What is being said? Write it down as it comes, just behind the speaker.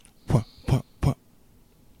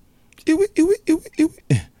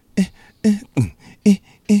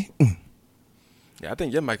Yeah, I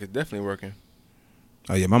think your mic is definitely working.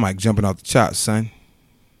 Oh yeah, my mic jumping off the charts, son.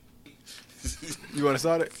 You want to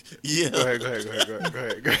start it? Yeah. Go ahead.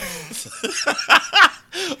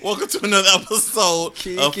 Welcome to another episode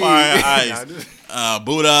Kiki. of Fire and Ice.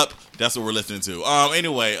 Boot Up. That's what we're listening to.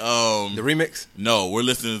 Anyway, the remix? No, we're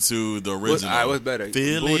listening to the original. All right, what's better?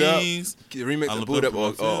 Feelings. The remix of Boot Up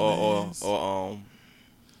or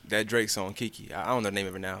that Drake song, Kiki. I don't know the name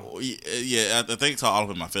of it now. Yeah, I think it's called All Up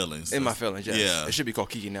in My Feelings. In My Feelings, yes. Yeah. It should be called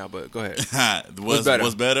Kiki now, but go ahead.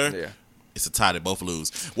 What's better? Yeah. It's a tie that both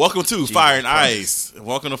lose. Welcome to Fire and Ice.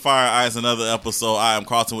 Welcome to Fire and Ice, another episode. I am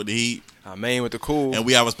Carlton with the Heat. I'm Maine with the Cool. And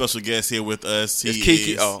we have a special guest here with us. It's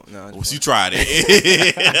Kiki. Oh, no. Well, you tried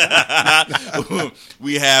it.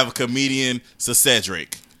 We have comedian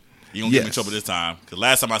Cedric. You don't get me in trouble this time. Because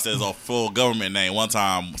last time I said his full government name, one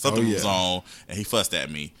time something was on, and he fussed at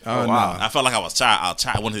me. Oh, wow. I felt like I was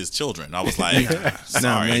one of his children. I was like, sorry.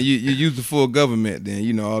 Nah, man, you use the full government, then,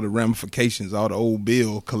 you know, all the ramifications, all the old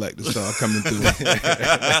bill collectors start coming through.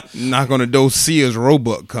 Knock on the door, Sears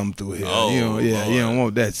Roebuck come through here. Oh, you don't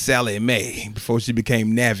want that Sally Mae before she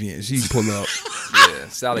became Navient. She pull up. Yeah,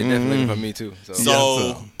 Sally definitely for me, too.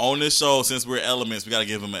 So, on this show, since we're elements, we got to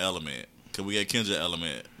give him an element. Because we had Kendra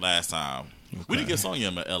Element last time. Okay. We didn't give Sonya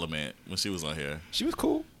an element when she was on here. She was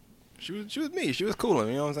cool. She was me. She was cool.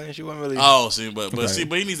 You know what I'm saying? She wasn't really. Oh, see, but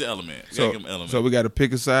he needs an element. We gotta give him an element. So we got to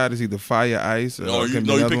pick a side. It's either fire, ice, or you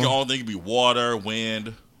pick your own thing. It could be water,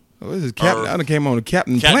 wind. Oh, this is Captain. I done came on the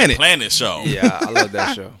Captain Planet show. Yeah, I love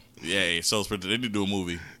that show. Yeah, so they need to do a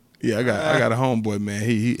movie. Yeah, I got a homeboy,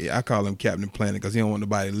 man. I call him Captain Planet because he don't want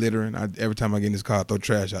nobody littering. Every time I get in his car, I throw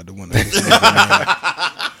trash out the window.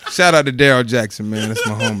 Shout out to Daryl Jackson, man. That's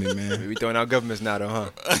my homie, man. We throwing out governments now, though, huh?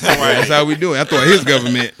 That's how we do it. I thought his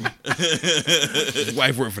government. His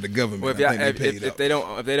wife worked for the government. Well, if they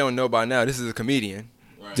don't know by now, this is a comedian.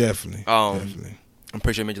 Right. Definitely. Definitely. I'm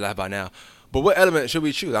pretty sure I made you laugh by now. But what element should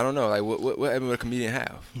we choose? I don't know. Like, what element would a comedian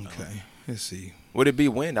have? Okay, let's see. Would it be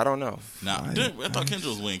wind? I don't know. Nah, I thought Kendra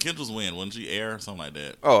was wind. Kendra was wind. Wasn't she air or something like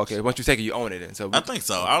that? Oh, okay. Once you take it, you own it. Then. So I think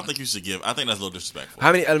so. I don't think you should give. I think that's a little disrespectful.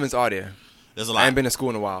 How many elements are there? There's a lot. I ain't been to school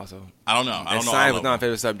in a while, so I don't know. Science was not my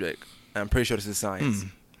favorite subject. I'm pretty sure this is science.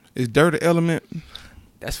 Is dirt an element?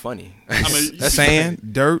 That's funny. I mean, that's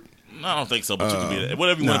sand, dirt. No, I don't think so. But you can be that.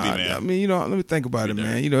 Whatever you want to be, man. I mean, let me think about it,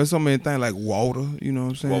 man. There's so many things like water. You know what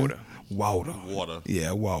I'm saying? Water.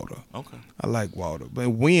 Yeah, water. Okay. I like water, but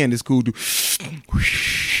wind is cool too.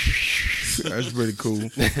 That's pretty cool.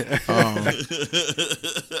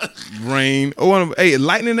 Rain. Hey,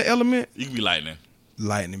 lightning the element? You can be lightning.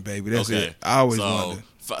 Lightning, baby. That's it. I always wonder.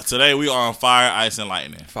 Today we are on fire, ice, and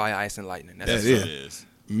lightning. Fire, ice, and lightning. That's what it is.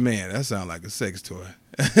 Man, that sounds like a sex toy.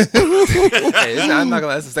 Hey, I'm not gonna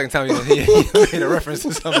lie, that's the second time you made a reference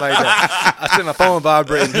to something like that. I sent my phone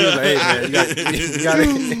vibrating. He was like, "Hey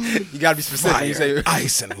man, you gotta be specific." Fire, you say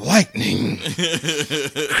ice, and lightning.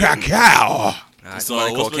 Cacao. Right, so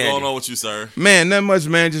what's been going on with you, sir? Man, not much,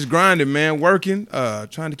 man. Just grinding, man. Working,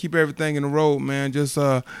 trying to keep everything in the road, man. Just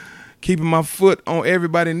keeping my foot on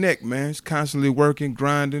everybody's neck, man. Just constantly working,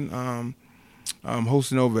 grinding. I'm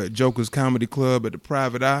hosting over at Joker's Comedy Club at the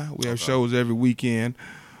Private Eye. We have shows every weekend.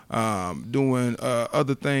 Doing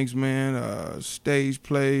other things, man. Stage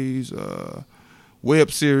plays,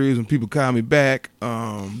 web series. When people call me back,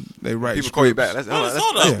 they write. People call you back. Hold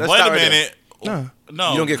up. Wait a minute.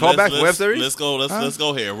 No, you don't get called back from web series. Let's go. Let's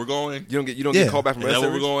go here. We're going. You don't get called back from web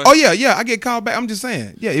series. We're going. Oh yeah. I get called back. I'm just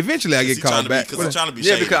saying. Yeah, eventually I get called back. Because he's trying to be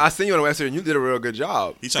shady. Yeah, because I seen you on the web series and you did a real good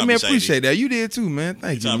job. He's trying to be shady. Appreciate that. You did too, man.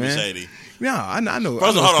 Thank you, man. Trying to be shady. Yeah, I know.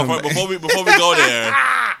 First of all, hold on. Before we go there,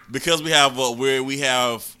 because we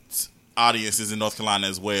have audiences in North Carolina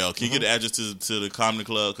as well. Can you get the address to the comedy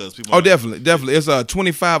club? Because people. Oh, definitely. It's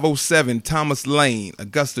 2507 Thomas Lane,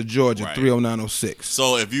 Augusta, Georgia, 30906.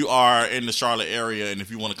 So if you are in the Charlotte area and if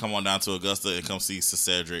you want to come on down to Augusta and come see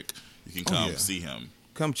Cedric, you can come see him.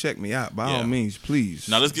 Come check me out by all means, please.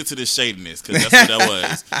 Now let's get to this shadiness because that's what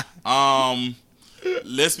that was.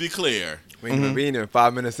 Let's be clear. We ain't even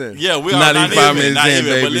 5 minutes in. Yeah, we are not even 5 minutes in,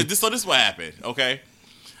 baby. But this is what happened. Okay.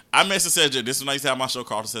 I met Cedric. This is when I used to have my show,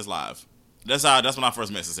 Carlton Says Live. That's when I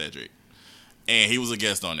first met Cedric, and he was a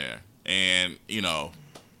guest on there. And we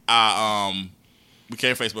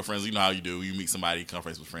became Facebook friends. You know how you do. You meet somebody, you become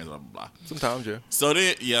Facebook friends, blah blah blah. Sometimes, yeah. So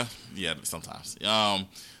then, sometimes.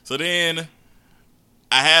 So then,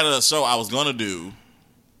 I had a show I was gonna do,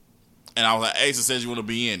 and I was like, "Hey, says you want to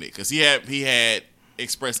be in it?" Because he had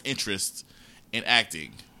expressed interest in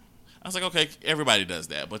acting. I was like, "Okay, everybody does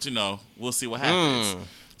that, but we'll see what happens."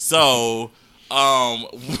 So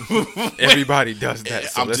Everybody does that.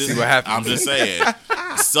 So let's see what happens. I'm just saying.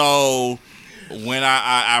 So when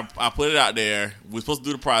I put it out there, we were supposed to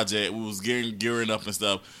do the project. We was gearing up and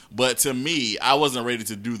stuff. But to me, I wasn't ready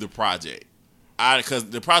to do the project. Because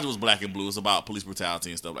the project was Black and Blue. It's about police brutality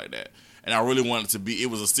and stuff like that. And I really wanted it to be. It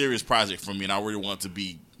was a serious project for me, and I really wanted it to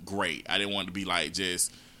be great. I didn't want it to be like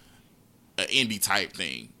just an indie type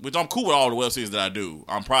thing, which I'm cool with all the web series that I do.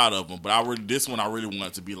 I'm proud of them, but this one I really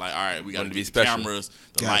want it to be like, all right, we got to get the cameras,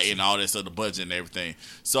 the lighting, all that stuff, the budget and everything.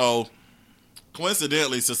 So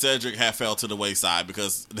coincidentally, Sir Cedric had fell to the wayside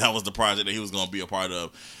because that was the project that he was going to be a part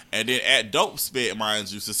of. And then at Dope Spit,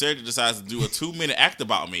 mind you, Sir Cedric decides to do a 2-minute act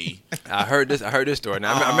about me. I heard this story.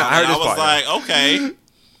 Now, I I heard this was part. like, okay.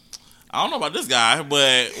 I don't know about this guy,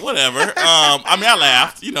 but whatever. I mean, I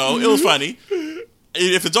laughed. You know, it was funny.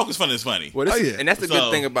 If the joke is funny, it's funny. Well, and that's the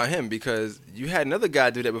good thing about him, because you had another guy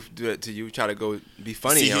do that to you, try to go be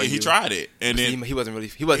funny. See, he tried it, and then he wasn't really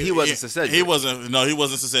he wasn't Sir Cedric. He wasn't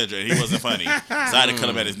Sir Cedric. He wasn't funny. So I had to cut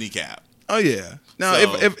him at his kneecap. Oh yeah. Now,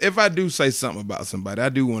 if I do say something about somebody, I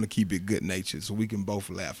do want to keep it good natured so we can both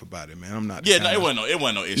laugh about it, man. I'm not. Yeah, it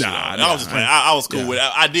wasn't no issue. I was just playing. I was cool with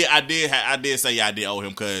it. I did say I did owe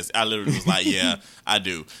him because I literally was like, yeah, I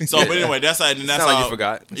do. So, but anyway, that's how. That's how like you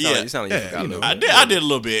forgot. You sound like you forgot. You know, I did a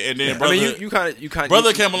little bit, and then brother, I mean, you kind of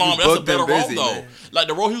brother came along. That's a better role busy, though. Man. Like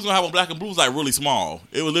the role he was gonna have on Black and Blue was like really small.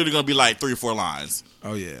 It was literally gonna be like 3 or 4 lines.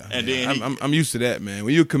 Oh yeah, and then I'm used to that, man.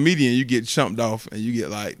 When you're a comedian, you get chumped off, and you get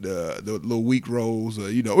like the little weak roles.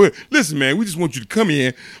 Listen, man, we just want you to come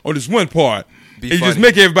in on this one part and you just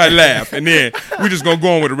make everybody laugh, and then we're just gonna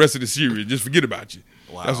go on with the rest of the series. Just forget about you.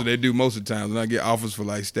 Wow. That's what they do most of the time. When I get offers for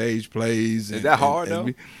like stage plays, is that hard though?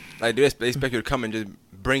 Like, do they expect you to come and just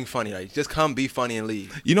bring funny? Like, just come, be funny, and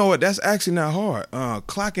leave. You know what? That's actually not hard.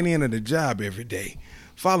 Clocking in at a job every day,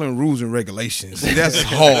 following rules and regulations. See, that's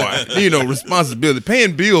hard. Responsibility.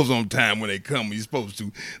 Paying bills on time when they come when you're supposed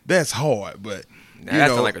to. That's hard, but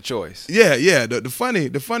that's not like a choice. Yeah.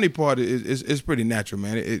 The funny part is pretty natural,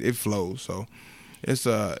 man. It flows, so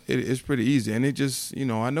it's pretty easy, and it just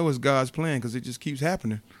I know it's God's plan because it just keeps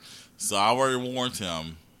happening. So I already warned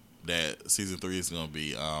him that season 3 is going to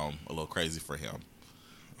be a little crazy for him.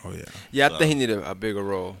 Oh yeah. Yeah, I think he needed a bigger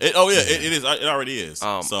role. It is. It already is.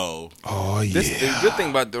 Oh yeah. The good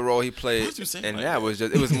thing about the role he played, and like that was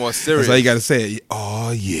just, it was more serious. That's how you got to say it.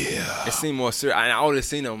 Oh yeah. It seemed more serious. I always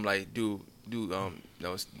seen him like do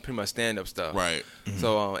pretty much stand up stuff. Right. Mm-hmm.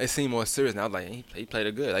 So it seemed more serious, and I was like, he played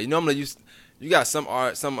it good. Like normally you got some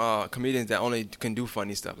comedians that only can do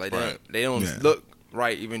funny stuff. Like they don't look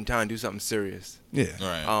right even trying to do something serious. Yeah.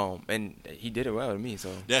 Right. And he did it well to me. So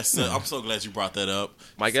that's I'm so glad you brought that up.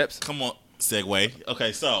 Mike Epps. Come on, segue.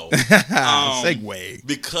 Okay, so segue,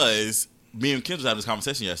 because me and Kendra had this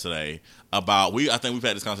conversation yesterday about I think we've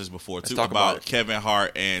had this conversation before too about Kevin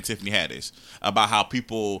Hart and Tiffany Haddish, about how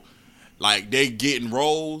people like they get in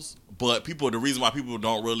roles, but the reason why people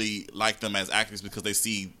don't really like them as actors because they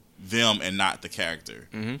see them and not the character.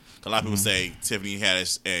 Mm-hmm. A lot of people say Tiffany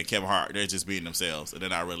Haddish and Kevin Hart, they're just being themselves, and they're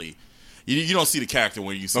not really. You don't see the character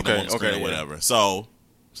when you see them on the screen or whatever. So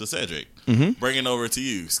Cedric, bring it over to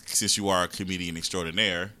you since you are a comedian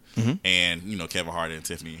extraordinaire, and Kevin Hart and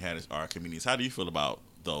Tiffany Haddish are comedians. How do you feel about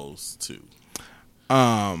those two?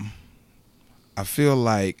 I feel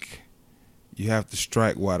like you have to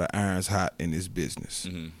strike while the iron's hot in this business.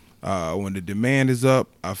 Mm-hmm. When the demand is up,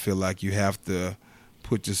 I feel like you have to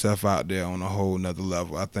put yourself out there on a whole nother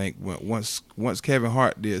level. I think once Kevin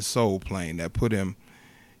Hart did Soul Plane, that put him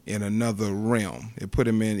in another realm. It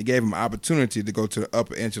gave him an opportunity to go to the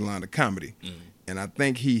upper echelon of comedy. Mm-hmm. And I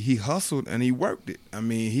think he hustled and he worked it. I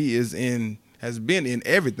mean, has been in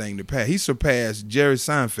everything to pass. He surpassed Jerry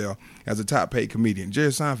Seinfeld as a top paid comedian. Jerry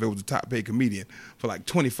Seinfeld was a top paid comedian for like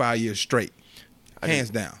 25 years straight.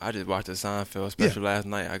 Hands down. I just watched the Seinfeld special last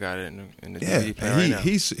night. I got it in the DVD player right now.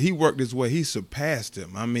 He worked his way. He surpassed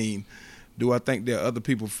him. I mean, do I think there are other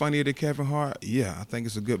people funnier than Kevin Hart? Yeah, I think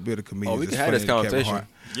it's a good bit of comedians. We can have this conversation.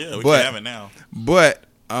 Yeah, we can have it now. But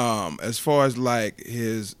as far as like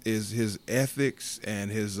his ethics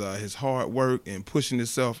and his hard work and pushing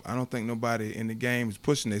himself, I don't think nobody in the game is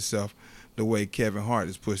pushing themselves the way Kevin Hart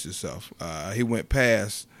has pushed himself. He went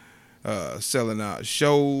past selling out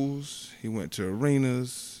shows. He went to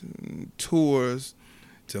arenas, tours,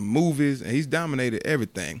 to movies, and he's dominated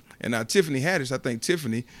everything. And now Tiffany Haddish, I think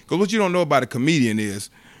Tiffany, because what you don't know about a comedian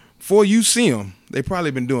is, before you see them, they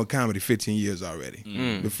probably been doing comedy 15 years already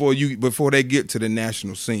before they get to the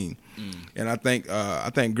national scene. And I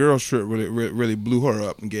think Girl Trip really blew her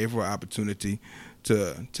up and gave her an opportunity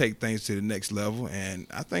to take things to the next level. And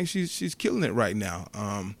I think she's killing it right now.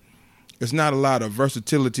 There's not a lot of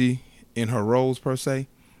versatility in her roles per se.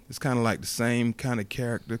 It's kind of like the same kind of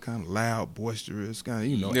character, kind of loud, boisterous, kind of,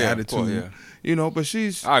 you know, Yeah, of attitude. course, yeah. You know, but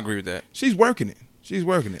she's I agree with that. she's working it. She's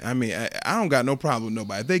working it. I mean, I don't got no problem with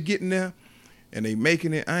nobody. If they getting there and they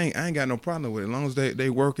making it, I ain't got no problem with it. As long as they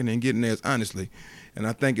working and getting there honestly. And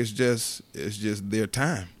I think it's just their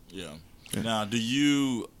time. Yeah. Now,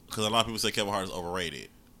 because a lot of people say Kevin Hart is overrated.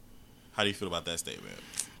 How do you feel about that statement?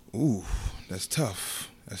 Ooh, that's tough.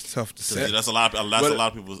 That's tough to say. That's a lot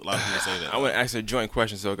of people say that. I want to ask a joint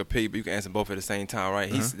question so you can answer both at the same time, right?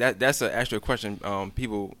 That's an actual question.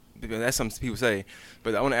 That's something people say,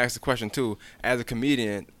 but I want to ask the question too. As a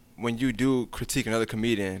comedian, when you do critique another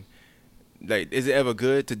comedian, like, is it ever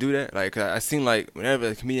good to do that? Like, I seem like whenever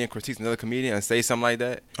a comedian critiques another comedian and say something like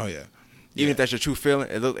that, Oh yeah. even if that's your true feeling,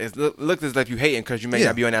 it looks as if you hating because you may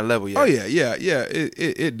not be on that level yet. Oh yeah.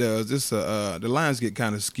 It does. It's the lines get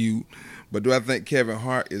kind of skewed. But do I think Kevin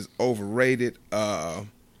Hart is overrated? No.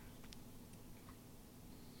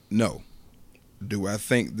 Do I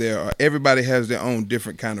think everybody has their own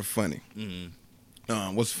different kind of funny.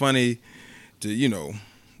 Mm-hmm. What's funny to your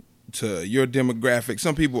demographic?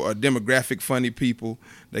 Some people are demographic funny people.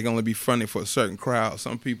 They can only be funny for a certain crowd.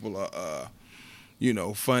 Some people are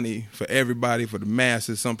funny for everybody, for the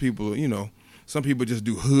masses. Some people just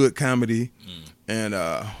do hood comedy. And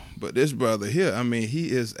but this brother here, I mean, he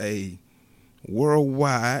is a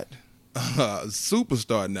worldwide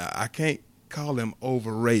superstar now. I can't call him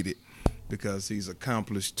overrated because he's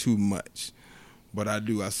accomplished too much. But I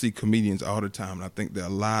see comedians all the time, and I think there are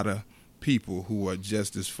a lot of people who are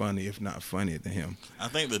just as funny, if not funnier than him. I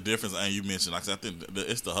think the difference, and you mentioned, like I think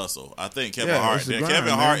it's the hustle. I think Kevin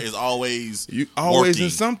Hart is always working, in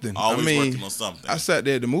something. Always working on something. I sat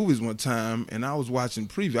there at the movies one time, and I was watching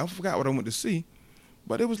preview. I forgot what I went to see,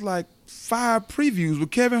 but it was like 5 previews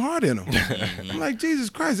with Kevin Hart in them. I'm like, Jesus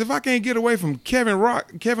Christ, if I can't get away from Kevin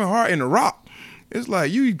Hart in The Rock, it's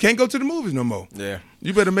like you can't go to the movies no more. Yeah.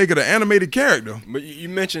 You better make it an animated character. But you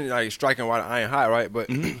mentioned like striking while the iron hot, right? But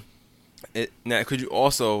now, could you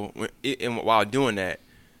also, while doing that,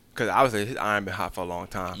 because obviously his iron been hot for a long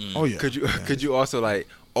time. Oh yeah. Could you also like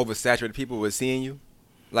oversaturate people with seeing you?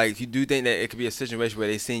 Like, you do think that it could be a situation where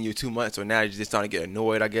they seeing you too much, or now you're just starting to get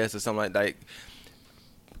annoyed, I guess, or something like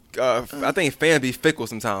that. I think fans be fickle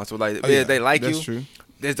sometimes. So like, they like that's you, true.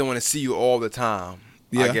 They just don't want to see you all the time.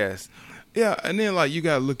 I guess. Yeah, and then like you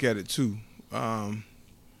gotta look at it too.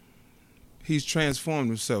 He's transformed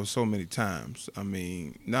himself so many times. I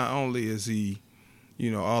mean, not only is he,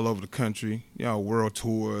 all over the country, world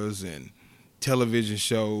tours and television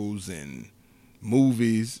shows and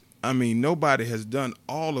movies. I mean, nobody has done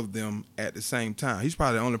all of them at the same time. He's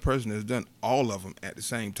probably the only person that's done all of them at the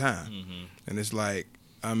same time. Mm-hmm. And it's like,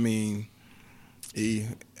 I mean, he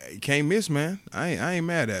can't miss, man. I ain't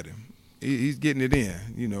mad at him. He's getting it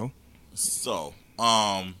in, So,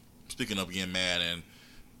 speaking of getting mad and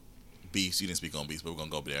beefs, you didn't speak on beefs, but we're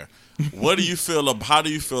gonna go there. How do you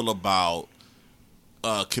feel about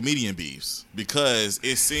comedian beefs? Because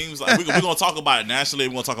it seems like we're gonna talk about it nationally.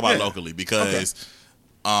 We're gonna talk about it locally because,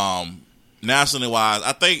 nationally wise,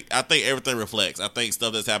 I think everything reflects. I think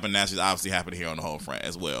stuff that's happened nationally obviously happened here on the home front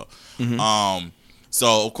as well. Mm-hmm.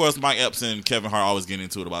 So of course Mike Epps and Kevin Hart always getting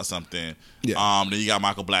into it about something. Yeah. Then you got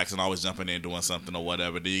Michael Blackson always jumping in doing something or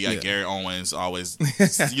whatever. Then you got Gary Owens always,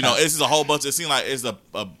 it's just a whole bunch. It seems like it's a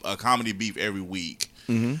comedy beef every week.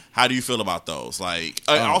 Mm-hmm. How do you feel about those? Like,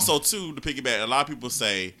 also too, to piggyback, a lot of people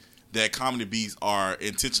say that comedy beefs are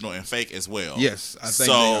intentional and fake as well. Yes, I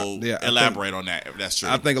think they are. Elaborate on that if that's true.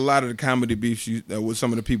 I think a lot of the comedy beefs with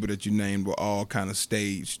some of the people that you named were all kind of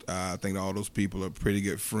staged. I think all those people are pretty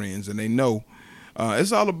good friends, and they know.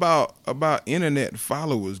 It's all about internet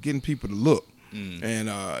followers, getting people to look. And,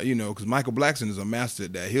 because Michael Blackson is a master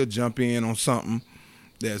at that. He'll jump in on something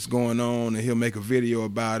that's going on, and he'll make a video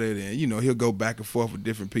about it, and, he'll go back and forth with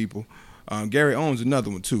different people. Gary Owens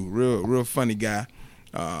another one, too. Real funny guy.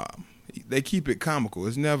 They keep it comical.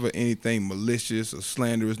 It's never anything malicious or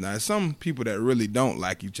slanderous. Now, there's some people that really don't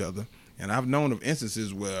like each other, and I've known of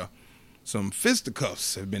instances where some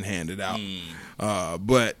fisticuffs have been handed out.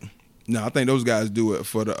 But... no, I think those guys do it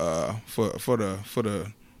for the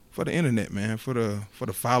internet, man, for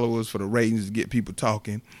the followers, for the ratings, to get people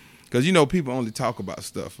talking, because people only talk about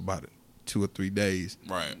stuff about it 2 or 3 days,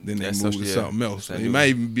 right? Then they move to something else. It might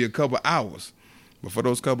even be a couple hours, but for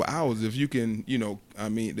those couple hours, if you can, I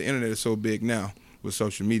mean, the internet is so big now with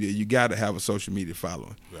social media, you got to have a social media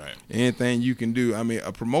following. Right. Anything you can do. I mean,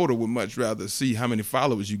 a promoter would much rather see how many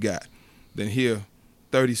followers you got than hear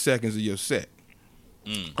 30 seconds of your set.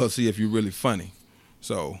 Or see if you're really funny.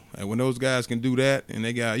 So, and when those guys can do that, and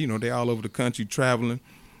they got, they all over the country traveling,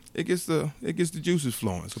 it gets the juices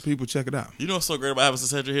flowing. So people check it out. You know what's so great about having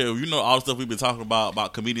Cedric here? You know all the stuff we've been talking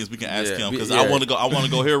about comedians. We can ask him because yeah. I want to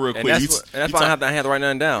go here real quick. And that's why I have to write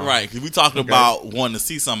nothing down. Right, because we talking about wanting to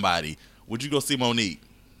see somebody. Would you go see Monique?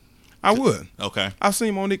 I would. Okay. I've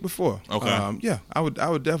seen Monique before. Okay. Yeah, I would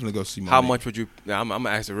definitely go see Monique. How much would you? I'm gonna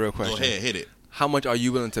ask a real question. Go ahead, hit it. How much are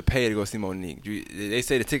you willing to pay to go see Monique? They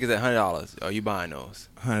say the tickets at $100. Are you buying those?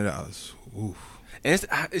 $100. Oof. And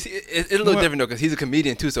it's a little different though, because he's a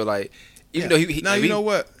comedian too. So like, even though he now you know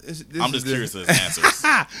what? I'm just curious of his answers.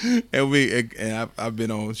 and I've been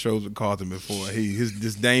on shows with Carlton before. His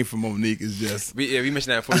disdain for Monique is just. We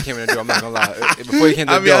mentioned that before he came in the door. I'm not gonna lie. Before he came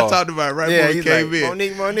to the door, I talked about it right before he came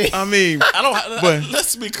in. Monique. I mean,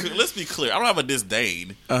 let's be clear. I don't have a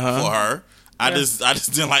disdain for her. I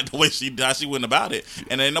just didn't like the way how she went about it,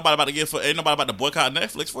 and ain't nobody about to boycott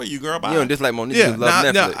Netflix for you, girl. Bye. You don't dislike Monique. You love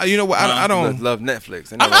Netflix. You know what? I don't love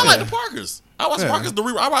Netflix. I like the Parkers. I watch Parkers.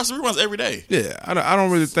 I watch the reruns every day. Yeah, I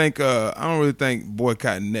don't really think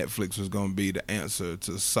boycotting Netflix was going to be the answer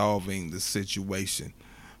to solving the situation.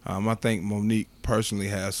 I think Monique personally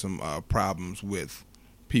has some problems with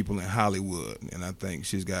people in Hollywood, and I think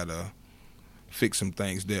she's got to fix some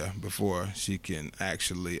things there before she can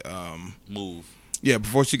actually move. Yeah,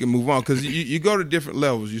 before she can move on, because you go to different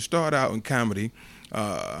levels. You start out in comedy,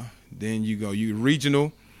 then you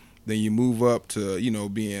regional, then you move up to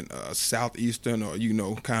being southeastern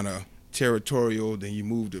or kind of territorial. Then you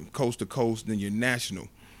move to coast, then you're national,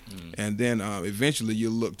 and then eventually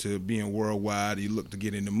you look to being worldwide. You look to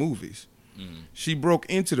get into movies. She broke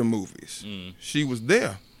into the movies. She was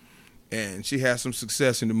there. And she had some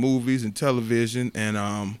success in the movies and television, and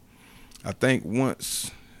I think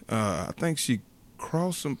once, I think she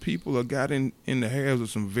crossed some people or got in the hairs of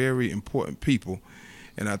some very important people,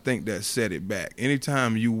 and I think that set it back.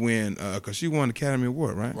 Anytime you win, because she won the Academy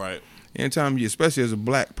Award, right? Right. Anytime you, especially as a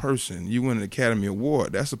black person, you win an Academy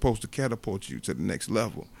Award, that's supposed to catapult you to the next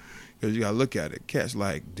level. Because you got to look at it. Cats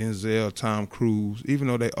like Denzel, Tom Cruise, even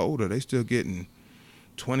though they're older, they still getting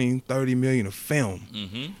 20, 30 million of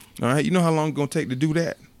film. All right, you know how long it's gonna take to do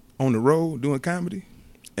that on the road doing comedy?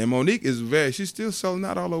 And Monique is she's still selling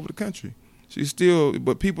out all over the country.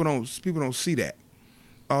 But people don't see that.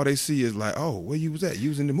 All they see is like, oh, where you was at? You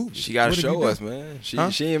was in the movie. She gotta show us, man. She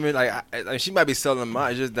ain't even like she might be selling them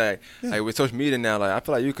out. It's just that like with social media now, like I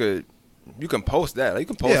feel like you can post that. Like, you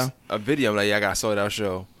can post a video like, I got a sold out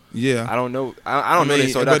show. Yeah, I don't know. I don't know they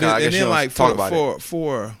sold out. I guess you don't talk about it.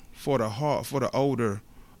 For the older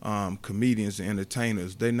comedians and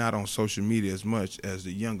entertainers, they're not on social media as much as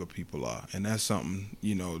the younger people are, and that's something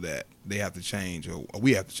that they have to change, or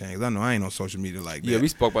we have to change. I know I ain't on social media like that. Yeah, we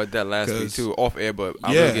spoke about that last week too, off air, but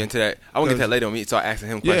I'm gonna get into that. I want to get to that later when we start asking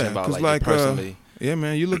him questions about like personally. Yeah,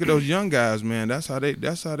 man, you look at those young guys, man. That's how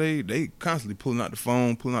they constantly pulling out the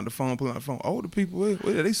phone. Older people,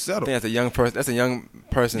 they settle. I think that's a young person. That's a young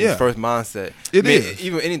person's first mindset. It is.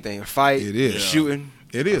 Even anything, fight, shooting.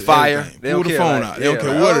 It is fire. Everything. Pull the phone out. They don't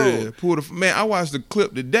care what it is. Man, I watched the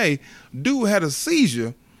clip today. Dude had a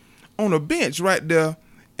seizure on a bench right there,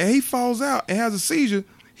 and he falls out and has a seizure.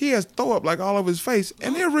 He has throw up like all over his face,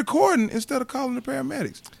 and they're recording instead of calling the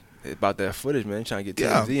paramedics. It's about that footage, man. Trying to get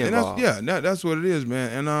TMZ involved. That's what it is,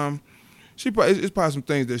 man. And it's probably some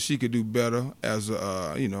things that she could do better as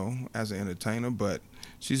as an entertainer. But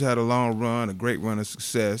she's had a long run, a great run of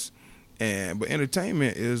success. But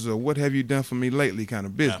entertainment is a what have you done for me lately kind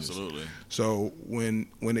of business. Absolutely. So when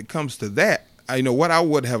it comes to that, what I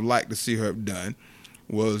would have liked to see her have done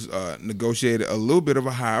was negotiated a little bit of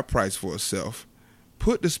a higher price for herself,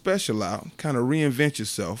 put the special out, kind of reinvent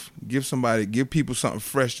yourself, give people something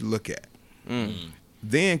fresh to look at.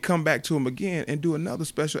 Then come back to them again and do another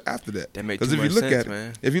special after that. That makes too much sense,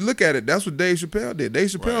 man. If you look at it, that's what Dave Chappelle did. Dave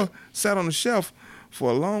Chappelle sat on the shelf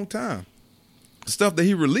for a long time. The stuff that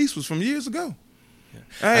he released was from years ago. Yeah.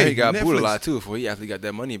 Hey, he got booed a lot too before he actually got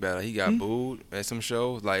that money back. He got booed at some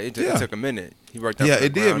shows. Like it took a minute. He worked out. Yeah,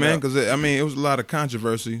 it did, man. Because it was a lot of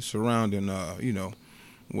controversy surrounding,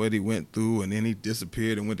 what he went through, and then he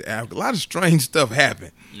disappeared and went to Africa. A lot of strange stuff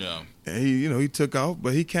happened. Yeah, and he took off,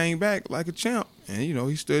 but he came back like a champ, and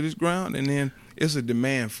he stood his ground. And then it's a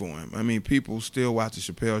demand for him. I mean, people still watch the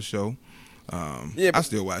Chappelle show. I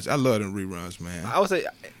still watch. I love them reruns, man. I would say.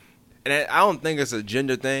 And I don't think it's a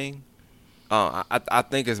gender thing. I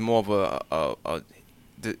think it's more of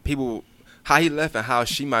the people, how he left and how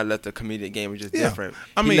she might have left the comedic game was just different.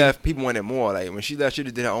 He left, people wanted more. Like when she left, she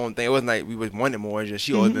just did her own thing. It wasn't like we wanted more. It's just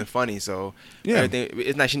she always been funny. So everything.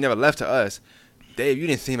 It's like she never left to us. Dave, you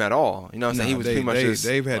didn't see him at all. You know what I'm saying? He was pretty much just.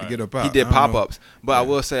 Dave had to get up out. He did pop-ups. But I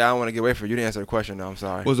will say, I don't want to get away from you. You didn't answer the question, though. I'm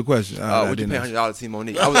sorry. What was the question? Would you pay $100 to see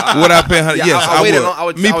Monique? Would I pay $100? Yes, I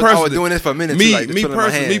would. Me personally. I was doing this for a minute.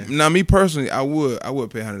 Me personally, I would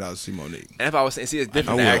pay $100 to see Monique. And if I was saying, see, it's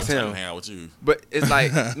different to ask him. Hang out with you. But it's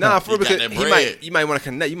like, nah, for because you might want to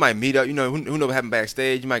connect. You might meet up. You know, who knows what happened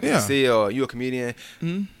backstage. You might get to see, or you a comedian.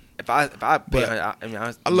 Mm-hmm. If I pay,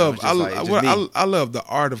 I love the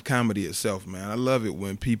art of comedy itself, man. I love it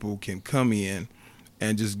when people can come in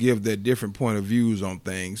and just give their different point of views on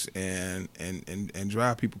things and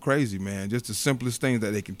drive people crazy, man. Just the simplest things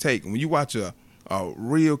that they can take. And when you watch a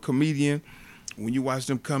real comedian, when you watch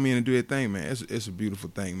them come in and do their thing, man, it's a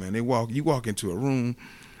beautiful thing, man. You walk into a room,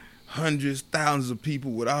 hundreds, thousands of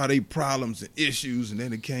people with all their problems and issues, and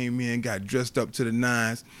then they came in, got dressed up to the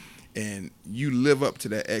nines. And you live up to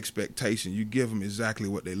that expectation. You give them exactly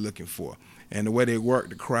what they're looking for. And the way they work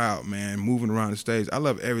the crowd, man, moving around the stage. I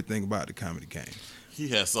love everything about the Comedy Game. He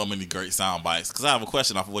has so many great sound bites. Because I have a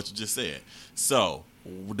question off of what you just said. So,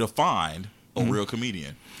 define a real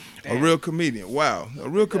comedian. A real comedian. Wow. A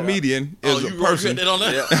real comedian is a person. On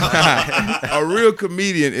that? A real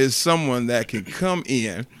comedian is someone that can come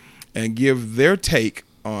in and give their take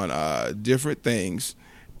on different things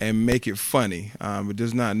and make it funny. It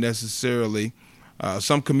does not necessarily.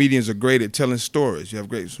 Some comedians are great at telling stories. You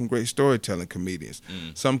have some great storytelling comedians.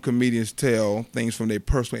 Some comedians tell things from their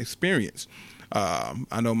personal experience.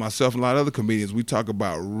 I know myself and a lot of other comedians, we talk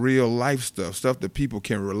about real life stuff that people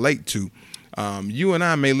can relate to. You and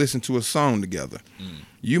I may listen to a song together.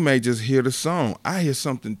 You may just hear the song. I hear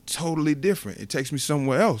something totally different. It takes me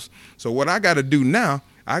somewhere else. So what I got to do now,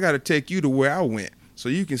 I got to take you to where I went so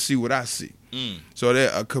you can see what I see. So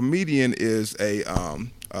that a comedian is a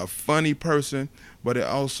funny person, but they're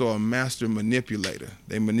also a master manipulator.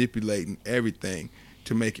 They manipulating everything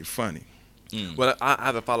to make it funny. Well, I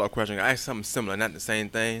have a follow-up question. I asked something similar, not the same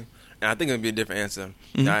thing, and I think it'll be a different answer.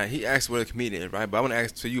 Now, he asked what a comedian is, right? But I want to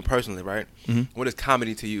ask to you personally, right? What is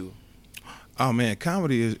comedy to you? Oh man,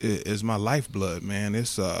 comedy is my lifeblood, man.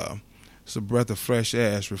 It's a breath of fresh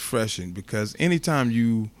air. It's refreshing because anytime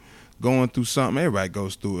you going through something, everybody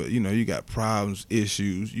goes through it. You know, you got problems,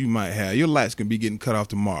 issues. You might have your lights can be getting cut off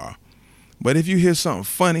tomorrow, but if you hear something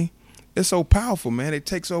funny, it's so powerful, man. It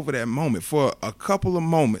takes over that moment for a couple of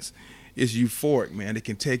moments. It's euphoric, man. It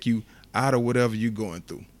can take you out of whatever you're going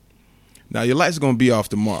through. Now your lights are gonna be off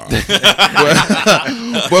tomorrow, but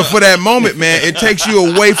for that moment, man, it takes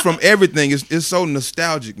you away from everything. It's so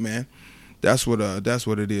nostalgic, man. That's what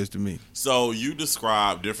it is to me. So you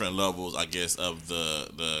describe different levels, I guess, of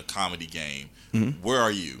the Comedy Game. Where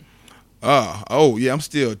are you? I'm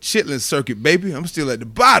still Chitlin circuit, baby. I'm still at the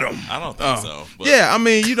bottom. I don't think so. But yeah, I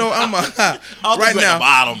mean, you know, I'm right now. At the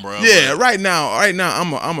bottom, bro. Yeah, right now,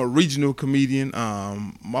 I'm a regional comedian.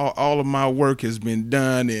 All of my work has been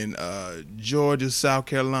done in Georgia, South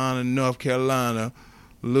Carolina, North Carolina,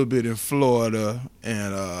 a little bit in Florida,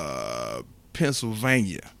 and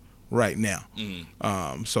Pennsylvania. Right now,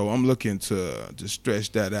 so I'm looking to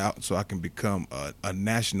stretch that out so I can become a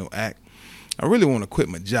national act. I really want to quit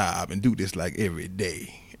my job and do this like every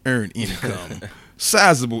day, earn income,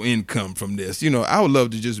 sizable income from this. You know, I would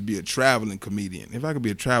love to just be a traveling comedian. If I could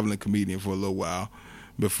be a traveling comedian for a little while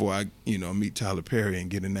before I, meet Tyler Perry and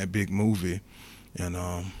get in that big movie and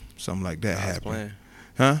something like that happen. Plan.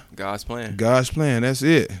 Huh? God's plan. God's plan. That's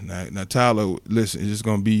it. Now Tyler, listen, it's just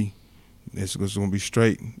gonna be. It's gonna be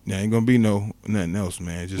straight. There ain't gonna be nothing else,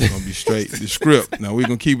 man. It's just gonna be straight. The script. Now we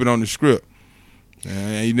gonna keep it on the script.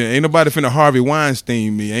 Ain't nobody finna Harvey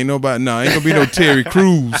Weinstein me. Ain't gonna be no Terry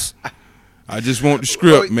Crews. I just want the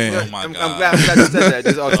script, man. Oh my I'm God. glad you said that.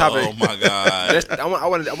 Just on topic. Oh my God. I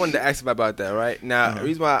wanted to ask about that, right? Now the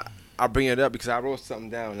reason why I bring it up because I wrote something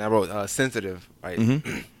down. And I wrote sensitive, right?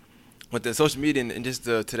 With the social media and just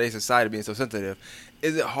today's society being so sensitive,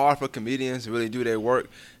 is it hard for comedians to really do their work?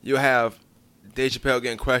 You'll have Dave Chappelle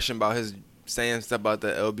getting questioned about his saying stuff about the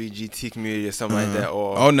LBGT community or something like that.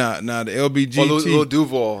 Or the LBGT. Or Lil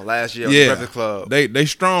Duval last year on the Breakfast Club. They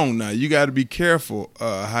strong now. You got to be careful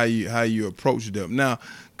how you approach them. Now,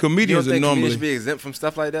 comedians you don't think are normally comedians should be exempt from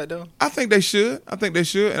stuff like that though. I think they should,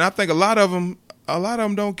 and I think a lot of them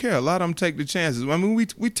don't care. A lot of them take the chances. I mean,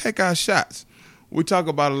 we take our shots. We talk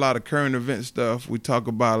about a lot of current event stuff. We talk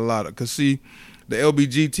about a lot of, because see, the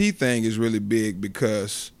LBGT thing is really big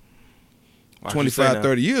because 25,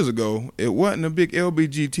 30 years ago, it wasn't a big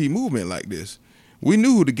LBGT movement like this. We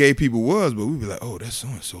knew who the gay people was, but we'd be like, oh, that's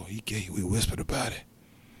so-and-so. He gay. We whispered about it.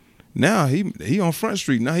 Now he on Front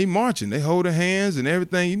Street. Now he marching. They holding hands and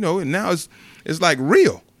everything, and now it's like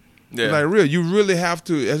real. Yeah. It's like real. You really have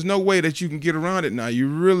to, there's no way that you can get around it now. You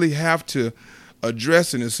really have to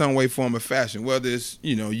addressing in some way, form, or fashion. Whether it's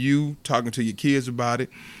you talking to your kids about it,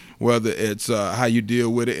 whether it's how you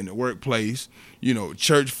deal with it in the workplace.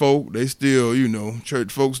 Church folk, they still,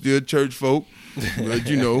 church folk still church folk. But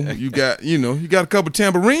you got a couple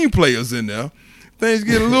tambourine players in there. Things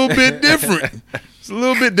get a little bit different. It's a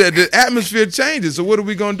little bit that the atmosphere changes. So what are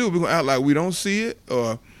we gonna do? We're gonna act like we don't see it,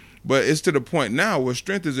 but it's to the point now where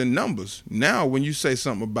strength is in numbers. Now, when you say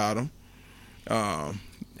something about them,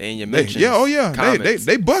 in your mentions,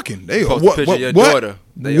 they bucking. They post what? A picture of your What? daughter.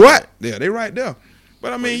 What? Yeah, they right there.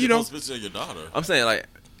 But I mean, post a picture of your daughter. I'm saying like.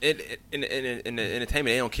 In the entertainment,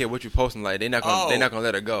 they don't care what you're posting. Like they're not gonna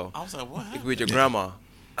let it go. I was like, what? Like with your grandma,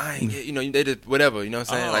 I ain't they just whatever. You know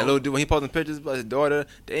what I'm saying? Like little dude when he posting pictures about his daughter,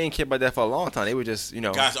 they ain't care about that for a long time. They were just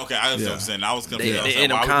Gosh, okay, I understand what you're saying. I was confused. They in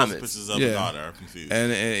them comments. Pictures of the daughter. I'm confused.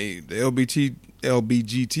 And the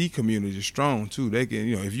LBGT community is strong too. They can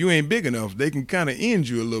if you ain't big enough, they can kind of end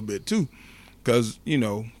you a little bit too. Because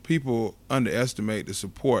people underestimate the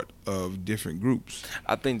support of different groups.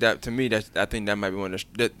 I think that to me, I think that might be one of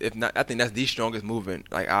the, if not, I think that's the strongest movement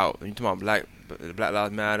like out. When you talking about Black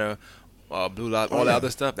Lives Matter, Blue Lives, all that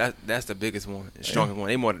other stuff. That's the biggest one, the strongest one.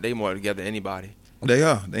 They more together than anybody. They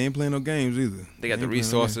are. They ain't playing no games either. They got the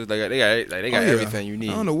resources. They got everything you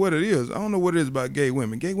need. I don't know what it is. I don't know what it is about gay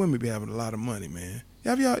women. Gay women be having a lot of money, man.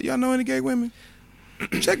 Y'all know any gay women?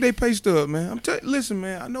 Check their pay stub, man. Listen,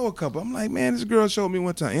 man, I know a couple. I'm like, man, this girl showed me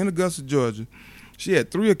one time in Augusta, Georgia. She had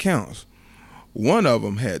 3 accounts. One of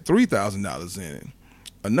them had $3,000 in it.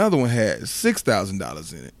 Another one had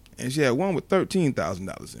 $6,000 in it. And she had one with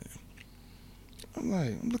 $13,000 in it.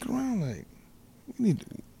 I'm looking around like, we need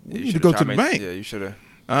to go to the bank. Yeah, you should have.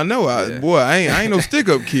 I know. I ain't no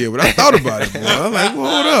stick-up kid, but I thought about it, boy. I'm like,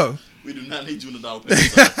 well, hold up. We do not need you in the dog pen.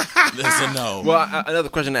 That's a no. Well, another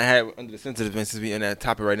question I had under the sensitive since we in that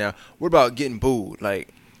topic right now. What about getting booed?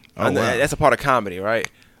 Like, that's a part of comedy, right?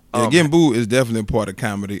 Yeah, getting booed is definitely a part of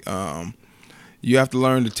comedy. You have to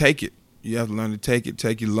learn to take it.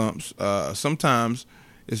 Take your lumps. Sometimes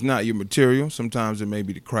it's not your material. Sometimes it may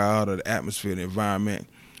be the crowd or the atmosphere, the environment.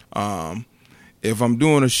 If I'm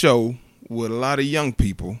doing a show with a lot of young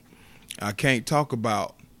people, I can't talk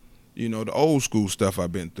about the old school stuff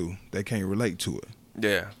I've been through. They can't relate to it.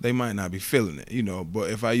 Yeah. They might not be feeling it, but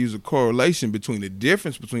if I use a correlation between the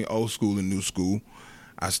difference between old school and new school,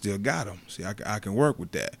 I still got them. See, I can work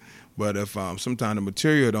with that. But if sometimes the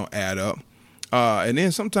material don't add up, and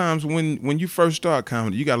then sometimes when you first start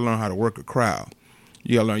comedy, you got to learn how to work a crowd.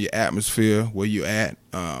 You got to learn your atmosphere, where you at.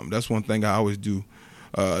 That's one thing I always do.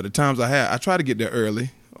 The times I try to get there early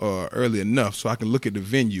or early enough so I can look at the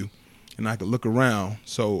venue. And I can look around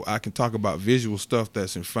so I can talk about visual stuff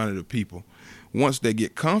that's in front of the people. Once they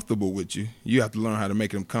get comfortable with you, you have to learn how to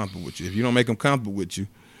make them comfortable with you. If you don't make them comfortable with you,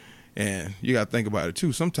 and you got to think about it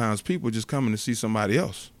too, sometimes people just coming to see somebody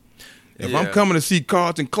else. If I'm coming to see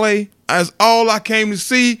Carlton Clay, that's all I came to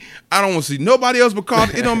see. I don't want to see nobody else but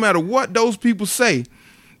Carlton. It don't matter what those people say.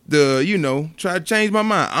 Try to change my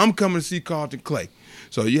mind. I'm coming to see Carlton Clay.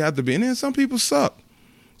 So you have to be. And then some people suck.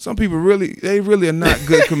 Some people really are not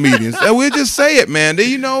good comedians. And we'll just say it, man.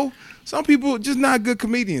 Some people just not good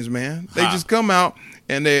comedians, man. They just come out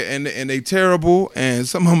and they terrible, and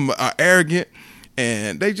some of them are arrogant,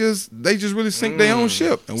 and they just really sink their own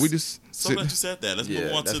ship. And we just. So that you said that. Let's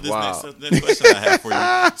move on to this next question I have for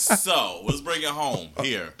you. So let's bring it home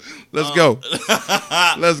here. Let's go.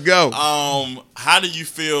 Let's go. How do you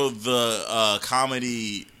feel the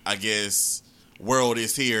comedy, I guess, world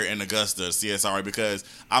is here in Augusta, CSRA? Because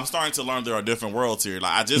I'm starting to learn there are different worlds here.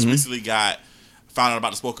 Like I just recently found out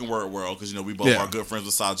about the spoken word world because we both are good friends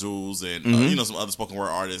with Sa Jules and some other spoken word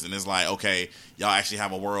artists, and it's like, okay, y'all actually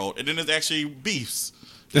have a world, and then there's actually beefs.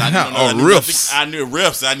 Riffs. I knew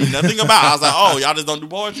riffs. I knew nothing about. I was like, oh, y'all just don't do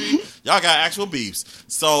poetry. Y'all got actual beefs.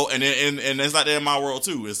 So and it's like that in my world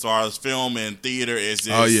too. As far as film and theater, it's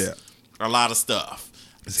just a lot of stuff.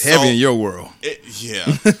 It's heavy in your world.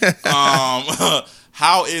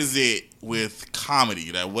 How is it with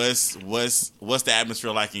comedy? Like, what's the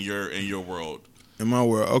atmosphere like in your world? In my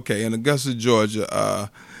world, okay. In Augusta, Georgia,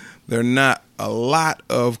 there are not a lot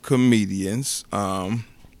of comedians, and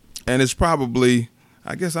it's probably,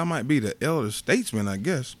 I guess, I might be the elder statesman. I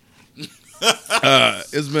guess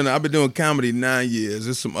I've been doing comedy 9 years.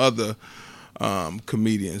 There's some other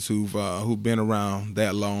comedians who've been around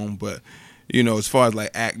that long, but. As far as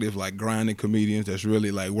like active, like grinding comedians that's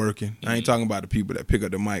really like working. I ain't talking about the people that pick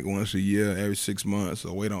up the mic once a year, every 6 months,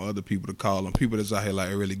 or wait on other people to call them. People that's out here like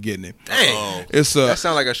really getting it. Dang, that sounds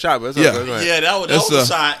like a shot, but that was a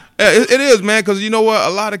shot. It is, man, because you know what? A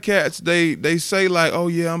lot of cats they say like, oh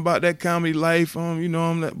yeah, I'm about that comedy life,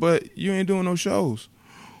 but you ain't doing no shows.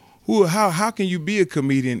 How can you be a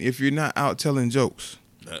comedian if you're not out telling jokes?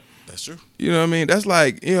 That's true. You know what I mean? That's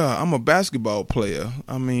like, yeah, I'm a basketball player.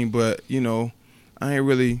 I mean, but you know, I ain't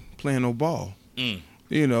really playing no ball.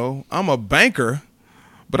 You know, I'm a banker,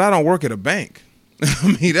 but I don't work at a bank.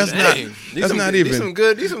 I mean, that's not even. These some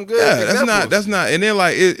good. Yeah, that's not. And then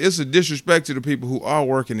like it's a disrespect to the people who are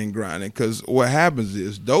working and grinding, because what happens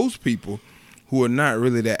is those people who are not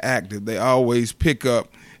really that active, they always pick up,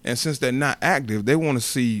 and since they're not active, they want to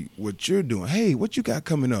see what you're doing. Hey, what you got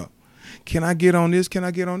coming up? Can I get on this? Can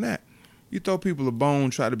I get on that? You throw people a bone,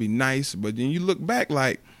 try to be nice, but then you look back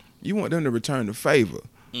like you want them to return the favor.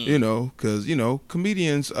 You know, because you know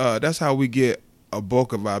comedians. That's how we get a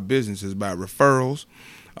bulk of our business, is by referrals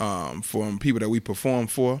from people that we perform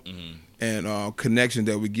for, and connections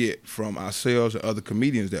that we get from ourselves and other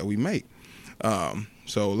comedians that we make.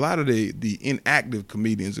 So a lot of the inactive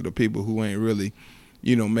comedians are the people who ain't really,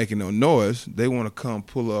 you know, making no noise. They want to come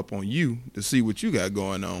pull up on you to see what you got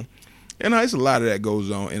going on. And it's a lot of that goes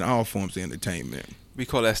on in all forms of entertainment. We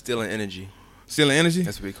call that stealing energy. Stealing energy?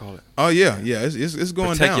 That's what we call it. Oh yeah, it's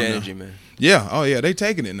going Protect down. your now. energy, man. Yeah, oh yeah, they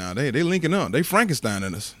taking it now. They linking up. They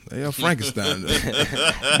Frankensteining us. They are Frankensteining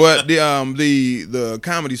us. But the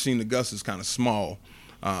comedy scene, Augusta, is kind of small,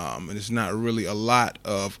 and it's not really a lot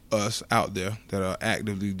of us out there that are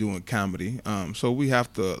actively doing comedy. So we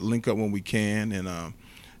have to link up when we can and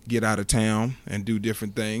get out of town and do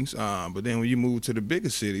different things. But then when you move to the bigger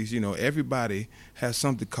cities, you know, everybody has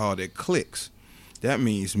something called their cliques. That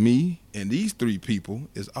means me and these 3 people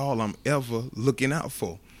is all I'm ever looking out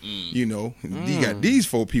for. You know, you got these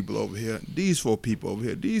 4 people over here, these 4 people over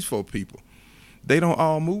here, these 4 people. They don't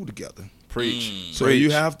all move together. Preach. So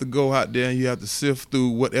you have to go out there and you have to sift through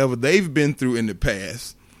whatever they've been through in the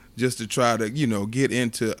past just to try to, you know, get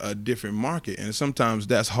into a different market. And sometimes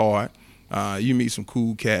that's hard. You meet some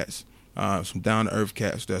cool cats, some down-to-earth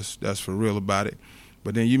cats that's for real about it.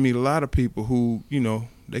 But then you meet a lot of people who, you know,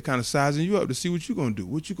 they kind of sizing you up to see what you going to do.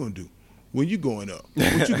 What you going to do? When you going up?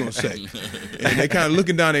 What you going to say? And they kind of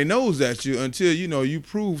looking down their nose at you until, you know, you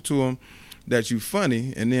prove to them that you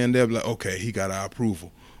funny. And then they'll be like, okay, he got our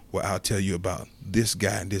approval. Well, I'll tell you about this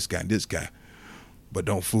guy and this guy and this guy. But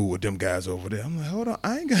don't fool with them guys over there. I'm like, hold on,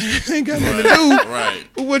 I ain't got nothing to do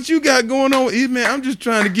with what you got going on. Man, I'm just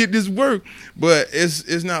trying to get this work. But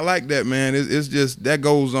it's not like that, man. It's just that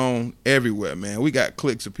goes on everywhere, man. We got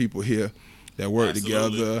cliques of people here that work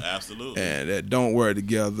together, and that don't work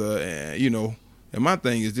together, and you know. And my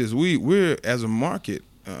thing is this: we're as a market,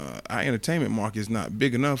 our entertainment market is not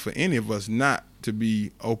big enough for any of us not to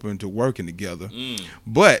be open to working together.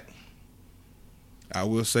 But I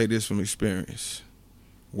will say this from experience: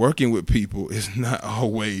 working with people is not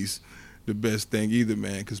always the best thing either,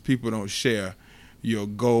 man, because people don't share your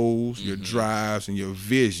goals, your drives, and your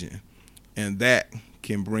vision, and that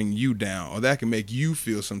can bring you down, or that can make you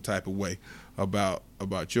feel some type of way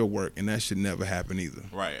about your work, and that should never happen either.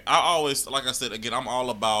 Right. I always, like I said again, I've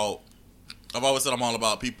always said I'm all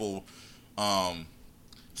about people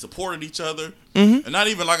supporting each other, and not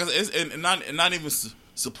even like I said, and not even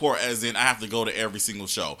support as in I have to go to every single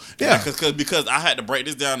show. Yeah. Because I had to break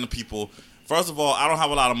this down to people. First of all, I don't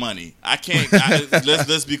have a lot of money. I can't.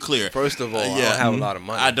 Let's be clear. First of all, I don't have a lot of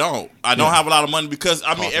money. I don't have a lot of money because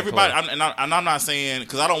I mean everybody. I'm not saying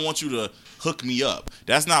because I don't want you to hook me up.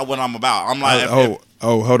 That's not what I'm about. I'm like,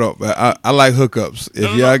 hold up. I like hookups.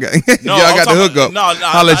 If y'all got the hookup,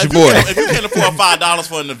 holla at your boy. If you can't afford $5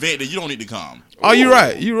 for an event, then you don't need to come. Oh, you're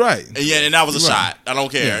right. And that was a shot. I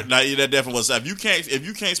don't care. Yeah. That definitely was a shot. If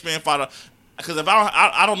you can't spend $5, because if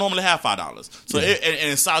I don't normally have $5. So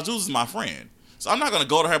and Sajuz is my friend. So I'm not gonna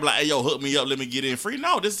go to her and be like, hey yo, hook me up, let me get in free.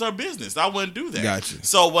 No, this is her business. I wouldn't do that. Gotcha.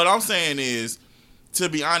 So what I'm saying is, to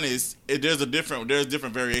be honest, there's different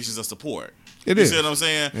variations of support. You see what I'm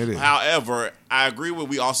saying? It is. However, I agree with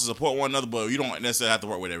we also support one another, but you don't necessarily have to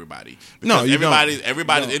work with everybody. No, you everybody's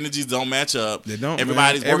energies don't match up. They don't.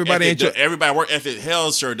 Everybody's everybody work ethic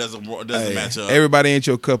hell sure doesn't match up. Everybody ain't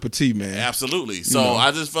your cup of tea, man. Absolutely. So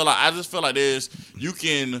I just feel like there's you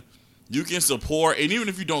can support, and even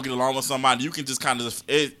if you don't get along with somebody, you can just kind of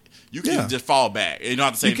just fall back. You don't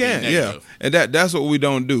have to say anything negative. And that's what we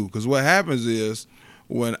don't do, because what happens is,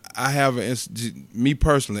 when I have me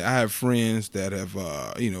personally, I have friends that have,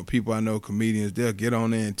 people I know, comedians, they'll get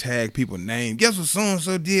on there and tag people name. Guess what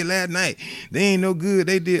so-and-so did last night? They ain't no good.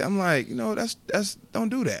 They did. I'm like, that's don't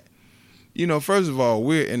do that. First of all,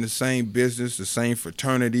 we're in the same business, the same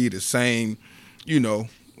fraternity, the same,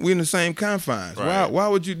 we're in the same confines. Right. Why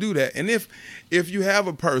would you do that? And if you have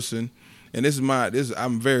a person, and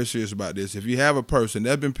I'm very serious about this. If you have a person,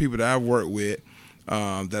 there's been people that I've worked with,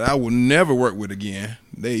 that I will never work with again.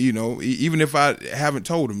 They, even if I haven't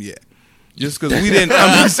told them yet, just because we didn't.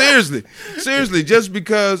 I mean, seriously, just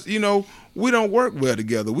because we don't work well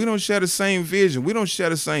together. We don't share the same vision. We don't share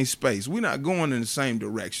the same space. We're not going in the same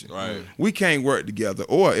direction. Right. We can't work together.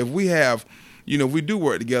 Or if we have, if we do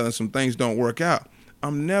work together and some things don't work out,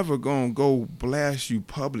 I'm never gonna go blast you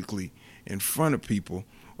publicly in front of people.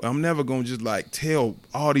 I'm never gonna just tell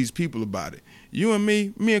all these people about it. You and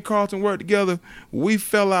me and Carlton worked together. We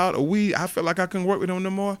fell out, or I felt like I couldn't work with him no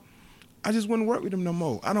more. I just wouldn't work with him no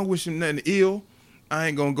more. I don't wish him nothing ill. I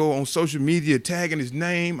ain't gonna go on social media tagging his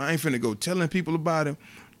name. I ain't finna go telling people about him.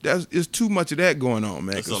 It's too much of that going on,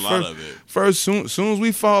 man. That's a lot of it. First, soon as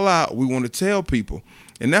we fall out, we want to tell people,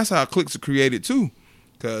 and that's how cliques are created too.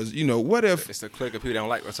 Because what if it's a clique of people that don't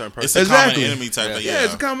like a certain person? It's a common enemy type of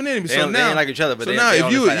it's a common enemy. They So don't now like each other, but so they now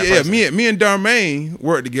only if fight that person. me and Darmaine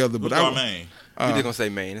work together, Who's but Darmaine? You just gonna say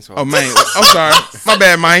Maine? That's all. Oh, man. I'm sorry. My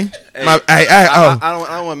bad, Maine. Hey, I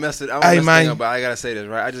don't want to mess it. I don't Hey, want to mess man. it up, but I gotta say this,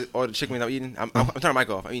 right? I just ordered chicken wings. I'm eating. I'm turning the mic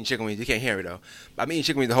off. I'm eating chicken wings. You can't hear me though. But I'm eating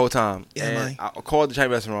chicken wings the whole time. Yeah, and man. I called the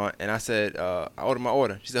Chinese restaurant and I said, I ordered my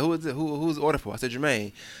order. She said, "Who is it? Who's the order for?" I said,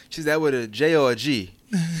 "Jermaine." She said, "That with a J or a G?"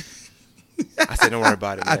 I said, "Don't worry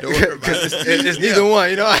about it, man." Don't worry about it. It's neither one,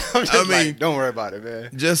 I'm just mean, don't worry about it, man.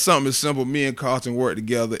 just something as simple. Me and Carlton work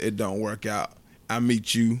together. It don't work out. I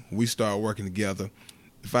meet you. We start working together.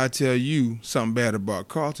 If I tell you something bad about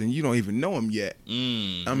Carlton, you don't even know him yet.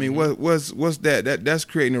 I mean, what's that? That's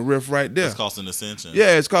creating a rift right there. That's causing dissension.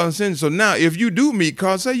 Yeah, it's causing dissension. So now, if you do meet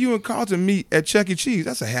Carlton, say you and Carlton meet at Chuck E. Cheese,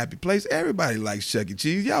 that's a happy place. Everybody likes Chuck E.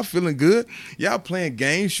 Cheese. Y'all feeling good. Y'all playing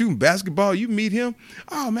games, shooting basketball. You meet him.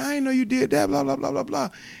 Oh, man, I didn't know you did that, blah, blah, blah, blah, blah.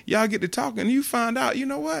 Y'all get to talking, and you find out, you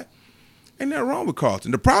know what? Ain't nothing wrong with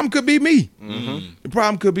Carlton. The problem could be me. The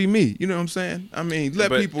problem could be me. You know what I'm saying? I mean,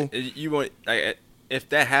 But people. You want if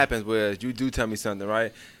that happens, where you do tell me something,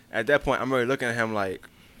 right? At that point, I'm already looking at him like,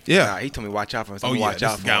 Yeah. nah, he told me watch out for him. So Oh, I'm yeah, watch this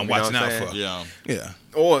out is for the guy him. I'm You know watching what out I'm for. saying? Yeah.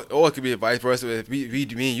 Yeah. Or it could be vice versa. If me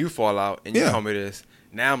and you fall out and you Yeah. tell me this,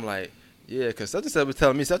 now I'm like, yeah, because such and such was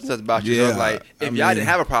telling me such and such about you. Yeah, So it's like, if y'all didn't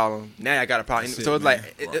have a problem, now I got a problem. That's So it, it's like,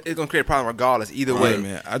 man. it's going to create a problem regardless, either Yeah, way.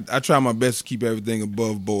 man. I try my best to keep everything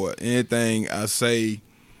above board. Anything I say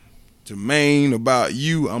to Maine about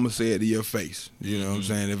you, I'm gonna say it to your face. You know what I'm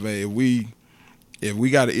saying? If we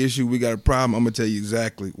got an issue, we got a problem, I'm gonna tell you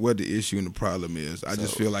exactly what the issue and the problem is. I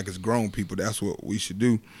just feel like as grown people, that's what we should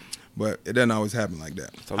do. But it doesn't always happen like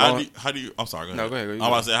that. So How long, do you? I'm sorry. Go ahead. No, go ahead, I'm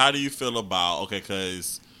about to say, how do you feel about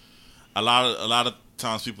because a lot of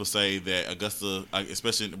times people say that Augusta,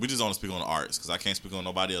 especially we just want to speak on the arts because I can't speak on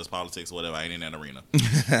nobody else politics or whatever. I ain't in that arena.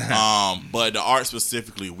 But the art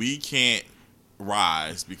specifically, we can't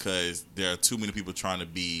rise because there are too many people trying to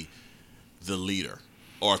be the leader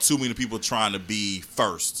or too many people trying to be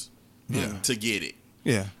first to get it.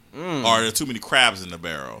 Yeah. Or there are too many crabs in the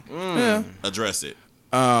barrel. Yeah. Address it.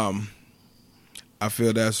 I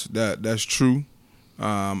feel that's true.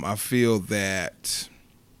 I feel that,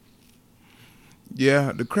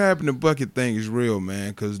 the crab in the bucket thing is real, man,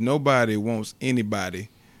 because nobody wants anybody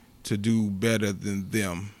to do better than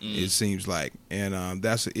them, it seems like. And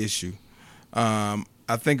that's an issue. I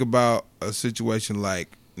think about a situation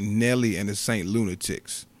like Nelly and the Saint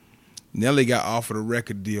Lunatics. Nelly got offered a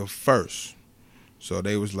record deal first. So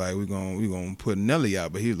they was like, we're gonna put Nelly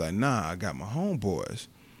out. But he was like, nah, I got my homeboys.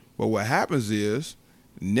 But what happens is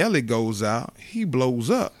Nelly goes out, he blows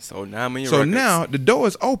up. So now I'm in your So records. now the door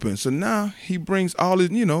is open. So now he brings all his,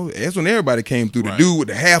 that's when everybody came through. The Right. dude with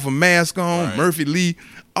the half a mask on, Right. Murphy Lee,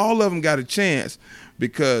 all of them got a chance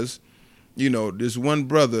because, this one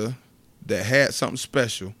brother that had something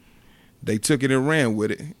special, they took it and ran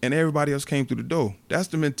with it, and everybody else came through the door. That's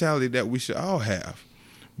the mentality that we should all have.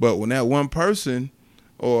 But when that one person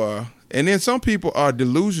and then some people are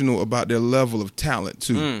delusional about their level of talent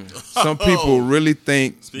too. Some people really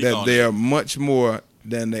think Speak that on they it. are much more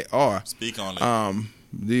than they are. Speak on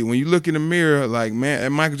it. When you look in the mirror, like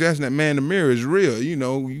and Michael Jackson, that man in the mirror is real.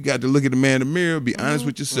 You got to look at the man in the mirror, be honest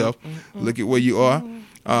with yourself, look at where you are.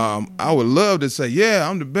 I would love to say, yeah,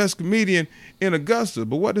 I'm the best comedian in Augusta,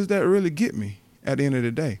 but what does that really get me at the end of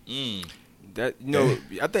the day? That I don't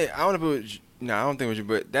know if it was. No, I don't think it was you,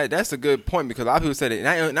 but that's a good point because a lot of people said it.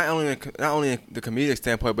 Not only in the comedic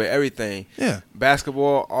standpoint, but everything. Yeah.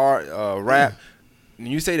 Basketball, art, rap.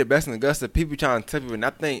 When you say the best in Augusta, people trying to tell people, and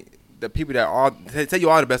I think the people that are say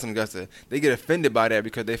you are the best in Augusta, they get offended by that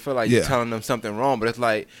because they feel like you're telling them something wrong. But it's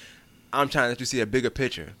like, I'm trying to let you see a bigger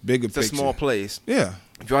picture. It's a small place. Yeah.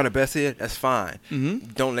 If you are the best here, that's fine.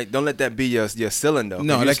 Don't let that be your ceiling though.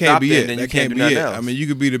 No, if you that can't stop be there, it. Then that you can't do be nothing it. else. I mean, you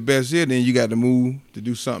could be the best here, then you got to move to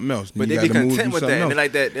do something else. But you they be got to move to content do with that. something And they else.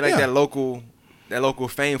 like that. They like that local. that local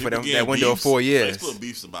fame for them People that getting window of beefs. 4 years. Facebook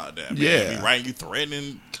beefs about that. Man. Yeah. Be writing you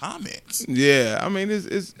threatening comments. Yeah, I mean it's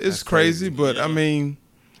That's crazy, crazy. but Yeah. I mean,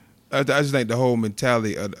 I just think the whole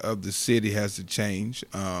mentality of the city has to change.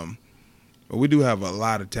 But we do have a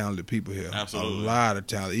lot of talented people here. Absolutely. A lot of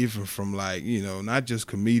talent, even from like, not just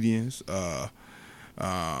comedians,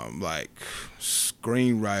 like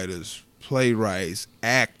screenwriters, playwrights,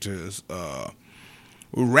 actors,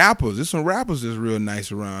 rappers. There's some rappers that's real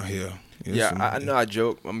nice around here. There's Yeah, some- I know I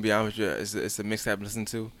joke. I'm gonna be honest with you. It's a mixtape I listen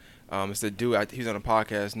to. It's a dude. He was on a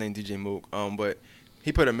podcast named DJ Mook. But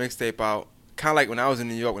he put a mixtape out, kind of like when I was in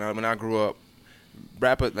New York when I grew up.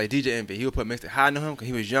 Rapper like DJ Envy, he would put mixtape. How I know him? Because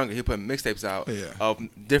he was younger. He would put mixtapes out of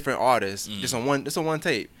different artists, just on one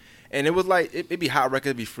tape. And it was like it'd be hot record,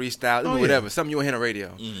 it'd be freestyle, it'd be whatever, something you would hear on the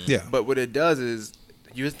radio. Yeah. But what it does is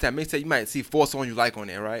you listen to that mixtape, you might see 4 songs you like on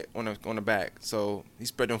there, right? On the back. So you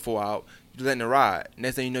spread them 4 out, you letting it ride.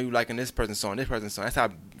 Next thing you know, you liking this person's song. That's how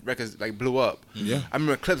records like blew up. Yeah. I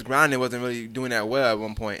remember Clips Grinding wasn't really doing that well at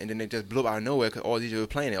one point, and then it just blew up out of nowhere because all DJs were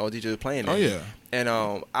playing it. Oh yeah. And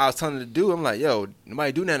I was telling the dude, I'm like, yo,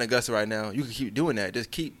 nobody doing that in Augusta right now. You can keep doing that.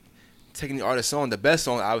 Just keep taking the artist's song, the best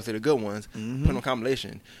song, obviously the good ones, put them on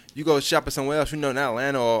compilation. You go shopping somewhere else, not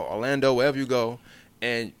Atlanta or Orlando, wherever you go,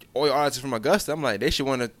 and all your artists from Augusta, I'm like, they should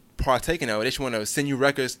want to partake in that. Or they should want to send you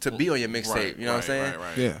records to be on your mixtape. Right, you know what I'm saying?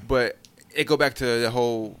 Right. Yeah. But it go back to the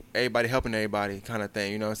whole everybody helping everybody kind of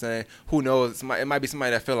thing. You know what I'm saying? Who knows? It might be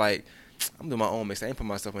somebody that feel like, I'm doing my own mixtape. I ain't put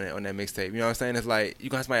myself on that mixtape. You know what I'm saying? It's like you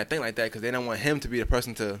gonna have somebody that think like that because they don't want him to be the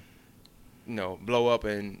person to, blow up.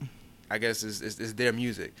 And I guess it's their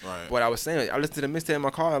music. Right. But I was saying, I listened to the mixtape in my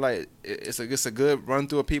car. Like it's a good run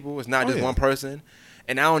through of people. It's not just one person.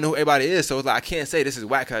 And I don't know who everybody is, so it's like I can't say this is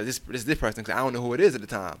whack because this person because I don't know who it is at the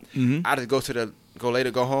time. Mhm. I just go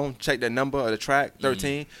later, go home, check the number of the track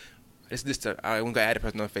 13. It's this. I'm gonna add the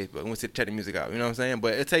person on Facebook. I'm gonna check the music out. You know what I'm saying?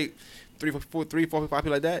 But it take 3, 4, 5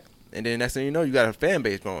 people like that, and then next thing you know, you got a fan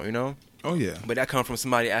base going. You know. Oh yeah. But that comes from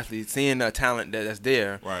somebody actually seeing the talent that's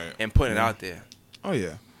there, Right. and putting it out there. Oh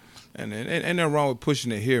yeah. And ain't nothing wrong with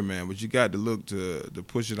pushing it here, man. But you got to look to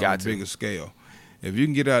push it on a bigger scale. If you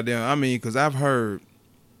can get out there, I mean, because I've heard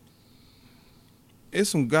it's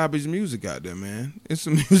some garbage music out there, man. It's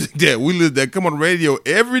some music that come on the radio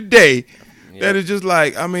every day. Yeah. That is just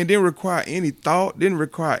like, I mean, didn't require any thought, didn't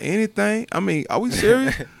require anything. I mean, are we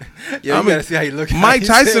serious? Yeah, you gotta see how you look. Mike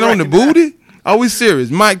Tyson on the booty? Are we serious?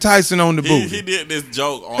 Mike Tyson on the booty. He did this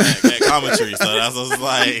joke on that commentary, so that's what's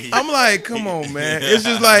like. I'm like, come on, man. It's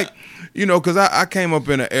just like, because I came up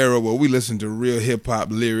in an era where we listened to real hip hop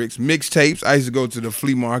lyrics, mixtapes. I used to go to the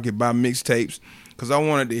flea market, buy mixtapes, because I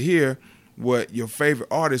wanted to hear what your favorite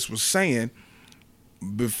artist was saying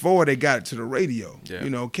before they got it to the radio.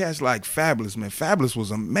 Yeah. Cats like Fabulous, man. Fabulous was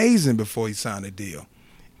amazing before he signed a deal.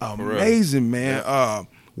 Amazing, man. Yeah.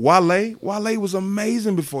 Wale was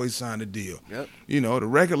amazing before he signed a deal. Yep. The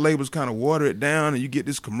record labels kind of water it down, and you get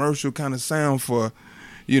this commercial kind of sound for,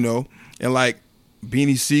 and like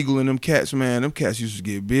Beanie Siegel and them cats, man. Them cats used to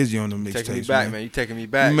get busy on them mixtapes. Taking me back, man. You taking me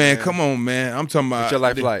back, Man, come on, man. I'm talking about What's your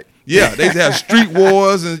life like? Yeah, they used to have Street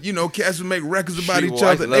Wars, and cats would make records about Street each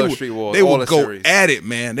Wars. other. I love Street Wars. They All would the go series. at it,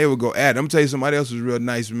 man. They would go at it. I'm telling you, somebody else was real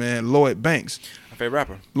nice, man. Lloyd Banks. My favorite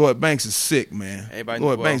rapper. Lloyd Banks is sick, man. Everybody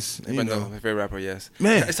Lloyd well, Banks, everybody knows my favorite rapper. Yes,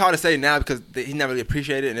 Man. It's hard to say now because he never really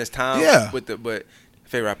appreciated it in his time. Yeah. But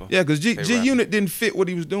favorite rapper. Yeah, because Favorite G rapper. Unit didn't fit what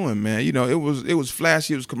he was doing, man. It was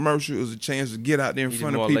flashy, it was commercial, it was a chance to get out there in He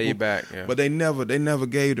front just of more people. laid back, yeah. But they never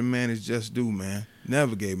gave the man his just due, man.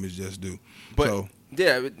 Never gave him his just due. But So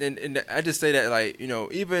yeah, and I just say that like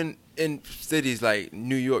even in cities like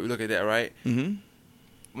New York, you look at that right. mhm.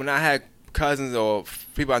 When I had cousins or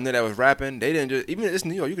people I knew that was rapping, they didn't just even it's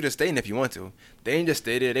New York. You could just stay in if you want to. They didn't just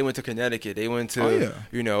stay there. They went to Connecticut. They went to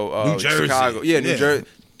New Jersey. Chicago. Yeah, New Yeah. Jersey.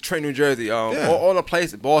 Trenton, New Jersey, all the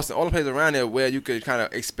places, Boston, all the places around there where you could kind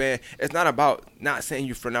of expand. It's not about not saying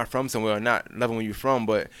you're not from somewhere or not loving where you're from,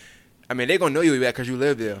 but I mean they're gonna know you that because you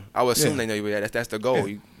live there. I would assume Yeah. they know you that. That's the goal. Yeah.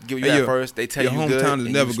 You give you And that first. They tell your you good. hometown and is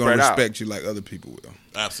you never spread gonna out. respect you like other people will.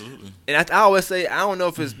 Absolutely. And I always say I don't know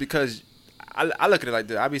if it's because I look at it like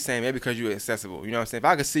this. I be saying maybe because you're accessible. You know what I'm saying? If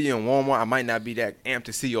I could see you in Walmart, I might not be that amped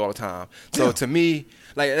to see you all the time. So Yeah. to me,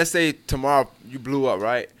 like let's say tomorrow you blew up,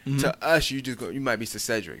 right? To us, you might be to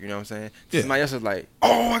Cedric. You know what I'm saying? To Yeah. somebody else is like,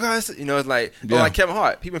 oh my God, it's it's like Yeah. like Kevin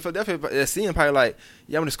Hart. People in Philadelphia they're seeing probably like,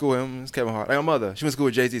 yeah, I went to school with him. It's Kevin Hart. Like my mother, she went to school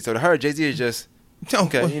with Jay-Z. So to her, Jay-Z is just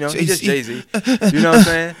okay. He's just Jay-Z. You know what I'm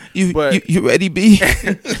saying? You ready, B?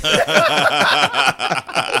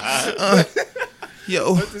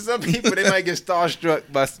 Yo. But to some people, they might get starstruck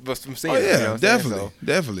by from seeing Oh it. yeah, You know what I'm saying? definitely, So,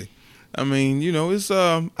 definitely. I mean, you know, it's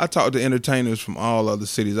I talk to entertainers from all other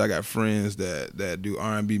cities. I got friends that do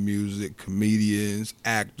R&B music, comedians,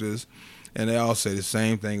 actors, and they all say the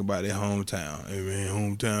same thing about their hometown. Hey man,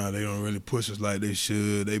 hometown, they don't really push us like they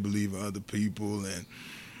should. They believe in other people, and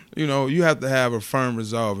you know, you have to have a firm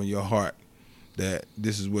resolve in your heart that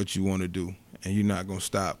this is what you want to do, and you're not gonna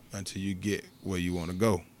stop until you get where you want to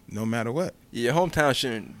go, no matter what. Yeah, your hometown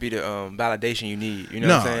shouldn't be the validation you need. You know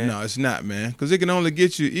what I'm saying? No, it's not, man. Because it can only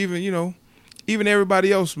get you, even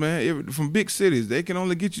everybody else, man, from big cities, they can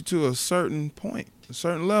only get you to a certain point, a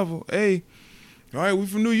certain level. Hey, all right, we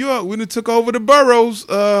from New York. We done took over the boroughs.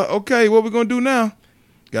 Okay, what we gonna do now?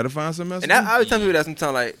 Got to find something else. And I was telling people that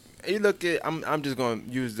sometimes, like, you look at, I'm just gonna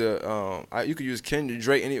use the, you could use Kendrick,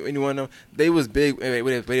 Drake, any one of them. They was big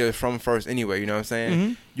where they were from first anyway. You know what I'm saying?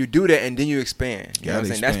 Mm-hmm. You do that and then you expand. You know what I'm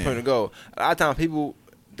saying? Expand. That's the point to go. A lot of times people.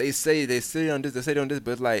 They say on this,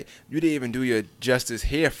 but it's like you didn't even do your justice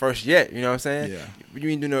here first yet. You know what I'm saying? Yeah. You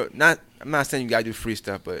ain't do I'm not saying you gotta do free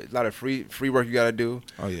stuff, but a lot of free work you gotta do.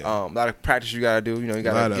 Oh yeah. A lot of practice you gotta do. You know, you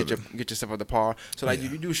gotta get yourself up to par. So like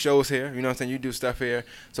you do shows here. You know what I'm saying? You do stuff here.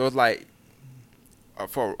 So it's like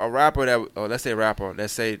for a rapper let's say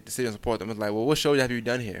the city don't support them. It's like, well, what shows have you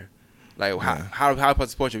done here? Like how I supposed to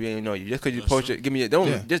support you? We didn't know you just because you post it. Give me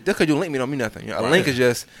just because you link me don't mean nothing. You know, a link is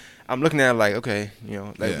just. I'm looking at it like, okay, you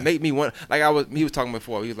know, like make me want. Like he was talking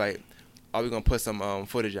before. He was like, "Are we gonna put some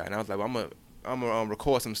footage out?" And I was like, well, I'm gonna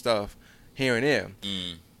record some stuff here and there.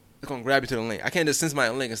 It's gonna grab you to the link. I can't just send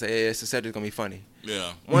somebody a link and say, "Hey, it's gonna be funny."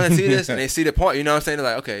 Yeah. Want to see this? And they see the part. You know what I'm saying? They're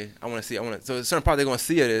like, "Okay, I want to see. So a certain part they're gonna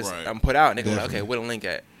see of this. Right. I'm put out, and they're gonna be like, "Okay, where the link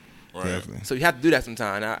at?" Right. Definitely. So you have to do that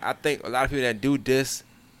sometime. I think a lot of people that do this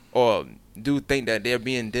or do think that they're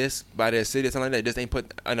being dissed by their city or something like that just ain't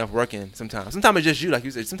put enough work in sometimes. Sometimes it's just you, like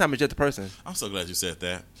you said. Sometimes it's just the person. I'm so glad you said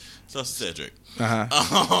that. So, Cedric,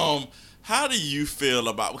 Uh-huh. how do you feel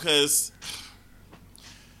about, because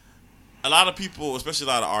a lot of people, especially a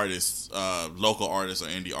lot of artists, local artists or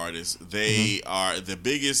indie artists, they are the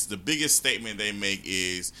biggest statement they make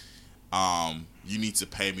is, you need to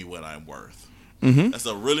pay me what I'm worth. Mm-hmm. That's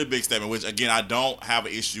a really big statement, which again I don't have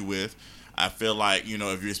an issue with. I feel like, you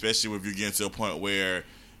know, especially if you're getting to a point where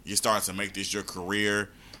you're starting to make this your career,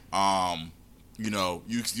 you know,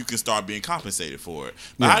 you can start being compensated for it.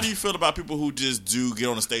 But how do you feel about people who just do get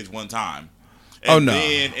on the stage one time? And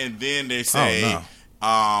then they say,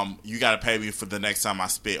 you got to pay me for the next time I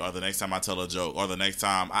spit, or the next time I tell a joke, or the next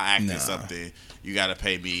time I act in something. You got to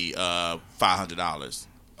pay me $500.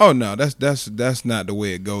 Oh no, that's not the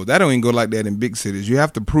way it goes. That don't even go like that in big cities. You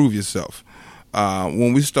have to prove yourself.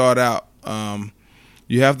 When we start out,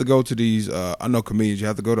 you have to go to these. I know comedians. You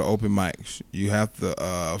have to go to open mics. You have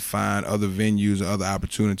to find other venues and other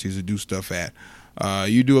opportunities to do stuff at.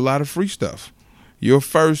 You do a lot of free stuff. Your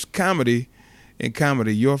first comedy,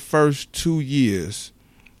 your first 2 years,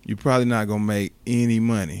 you're probably not gonna make any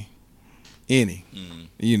money.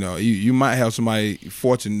 You know, you might have somebody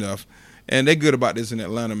fortunate enough. And they're good about this in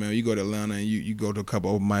Atlanta, man. You go to Atlanta and you go to a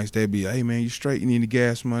couple open mics, they'll be like, hey, man, you straight? You need the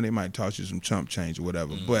gas money? They might toss you some chump change or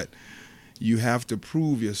whatever. But you have to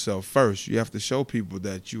prove yourself first. You have to show people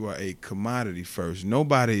that you are a commodity first.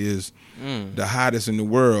 Nobody is the hottest in the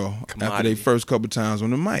world after their first couple times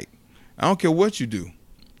on the mic. I don't care what you do.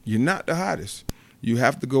 You're not the hottest. You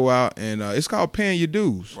have to go out and it's called paying your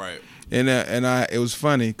dues. Right. And it was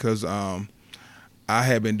funny because I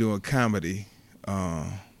had been doing comedy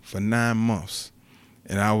for 9 months,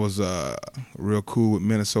 and I was real cool with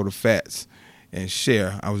Minnesota Fats and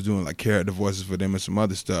Cher. I was doing like character voices for them and some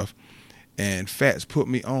other stuff, and Fats put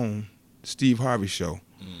me on Steve Harvey show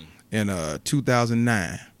in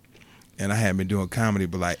 2009, and I had been doing comedy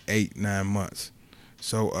for like 8-9 months.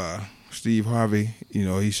 So Steve Harvey, you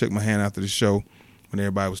know, he shook my hand after the show when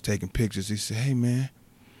everybody was taking pictures. He said, hey man,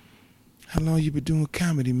 how long you been doing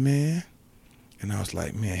comedy, man? And I was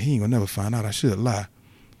like, man, he ain't gonna never find out. I should lie.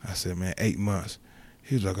 I said, man, 8 months.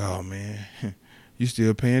 He was like, oh, man, you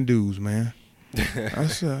still paying dues, man. I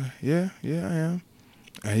said, yeah, I am.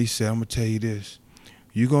 And he said, I'm going to tell you this.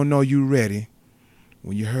 You going to know you ready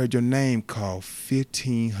when you heard your name called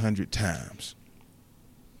 1,500 times.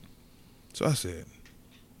 So I said,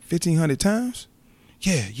 1,500 times?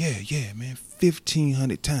 Yeah, man,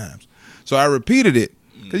 1,500 times. So I repeated it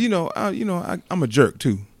because, I'm a jerk,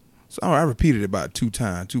 too. So I repeated it about 2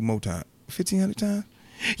 more times. 1,500 times?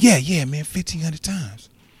 Yeah, man, 1,500 times.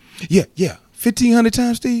 Yeah, 1,500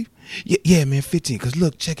 times, Steve? Yeah, man, 15. Because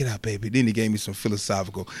look, check it out, baby. Then he gave me some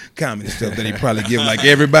philosophical comedy stuff that he probably give like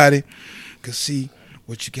everybody. Because see,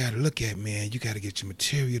 what you got to look at, man, you got to get your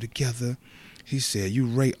material together. He said, you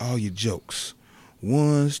rate all your jokes.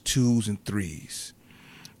 1s, 2s, and 3s.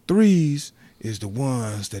 3s is the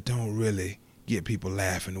ones that don't really get people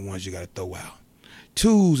laughing, the ones you got to throw out.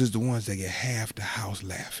 Twos is the ones that get half the house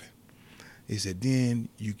laughing. He said, then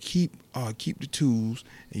you keep the twos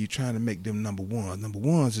and you're trying to make them number ones. Number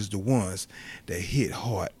ones is the ones that hit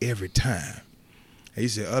hard every time. And he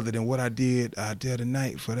said, other than what I did the other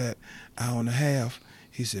night for that hour and a half,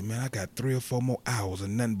 he said, man, I got 3 or 4 more hours of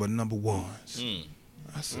nothing but number ones.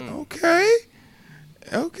 I said, okay.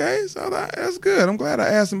 Okay, so that's good. I'm glad I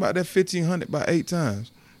asked him about that 1,500 by 8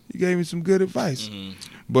 times. He gave me some good advice.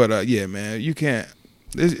 But, yeah, man, you can't.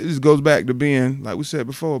 This goes back to being, like we said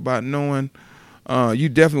before, about knowing. You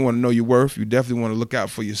definitely want to know your worth. You definitely want to look out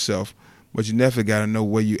for yourself. But you definitely got to know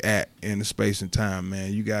where you at in the space and time,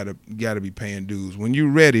 man. You gotta be paying dues. When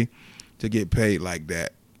you're ready to get paid like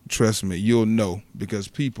that, trust me, you'll know, because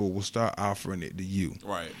people will start offering it to you.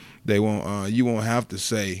 Right. They won't. You won't have to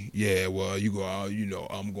say, yeah, well, you go,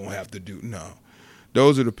 I'm gonna have to do. No,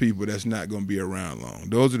 those are the people that's not gonna be around long.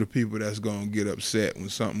 Those are the people that's gonna get upset when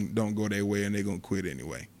something don't go their way and they're gonna quit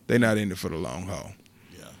anyway. They're not in it for the long haul.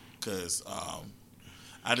 Yeah, because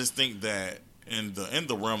I just think that in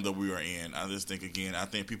the realm that we are in, I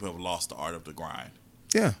think people have lost the art of the grind.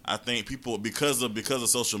 Yeah, I think people because of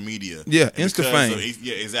social media. Yeah, Insta fame.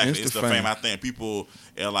 Yeah, exactly. Insta Insta fame. fame. I think people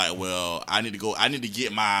are like, well, I need to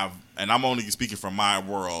get my, and I'm only speaking from my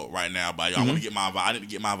world right now, but I want to get I need to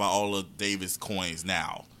get my Viola Davis coins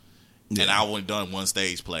now. Yeah. And I only done one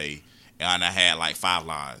stage play, and I had like 5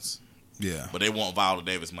 lines. Yeah. But they want Viola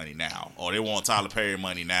Davis money now, or they want Tyler Perry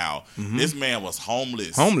money now. This man was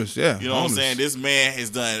homeless. Homeless, yeah. You know what I'm saying? This man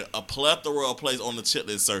has done a plethora of plays on the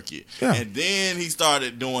Chitlin circuit. Yeah. And then he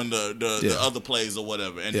started doing the other plays or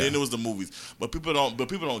whatever. And then it was the movies. But people don't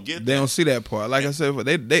get that. They don't see that part. Like I said,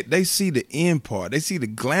 they see the end part. They see the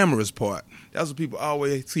glamorous part. That's what people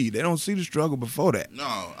always see. They don't see the struggle before that. No.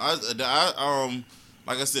 I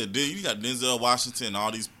like I said, you got Denzel Washington,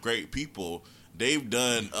 all these great people. They've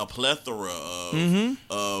done a plethora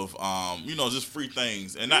of just free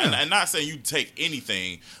things, and not saying you take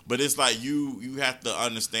anything, but it's like you have to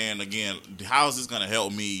understand again, how is this going to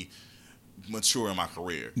help me mature in my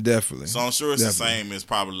career? Definitely. So I'm sure it's the same as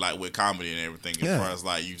probably like with comedy and everything. As far as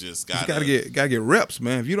like you just gotta get reps,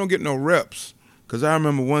 man. If you don't get no reps, because I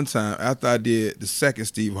remember one time after I did the second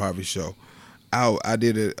Steve Harvey show, I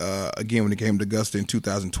did it again when it came to Augusta in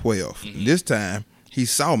 2012. This time. He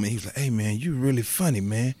saw me. He was like, "Hey man, you really funny,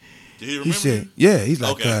 man." Did he remember? He said, "Yeah." He's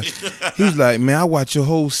like, okay. He's like, "Man, I watch your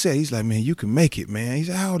whole set." He's like, "Man, you can make it, man." He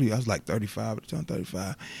said, "How old are you?" I was like 35 at the time,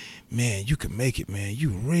 35. "Man, you can make it, man. You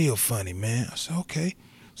real funny, man." I said, "Okay."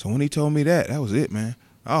 So when he told me that was it, man.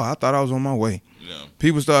 Oh, I thought I was on my way. Yeah.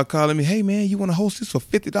 People started calling me, "Hey man, you want to host this for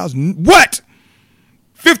 $50?" What?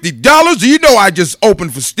 $50? Do you know I just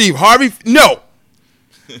opened for Steve Harvey? No.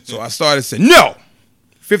 So I started saying, "No.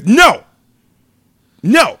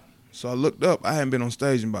 No." So I looked up. I hadn't been on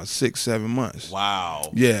stage in about 6-7 months. Wow.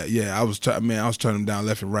 Yeah. I was turning them down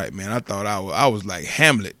left and right, man. I thought I was like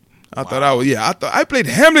Hamlet. I thought I played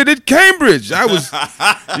Hamlet at Cambridge. I was,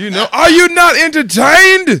 are you not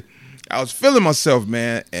entertained? I was feeling myself,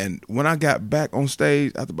 man. And when I got back on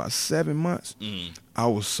stage after about 7 months, I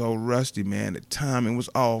was so rusty, man. The timing was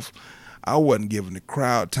off. I wasn't giving the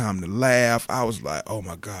crowd time to laugh. I was like, oh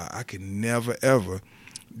my God, I can never ever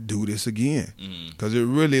do this again, because it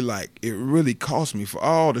really cost me for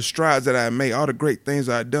all the strides that I made, all the great things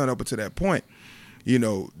I had done up until that point.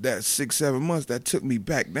 That 6-7 months that took me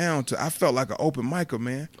back down to, I felt like an open micer,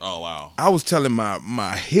 man. Oh wow! I was telling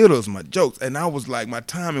my hitters my jokes, and I was like, my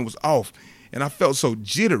timing was off, and I felt so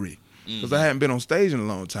jittery because I hadn't been on stage in a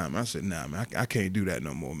long time. I said, nah, man, I can't do that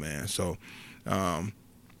no more, man. So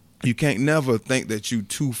you can't never think that you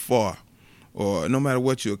too far. Or no matter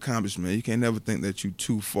what you accomplish, man, you can't never think that you're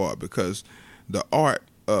too far, because the art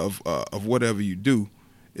of whatever you do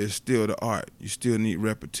is still the art. You still need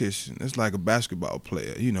repetition. It's like a basketball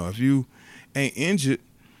player. If you ain't injured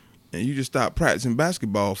and you just stop practicing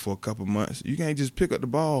basketball for a couple months, you can't just pick up the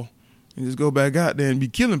ball and just go back out there and be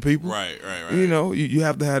killing people. Right. You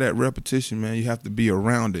have to have that repetition, man. You have to be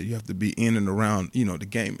around it. You have to be in and around, the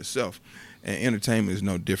game itself. And entertainment is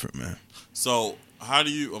no different, man. So how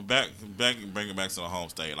do you bring it back to the home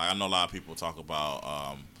state? Like, I know a lot of people talk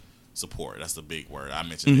about support. That's the big word. I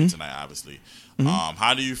mentioned it tonight, obviously.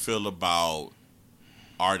 How do you feel about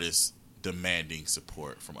artists demanding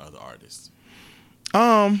support from other artists?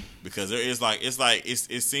 Because there is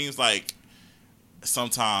it seems like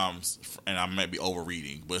sometimes, and I might be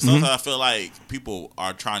overreading, but sometimes I feel like people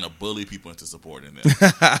are trying to bully people into supporting them.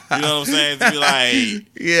 You know what I'm saying? To be like,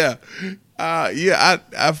 yeah.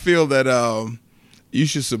 I feel that you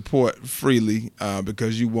should support freely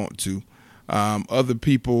because you want to. Other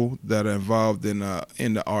people that are involved in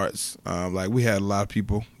the arts, like we had a lot of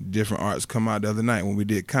people, different arts, come out the other night when we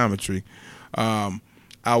did commentary.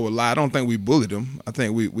 I would lie. I don't think we bullied them. I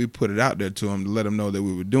think we put it out there to them to let them know that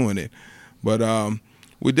we were doing it. But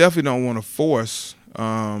we definitely don't want to force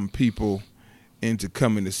people into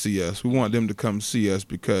coming to see us. We want them to come see us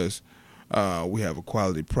because we have a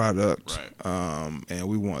quality product, right. And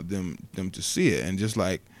we want them to see it. And just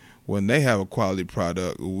like when they have a quality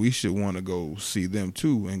product, we should want to go see them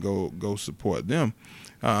too and go support them.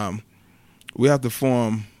 We have to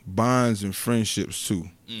form bonds and friendships too.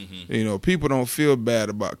 Mm-hmm. You know, people don't feel bad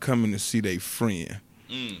about coming to see their friend.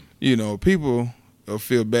 Mm. You know, people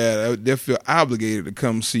feel bad. They feel obligated to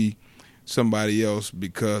come see somebody else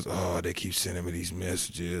because, they keep sending me these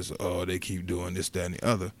messages. They keep doing this, that, and the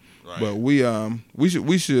other. Right. But we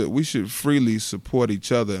should freely support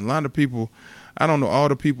each other. And a lot of people, I don't know all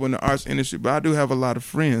the people in the arts industry, but I do have a lot of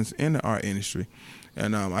friends in the art industry.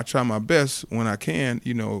 And I try my best when I can,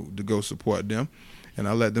 to go support them. And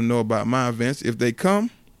I let them know about my events. If they come,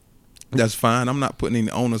 that's fine. I'm not putting any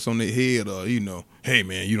onus on their head or, hey,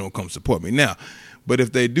 man, you don't come support me now. But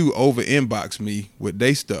if they do over-inbox me with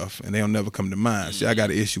their stuff and they'll never come to mine, see, I got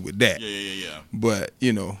an issue with that. Yeah. But,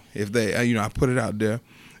 if they, I put it out there,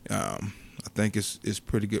 I think it's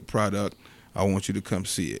pretty good product. I want you to come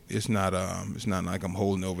see it. It's not like I'm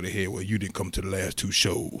holding over the head where you didn't come to the last 2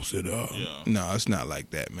 shows. And, No, it's not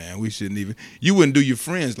like that, man. We shouldn't even, you wouldn't do your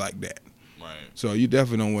friends like that. Right. So you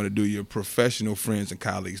definitely don't want to do your professional friends and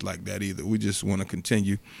colleagues like that either. We just want to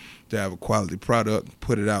continue to have a quality product,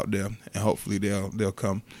 put it out there, and hopefully they'll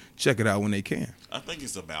come check it out when they can. I think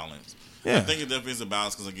it's a balance. Yeah. I think it definitely is a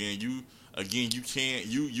balance because you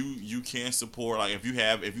can support, like if you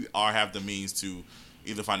have the means to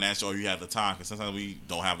either financial or you have the time, because sometimes we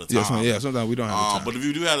don't have the time. Sometimes we don't have the time. But if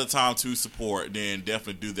you do have the time to support, then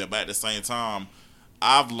definitely do that. But at the same time,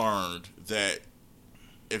 I've learned that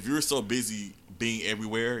if you're so busy being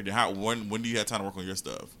everywhere, then when do you have time to work on your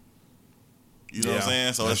stuff? You know what I'm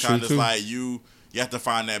saying? So it's kind of just like you have to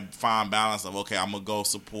find that fine balance of, okay, I'm gonna go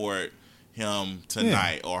support him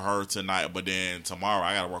tonight or her tonight, but then tomorrow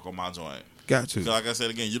I gotta work on my joint. Got to. Like I said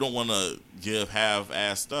again, you don't want to give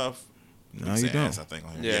half-ass stuff. No, you don't. Ass, I think,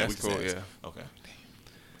 on here. Yeah, we that's can cool. say Yeah. Okay.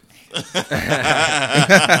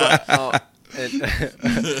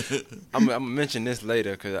 I'm gonna mention this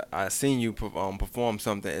later because I seen you perform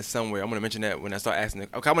something somewhere. I'm gonna mention that when I start asking.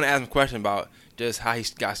 Okay, I'm gonna ask him a question about just how he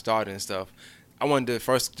got started and stuff. I wanted to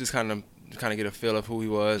first just kind of get a feel of who he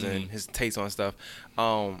was and his takes on stuff.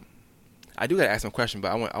 I do gotta ask him a question,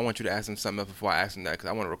 but I want you to ask him something else before I ask him that because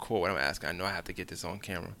I want to record what I'm asking. I know I have to get this on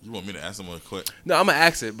camera. You want me to ask him a quick? No, I'm gonna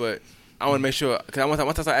ask it, but I want to make sure because once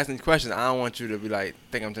I start asking these questions, I don't want you to be like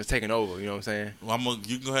think I'm just taking over. You know what I'm saying? Well,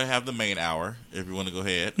 you can go ahead and have the main hour if you want to go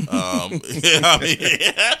ahead.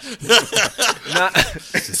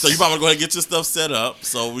 So you probably go ahead and get your stuff set up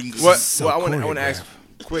so we can. Well, I want to ask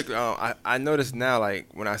quick. I notice now, like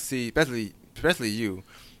when I see, especially you,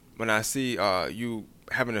 when I see you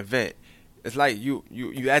have an event, it's like you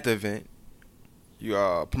at the event, you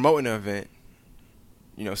are promoting the event.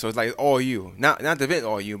 So it's like all you, not the event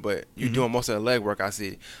all you, but you doing most of the legwork. I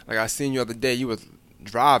see. Like I seen you the other day, you was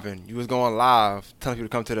driving, you was going live, telling people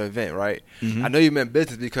to come to the event, right? I know you meant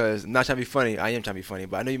business because I'm not trying to be funny. I am trying to be funny,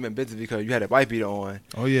 but I know you meant business because you had a white beater on.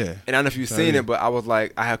 Oh yeah. And I don't know if you've seen it, but I was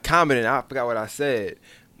like, I have commented, and I forgot what I said.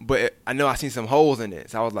 But I know I seen some holes in it,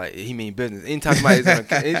 so I was like, he mean business. Anytime somebody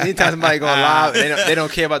going live, and they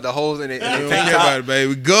don't care about the holes in it. They don't care about it,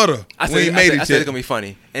 baby. Gutter. I said it's gonna be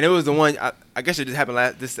funny, and it was the one. I guess it just happened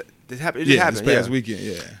this happened. It just happened. This past weekend.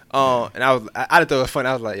 Yeah. And I thought it was funny.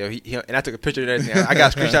 I was like, yo, and I took a picture of everything. I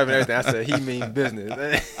got a screenshot of everything. I said, he mean business.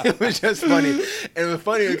 It was just funny, and it was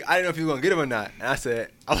funny. I didn't know if he was gonna get him or not, and I said,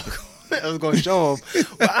 I was going to show him.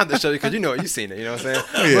 Well, I have to show you because you seen it. You know what I'm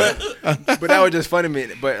saying? Yeah. But that was just funny to me.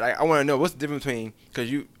 But like, I want to know what's the difference between,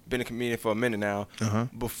 because you've been a comedian for a minute now.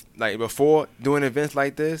 Before doing events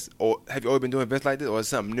like this, or have you always been doing events like this, or is it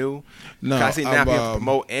something new? No, I see now people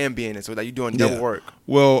promote and be in it, so like you doing double work.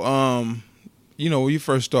 Well, when you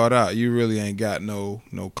first start out, you really ain't got no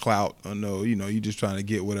clout or you just trying to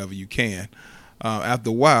get whatever you can. After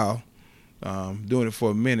a while. Doing it for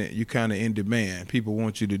a minute, you kind of in demand. People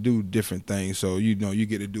want you to do different things, so you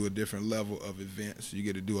get to do a different level of events. You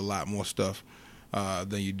get to do a lot more stuff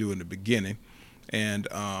than you do in the beginning, and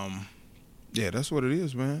that's what it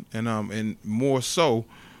is, man. And more so,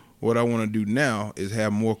 what I want to do now is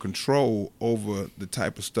have more control over the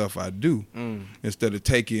type of stuff I do. Instead of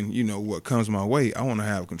taking what comes my way, I want to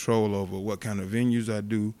have control over what kind of venues I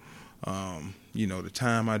do. The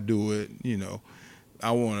time I do it. I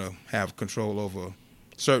want to have control over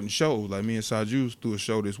certain shows. Like me and Sajus threw a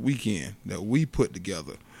show this weekend that we put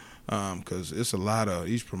together. Because it's a lot of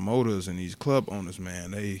these promoters and these club owners,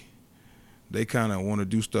 man. They kind of want to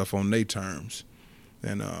do stuff on their terms,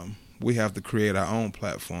 and we have to create our own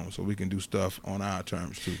platform so we can do stuff on our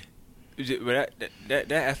terms too. But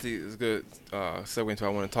that actually is a good segue into what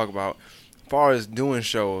I want to talk about. As far as doing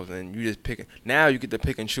shows and you just picking, now you get to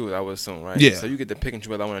pick and choose, I would assume, right? Yeah. So you get to pick and choose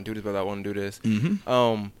whether I want to do this, whether I want to do this.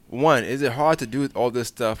 Mm-hmm. One, is it hard to do all this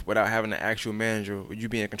stuff without having an actual manager? Would you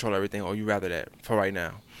be in control of everything, or you rather that for right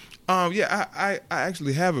now? Yeah, I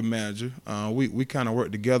actually have a manager. We kind of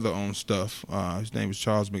work together on stuff. His name is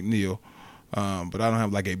Charles McNeil. But I don't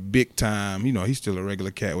have like a big time, he's still a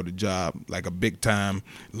regular cat with a job, like a big time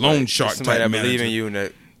loan shark somebody type that manager. believe in you and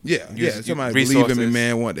that Somebody resources. believe in me,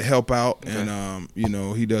 man, want to help out, Okay. and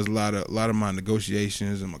he does a lot of my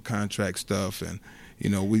negotiations and my contract stuff, and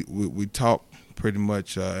we talk pretty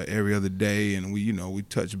much every other day, and we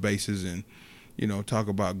touch bases and talk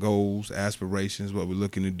about goals, aspirations, what we're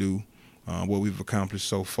looking to do, what we've accomplished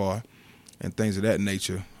so far, and things of that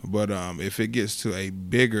nature. But if it gets to a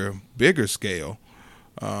bigger scale,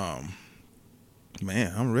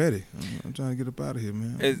 man, I'm ready. I'm trying to get up out of here,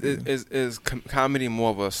 man. Is comedy more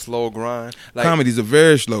of a slow grind? Like, Comedy's a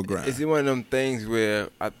very slow grind. is it one of them things where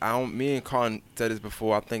I don't? Me and Carl said this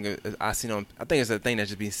before. I think it's a thing that's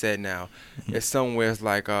just being said now. Mm-hmm. It's somewhere it's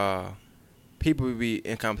like people will be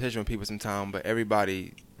in competition with people sometimes, but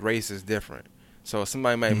everybody race is different. So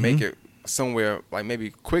somebody might Mm-hmm. make it somewhere like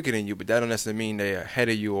maybe quicker than you, but that don't necessarily mean they're ahead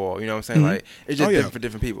of you, or you know what I'm saying? Mm-hmm. Like it's just Oh, yeah. different for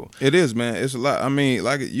different people. It is, man. It's a lot. I mean,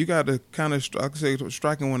 like you got to kind of, like I say,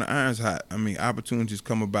 striking when the iron's hot. I mean, opportunities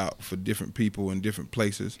come about for different people in different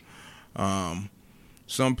places.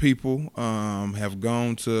 Some people have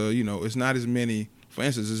gone to, it's not as many. For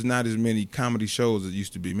instance, it's not as many comedy shows as it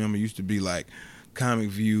used to be. Remember, it used to be like Comic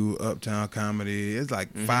View, Uptown Comedy. It's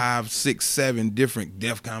like 5, 6, 7 different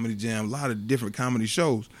Def Comedy Jam, a lot of different comedy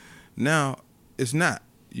shows. Now, it's not.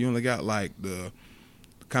 You only got like the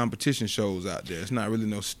competition shows out there. It's not really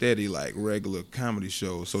no steady like regular comedy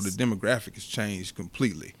shows. So the demographic has changed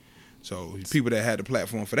completely. So people that had the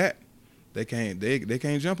platform for that, they can't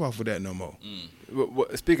jump off of that no more.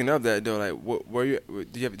 Speaking of that though,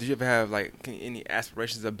 like, did you ever have like any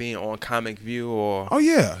aspirations of being on Comic View or? Oh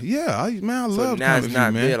yeah. I love So now Comic it's View,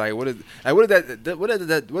 not man. there. Like,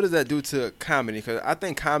 what does that do to comedy? Because I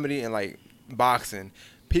think comedy and like boxing,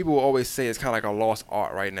 people will always say it's kind of like a lost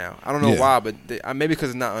art right now. I don't know Yeah. why, but maybe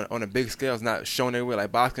because it's not on a big scale. It's not shown everywhere.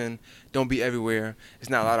 Like boxing, don't be everywhere. It's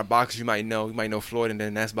not a lot of boxers you might know. You might know Floyd, and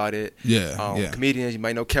then that's about it. Yeah. Comedians, you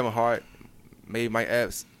might know Kevin Hart, maybe Mike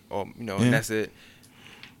Epps, or and that's it.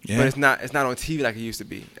 Yeah. But it's not on TV like it used to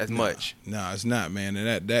be as much. No, it's not, man.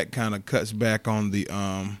 And that kind of cuts back on the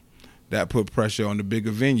that put pressure on the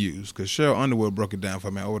bigger venues. Because Cheryl Underwood broke it down for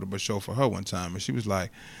me. I ordered a show for her one time, and she was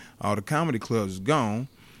like, all the comedy clubs is gone.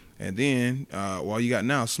 And then, you got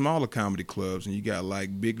now smaller comedy clubs, and you got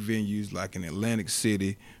like big venues like in Atlantic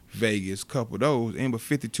City, Vegas, couple of those, and but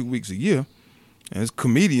 52 weeks a year. And it's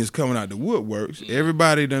comedians coming out the woodworks.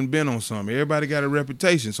 Everybody done been on something. Everybody got a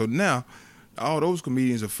reputation. So now, all those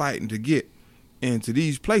comedians are fighting to get into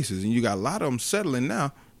these places. And you got a lot of them settling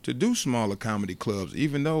now to do smaller comedy clubs,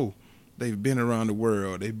 even though they've been around the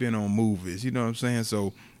world. They've been on movies. You know what I'm saying?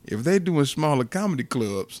 So if they doing smaller comedy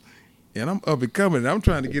clubs, and I'm up and coming, and I'm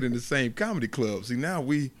trying to get in the same comedy club. See, now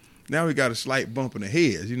we got a slight bump in the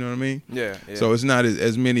heads. You know what I mean? Yeah. So it's not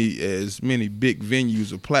as many big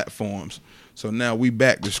venues or platforms. So now we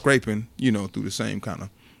back to scraping, through the same kind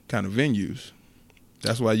of venues.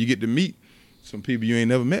 That's why you get to meet some people you ain't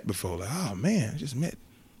never met before. Like, oh man, I just met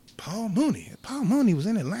Paul Mooney. Paul Mooney was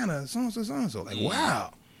in Atlanta, so and so, so and so. Like,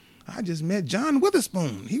 wow, I just met John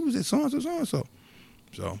Witherspoon. He was at so and so, so and so.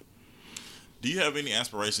 So. Do you have any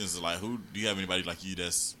aspirations to do you have anybody like you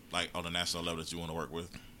that's like on a national level that you want to work with?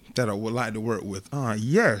 That I would like to work with?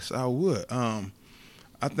 Yes, I would.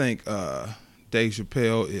 I think Dave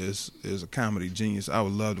Chappelle is a comedy genius. I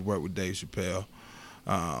would love to work with Dave Chappelle.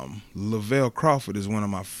 Lavelle Crawford is one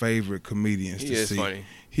of my favorite comedians to see. He is funny.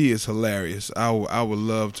 He is hilarious. I would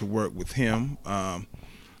love to work with him.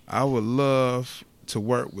 I would love to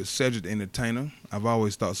work with Cedric the Entertainer. I've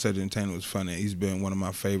always thought Cedric the Entertainer was funny. He's been one of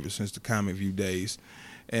my favorites since the Comic View days.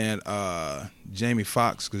 And Jamie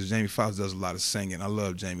Foxx, because Jamie Foxx does a lot of singing. I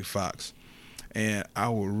love Jamie Foxx. And I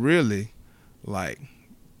would really like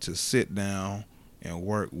to sit down and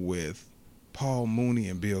work with Paul Mooney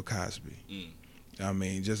and Bill Cosby. I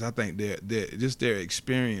mean, I think their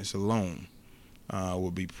experience alone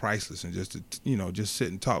would be priceless. And just to, just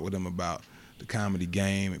sit and talk with them about the comedy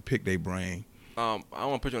game and pick their brain. I don't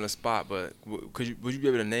want to put you on the spot, but would you be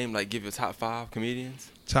able to name, like, give your top 5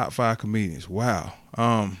 comedians? Top 5 comedians. Wow.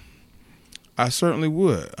 I certainly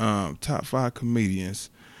would. Top 5 comedians.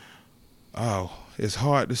 Oh, it's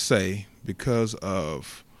hard to say because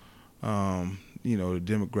of, the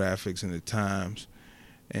demographics and the times.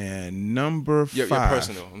 And number 5. Your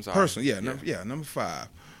personal. I'm sorry. Personal. Yeah. Number 5.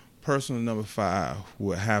 Personal number 5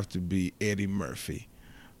 would have to be Eddie Murphy.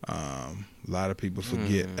 A lot of people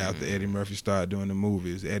forget after Eddie Murphy started doing the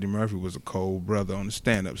movies, Eddie Murphy was a cold brother on the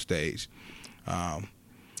stand-up stage.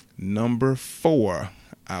 Number 4,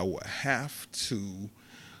 I would have to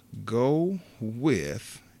go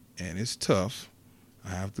with, and it's tough, I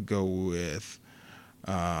have to go with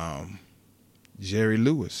Jerry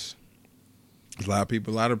Lewis. A lot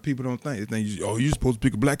of people don't think. They think, you're supposed to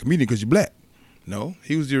pick a black comedian because you're black. No,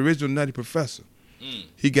 he was the original Nutty Professor.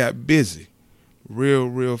 He got busy.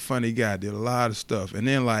 Real funny guy. Did a lot of stuff. And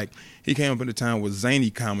then, like, he came up at a time where zany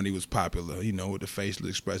comedy was popular, with the facial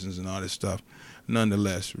expressions and all this stuff.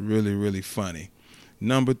 Nonetheless, really funny.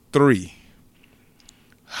 Number 3.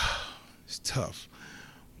 It's tough.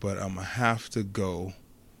 But I'm going to have to go.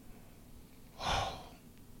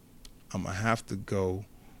 I'm going to have to go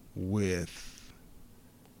with.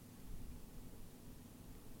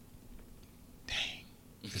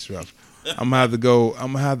 It's rough. I'm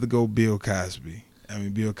gonna have to go Bill Cosby. I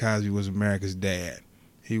mean, Bill Cosby was America's dad.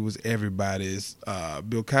 He was everybody's.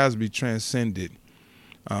 Bill Cosby transcended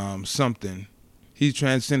something. He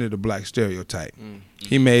transcended the black stereotype.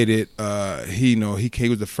 He made it. He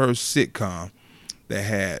was the first sitcom that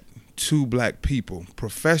had 2 black people,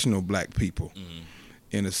 professional black people,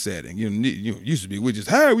 in a setting. Used to be we just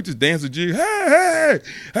dance a jig.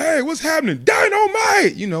 Hey, what's happening?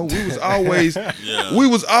 Dynamite. We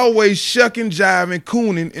was always shucking, jiving,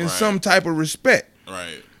 cooning in some type of respect.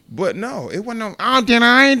 Right. But no, it wasn't no, can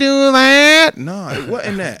I do that? No, it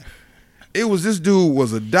wasn't that. It was this dude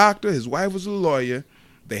was a doctor, his wife was a lawyer,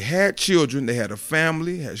 they had children, they had a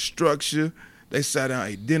family, had structure, they sat down,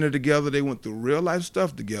 ate dinner together, they went through real life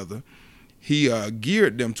stuff together. He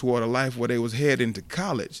geared them toward a life where they was heading to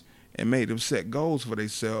college and made them set goals for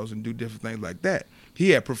themselves and do different things like that.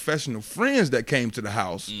 He had professional friends that came to the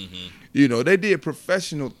house. They did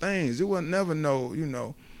professional things. It was never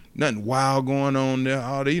nothing wild going on there.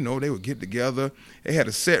 All they would get together. They had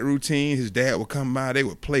a set routine. His dad would come by. They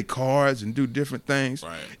would play cards and do different things.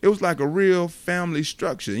 Right. It was like a real family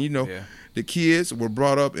structure. The kids were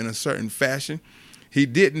brought up in a certain fashion. He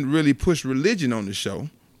didn't really push religion on the show.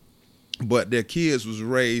 But their kids was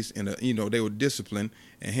raised in they were disciplined,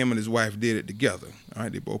 and him and his wife did it together. All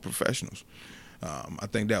right, they both professionals. I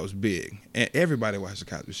think that was big, and everybody watched the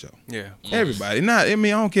Cosby Show. Yeah, everybody. I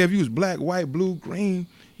don't care if you was black, white, blue, green,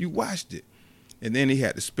 you watched it. And then he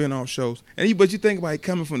had the spin-off shows. But you think about it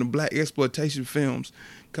coming from the black exploitation films,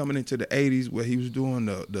 coming into the 80s where he was doing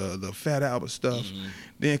the Fat Albert stuff,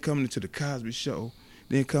 then coming into the Cosby Show.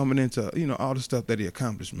 Then coming into, all the stuff that he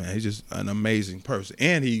accomplished, man. He's just an amazing person.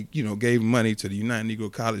 And he, gave money to the United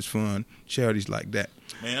Negro College Fund, charities like that.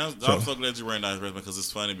 Man, I'm so glad you ran down his resume because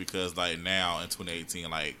it's funny because, like, now in 2018,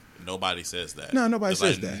 like, nobody says that. No, nobody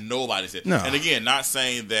says that. Nobody says no. And again, not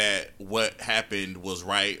saying that what happened was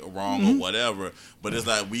right or wrong or whatever, but it's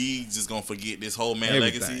like we just going to forget this whole man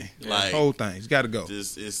legacy. Yeah. Like, whole thing. It's got to go.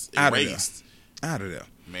 It's out erased. Out of there.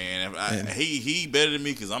 Man, he better than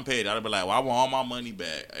me because I'm paid. I'd be like, well, I want all my money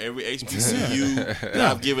back. Every HBCU that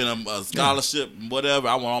I've given them a scholarship, whatever,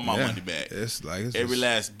 I want all my money back. It's every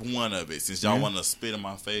last one of it. Since y'all want to spit in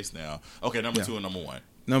my face now. Okay, number 2 and number 1.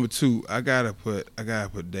 Number 2, I gotta put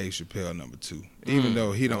Dave Chappelle number 2, even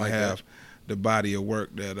though he don't have the body of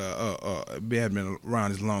work that had been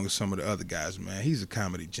around as long as some of the other guys, man. He's a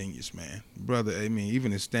comedy genius, man. Brother, I mean,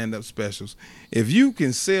 even in stand-up specials, if you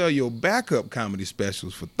can sell your backup comedy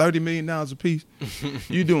specials for $30 million a piece,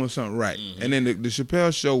 you're doing something right. And then the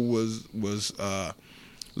Chappelle Show was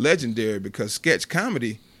legendary because sketch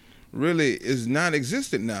comedy really is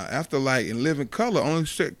non-existent now. After, like, in Living Color, only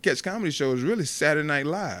sketch comedy show is really Saturday Night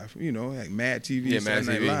Live, like Mad TV,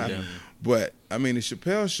 Saturday Night Live. Yeah. But, I mean, the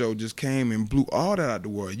Chappelle Show just came and blew all that out the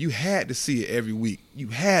world. You had to see it every week. You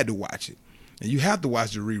had to watch it. And you have to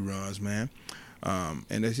watch the reruns, man.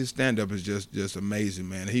 And his stand-up is just amazing,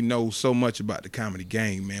 man. He knows so much about the comedy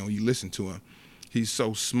game, man. When you listen to him, he's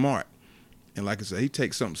so smart. And like I said, he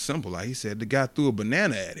takes something simple. Like he said, the guy threw a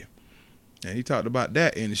banana at him. And he talked about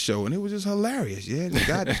that in the show, and it was just hilarious. Yeah, the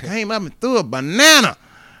guy just came up and threw a banana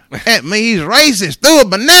at me. He's racist. Threw a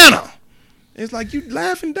banana. It's like you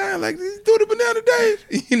laughing down like he threw the banana,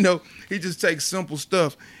 Dave. He just takes simple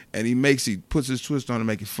stuff and he puts his twist on to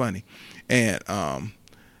make it funny. And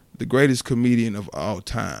the greatest comedian of all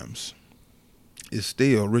times, is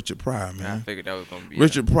still Richard Pryor, I man. figured that was gonna be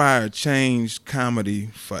Richard Pryor changed comedy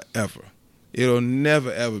forever. It'll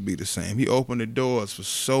never ever be the same. He opened the doors for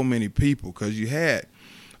so many people because you had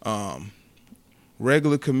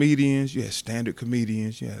regular comedians, you had standard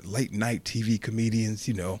comedians, you had late night TV comedians,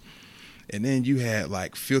 you know, and then you had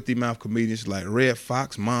like filthy mouth comedians like Red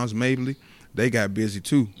Fox, Mons Mabley. They got busy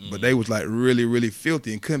too, but they was like really, really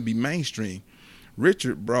filthy and couldn't be mainstream.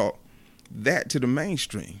 Richard brought that to the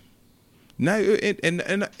mainstream. Now,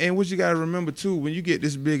 and what you got to remember too, when you get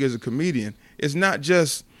this big as a comedian, it's not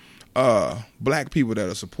just black people that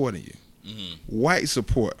are supporting you. White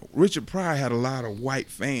support. Richard Pryor had a lot of white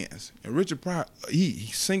fans, and Richard Pryor he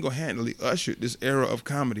single-handedly ushered this era of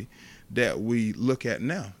comedy that we look at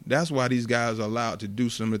now. That's why these guys are allowed to do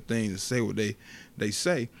some of the things and say what they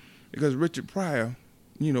say, because Richard Pryor,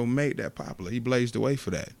 you know, made that popular. He blazed the way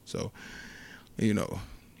for that. So, you know,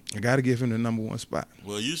 I got to give him the number one spot.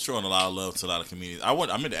 Well, you're showing a lot of love to a lot of comedians. I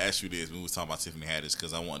meant to ask you this when we was talking about Tiffany Haddish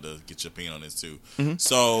because I wanted to get your opinion on this too.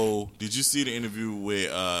 So, did you see the interview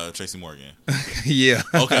with Tracy Morgan? Yeah.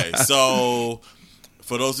 Okay, so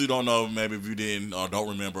for those who don't know, maybe if you didn't or don't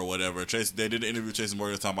remember or whatever, they did an interview with Tracy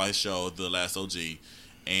Morgan talking about his show, The Last OG,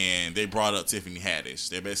 and they brought up Tiffany Haddish.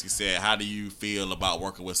 They basically said, how do you feel about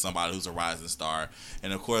working with somebody who's a rising star?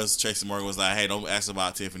 And of course, Tracy Morgan was like, hey, don't ask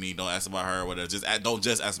about Tiffany, don't ask about her, whatever. Don't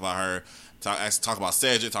just ask about her. Talk about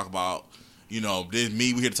Cedric, talk about, you know, this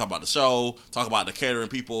me. We here to talk about the show, talk about the catering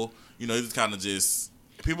people. You know, it's kind of just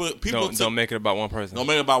people don't make it about one person. Don't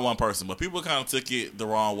make it about one person, but people kind of took it the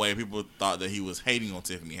wrong way. People thought that he was hating on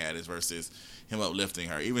Tiffany Haddish versus him uplifting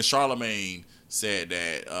her. Even Charlamagne said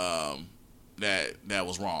that that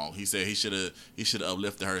was wrong. He said he should have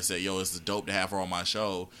uplifted her and said, "Yo, it's dope to have her on my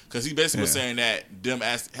show." Because he basically was saying that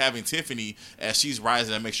having Tiffany as she's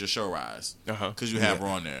rising, that makes your show rise because you have her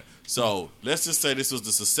on there. So let's just say this was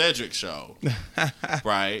the Cedric show,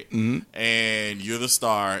 right? And you're the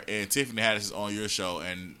star, and Tiffany Haddish is on your show,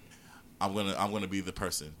 and I'm gonna be the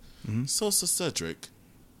person. So Cedric,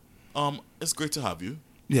 it's great to have you.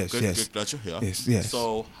 Yes, good, yes. Good that you're here. Yes.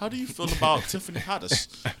 So, how do you feel about Tiffany Haddish?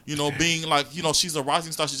 You know, being like, you know, she's a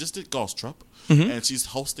rising star. She just did Ghost Trap, and she's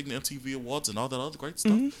hosting the MTV Awards and all that other great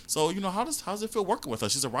stuff. So, you know, how does it feel working with her?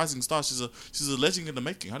 She's a rising star. She's a legend in the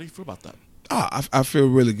making. How do you feel about that? I feel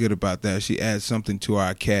really good about that. She adds something to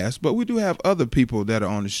our cast, but we do have other people that are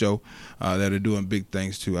on the show that are doing big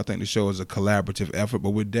things too. I think the show is a collaborative effort,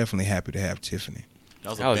 but we're definitely happy to have Tiffany.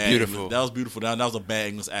 That was beautiful. That was beautiful. That was a bad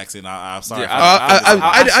English accent. I'm sorry.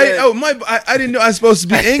 I didn't know I was supposed to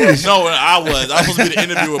be English. No, I was supposed to be the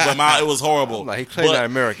interviewer, but it was horrible. Like he claimed that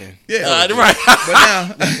American. Yeah, right. But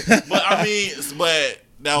now,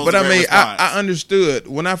 that was. But a great response. I understood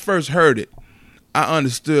when I first heard it. I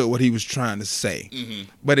understood what he was trying to say,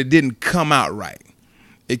 but it didn't come out right.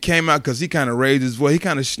 It came out because he kind of raised his voice. He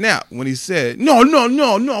kind of snapped when he said, "No, we're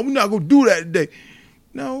not gonna do that today."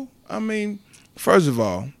 No, I mean. First of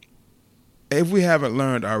all, if we haven't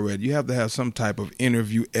learned already, you have to have some type of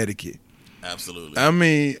interview etiquette. Absolutely. I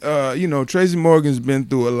mean, you know, Tracy Morgan's been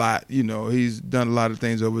through a lot. You know, he's done a lot of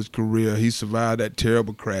things over his career. He survived that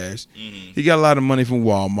terrible crash. He got a lot of money from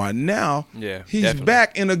Walmart. Now, he's definitely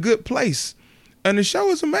back in a good place. And the show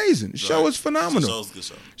is amazing. The show is phenomenal. The show's a good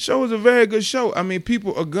show. Show is a very good show. I mean,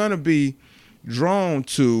 people are going to be drawn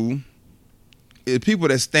to people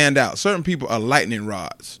that stand out. Certain people are lightning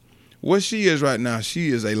rods. What she is right now, she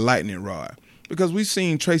is a lightning rod. Because we've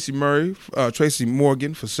seen Tracy Morgan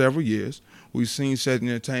for several years. We've seen Cedric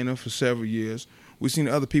Entertainer for several years. We've seen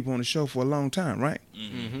other people on the show for a long time, right?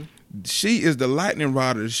 She is the lightning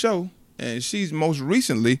rod of the show, and she's most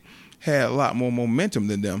recently had a lot more momentum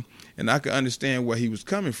than them. And I can understand where he was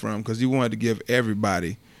coming from because he wanted to give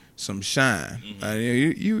everybody some shine.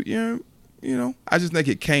 You know, I just think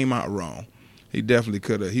it came out wrong. He definitely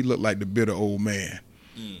could have. He looked like the bitter old man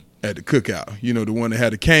at the cookout. You know, the one that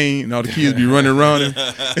had a cane and all the kids be running around him.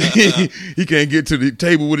 He can't get to the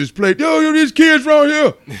table with his plate. Yo, these kids around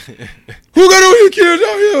here. Who got all these kids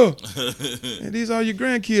out here? And these are your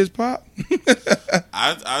grandkids, Pop.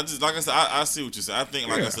 I just, like I said, I see what you said. I think,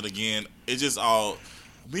 like I said again, it just all.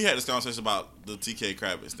 We had this conversation about the TK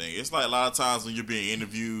Kravitz thing. It's like a lot of times when you're being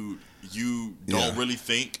interviewed, you don't really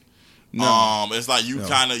think. No. It's like you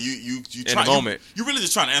kind of you try, in the moment. You really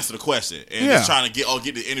just trying to answer the question and just trying to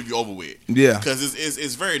get the interview over with. Yeah, because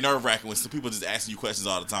it's very nerve wracking when some people just asking you questions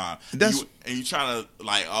all the time. And you trying to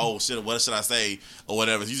like, oh shit, what should I say or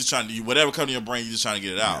whatever. You just trying to whatever comes to your brain, you just trying to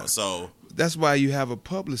get it out. So that's why you have a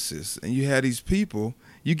publicist and you have these people.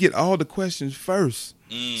 You get all the questions first.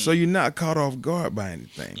 So you're not caught off guard by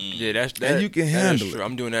anything. Yeah, that's and you can handle it.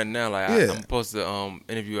 I'm doing that now. Like I'm supposed to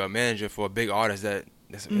interview a manager for a big artist that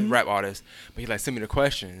that's a rap artist, but he like send me the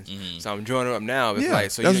questions, so I'm drawing it up now. It's Yeah,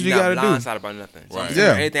 like so that's you're what you not gotta do. blindsided about nothing. So Right. I'm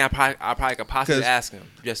Yeah. anything I probably could possibly ask him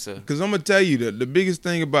just to. Because I'm going to tell you, the biggest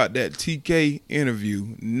thing about that TK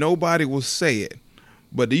interview, nobody will say it.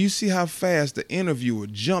 But do you see how fast the interviewer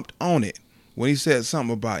jumped on it when he said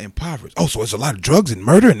something about impoverished? Oh, so it's a lot of drugs and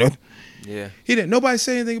murder? And Yeah. he didn't. Nobody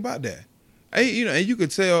say anything about that. Hey, you know, and you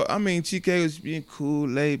could tell, I mean, TK was being cool,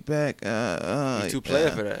 laid back. He's too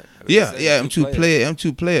player for that. Yeah, I'm too player. I'm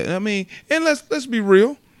too player. I mean, and let's be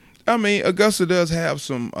real. I mean, Augusta does have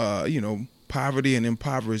some, poverty and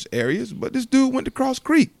impoverished areas, but this dude went to Cross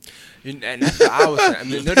Creek. And that's what I was saying. I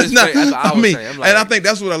mean, That's not- that's what I was saying. I'm like, and I think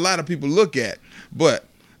that's what a lot of people look at. But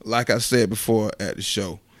like I said before at the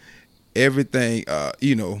show, everything,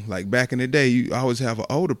 like back in the day, you always have an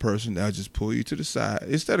older person that'll just pull you to the side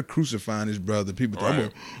instead of crucifying his brother. People think,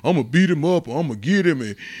 Right. I'm gonna beat him up, or I'm gonna get him,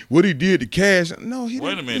 and what he did to Cash. No, he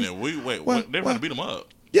Wait a didn't. minute. What? They were trying to beat him up.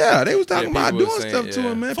 Yeah, they was talking Yeah, about people doing was stuff saying, to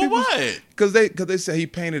yeah. him, man. For what? Because they said he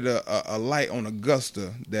painted a light on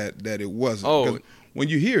Augusta that it wasn't. Oh. 'Cause when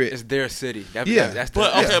you hear it, it's their city. That's Yeah. But that's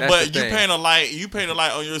the you thing. paint a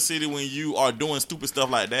light on your city when you are doing stupid stuff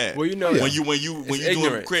like that. Well, you know when that. you It's doing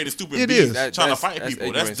ignorant. creating stupid It beats, is. trying to That's fight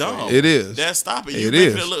people. That's ignorance, dumb. yeah. It is. That's stop it. You It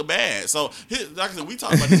making is. it look bad. So like I said, we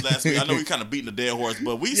talked about this last week. I know we kind of beating the dead horse,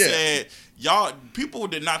 but we Yeah. said people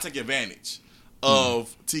did not take advantage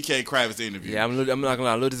of TK Kravitz interview. Yeah, I'm not gonna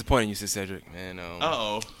lie, a little disappointed in you, Cedric, man.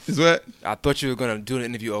 is what? I thought you were gonna do the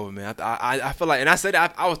interview over, man. I feel like, and I said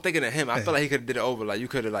that I was thinking of him. I feel like he could have did it over. Like you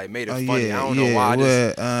could have like made it funny. I don't know why.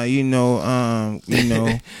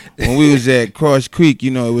 When we was at Cross Creek, it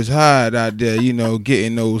was hard out there,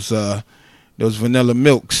 getting those vanilla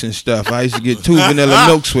milks and stuff. I used to get 2 vanilla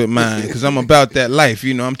milks with mine because I'm about that life.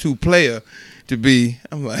 I'm too player to be.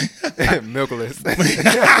 I'm like, Milkless.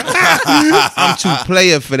 I'm too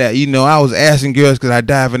player for that. I was asking girls because I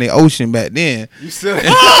dive in the ocean back then. You silly.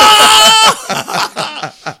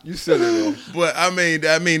 You silly, man. But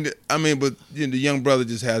but the young brother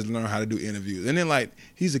just has to learn how to do interviews. And then like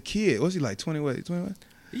he's a kid. What's he like? 21?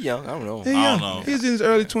 He young. I don't know. He I young. don't know. He's in his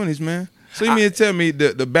early 20s, man. So you mean to tell me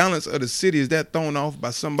the balance of the city is that thrown off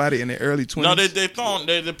by somebody in their early 20s? No,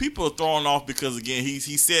 the people are thrown off because again he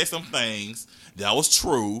said some things that was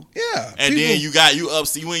true. Yeah. And then you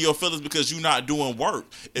in your feelings because you're not doing work.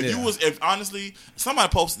 If honestly, somebody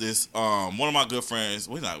posted this, one of my good friends,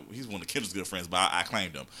 he's one of Kendra's good friends, but I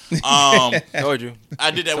claimed him. Told you.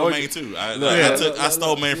 I did that Told with you. Maine too. I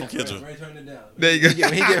stole Maine from Kendra. There you go.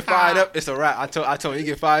 When he get fired up, it's a wrap. I told him he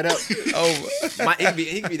get fired up. Oh,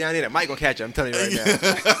 He can be down there. Mike gonna catch him. I'm telling you right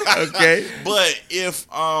now. okay. But if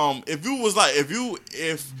you was like if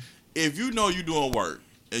you know you doing work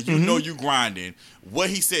and you know you grinding, what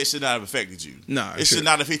he said should not have affected you. Nah, it should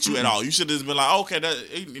not have hit you at all. You should have just been like, okay,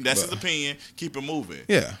 that's his opinion. Keep it moving.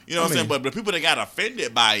 Yeah, you know what I'm saying. But the people that got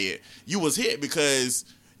offended by it, you was hit because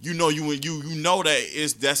you know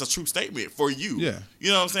that that's a true statement for you. Yeah,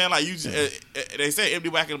 you know what I'm saying. Like they say, empty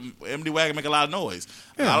wagon make a lot of noise.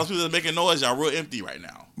 A lot of people that making noise, y'all real empty right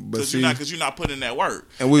now because you're not putting in that work.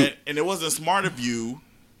 And it wasn't smart of you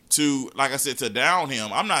to, like I said, to down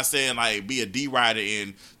him. I'm not saying like be a D rider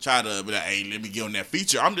and try to be like, hey, let me get on that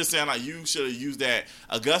feature. I'm just saying like you should have used that.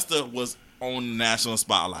 Augusta was on the national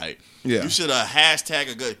spotlight. Yeah, you should have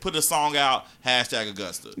hashtag put a song out, hashtag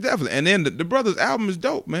Augusta. Definitely. And then the brother's album is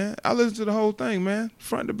dope, man. I listened to the whole thing, man,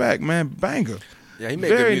 front to back, man, banger. Yeah, he made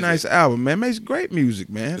very good music. nice album, man. Makes great music,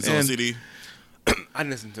 man. It's on CD. I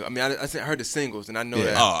listened to it. I mean, I heard the singles, and I know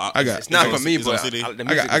that. I got. It's not it's for me, it's on but CD? the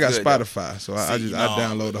music I got is good, Spotify, so I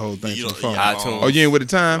download the whole thing you to the don't- phone. yeah, iTunes. Oh, you ain't with the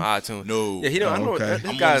time? iTunes. No. Yeah, he don't. I know okay. that.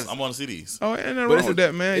 This I'm guy's. on the CDs. Oh, ain't nothing But wrong it's with a-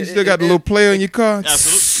 that, man. You it- still got the it- little player in your car?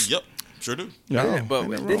 Absolutely. Yep. Sure do. Yeah, but ain't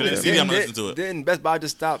nothing didn't- wrong with CD, I'm listening to it. Didn't Best Buy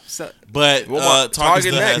just stop? But Walmart- Target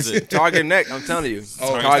still Next. has it. Target Next. I'm telling you.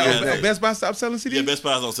 Target Target still has Next. it. Best Buy stopped selling CDs? Yeah, Best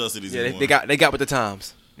Buy don't sell CDs Yeah, anymore. they got with the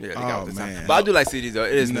times. Yeah, they got Oh, with the times. man. But I do like CDs though.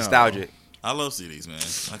 It is No. nostalgic. I love CDs, man.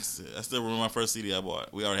 Like I said, I still remember my first CD I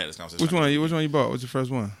bought. We already had this conversation. Which one you bought? What's your first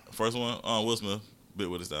one? First one, Will Smith, Bit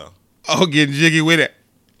With It Style. Oh, getting jiggy with it.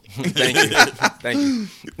 Thank you. Thank you.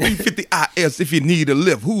 350 IS if you need a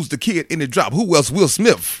lift. Who's the kid in the drop? Who else? Will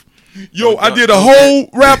Smith. Yo, I did a whole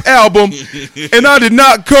rap album and I did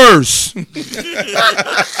not curse.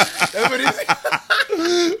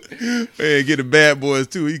 Hey, get the Bad Boys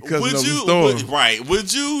too. He cussing up the storm.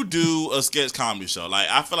 Would you do a sketch comedy show? Like,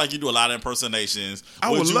 I feel like you do a lot of impersonations. I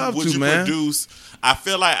would love would to, you man. produce I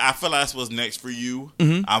feel like that's what's next for you.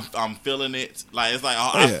 I'm feeling it. Like it's like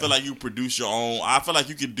I feel like you produce your own. I feel like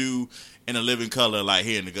you could do In a Living Color like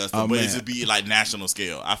here in Augusta, but it just be like national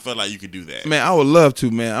scale. I feel like you could do that. Man, I would love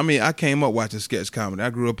to, man. I mean, I came up watching sketch comedy.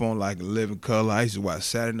 I grew up on like In a Living Color. I used to watch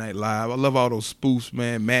Saturday Night Live. I love all those spoofs,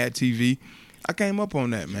 man. Mad TV. I came up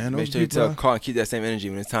on that, man. Make sure you tell Carl keep that same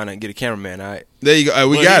energy when it's time to get a cameraman. All right. There you go.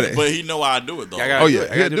 We got it. But he know how to do it though. I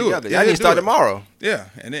gotta do it. I need to start tomorrow. Yeah,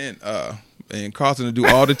 and then and Carlton to do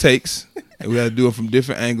all the takes. And we got to do it from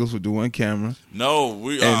different angles with the one camera. No,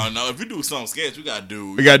 no. If you do some sketch, we got to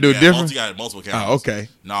do. We got to do it different. You got multiple cameras. Oh, okay.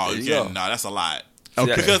 No, you can't. No, that's a lot.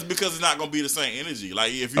 Okay. Because it's not gonna be the same energy.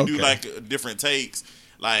 Like if you do like different takes,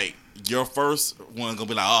 like your first one gonna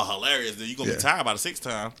be like, oh, hilarious. Then you are gonna be tired by the sixth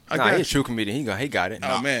time. He's a true comedian. He got it.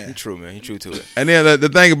 Oh man, he's true, man. He's true to it. And then the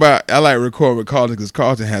thing about I like recording with Carlton because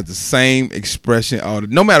Carlton has the same expression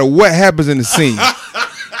no matter what happens in the scene.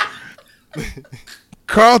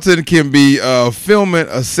 Carlton can be filming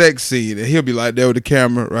a sex scene and he'll be like there with the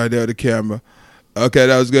camera, right there with the camera. Okay,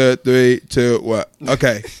 that was good. 3, 2, 1.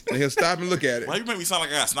 Okay. And he'll stop and look at it. Why you make me sound like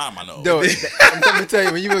I got snot in my nose? Dude, I'm going to tell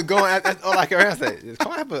you, when you were going, that's all I can hear. I said, does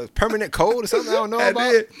Carl have a permanent cold or something I don't know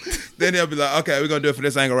about? Then he'll be like, okay, we're going to do it for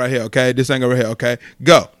this angle right here, okay? This angle right here, okay?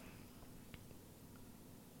 Go.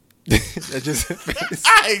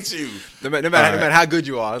 I hate you. No matter how good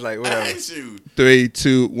you are, it's like, whatever. I hate you. 3,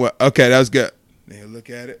 2, 1. Okay, that was good. Then he'll look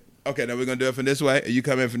at it. Okay, now we're going to do it from this way. And you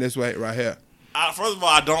come in from this way, right here. First of all,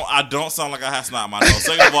 I don't sound like I have snot in my nose.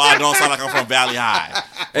 Second of all, I don't sound like I'm from Valley High.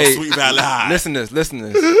 Sweet Valley High. Listen to this.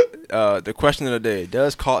 The question of the day: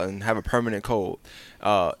 does Carlton have a permanent cold?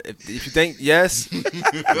 If you think yes,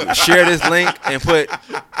 share this link and put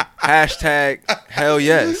hashtag hell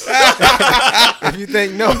yes. If you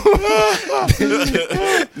think no,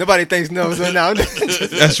 nobody thinks no. So now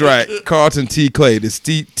that's right. Carlton T. Clay. This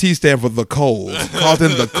T stand for the cold.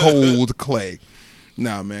 Carlton the cold Clay.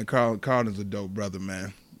 Nah, man, Carlton's a dope brother,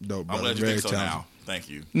 man. Dope brother. I'm glad you think so now. Thank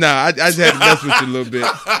you. Nah, I just had to mess with you a little bit.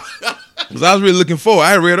 Because I was really looking forward.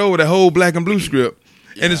 I read over the whole Black and Blue script.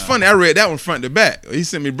 Yeah. And it's funny, I read that one front to back. He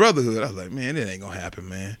sent me Brotherhood. I was like, man, it ain't going to happen,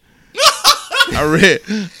 man. I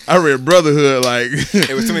read Brotherhood like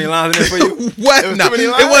it was too many lines in there for you. What? It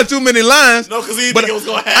wasn't too many lines. No, because he didn't think it was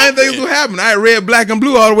gonna happen. I didn't think it was gonna happen. I read Black and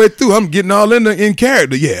Blue all the way through. I'm getting all in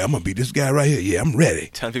character. Yeah, I'm gonna be this guy right here. Yeah, I'm ready.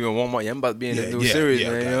 Telling people in Walmart, I'm about to be in this new series,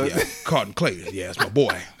 man. Yeah. Carlton Clay. Yeah, it's my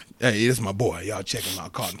boy. Hey, that's my boy. Y'all check him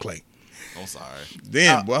out, Carlton Clay. I'm sorry.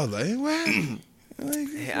 Then boy, I was like, hey, what?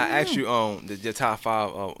 Hey, I asked you the top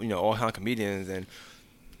 5 all time comedians, and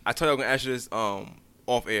I told you I was gonna ask you this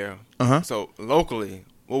off air. So locally,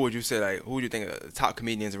 what would you say? Like, who would you think are the top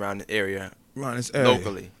comedians around the area? Around this area.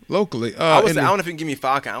 Locally. I would say, I don't know if you can give me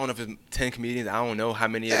 5. I don't know if it's 10 comedians. I don't know how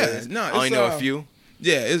many it is. No, I only know a few.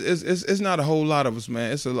 Yeah, it's not a whole lot of us,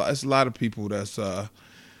 man. It's a lot of people that's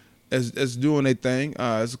doing their thing.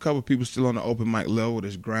 There's a couple of people still on the open mic level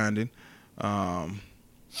that's grinding.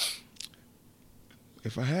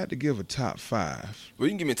 If I had to give a top 5, well, you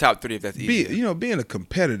can give me a top 3 if that's easy. Being a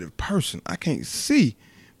competitive person, I can't see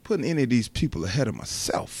putting any of these people ahead of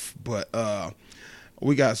myself. But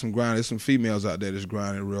we got some grinders, some females out there that's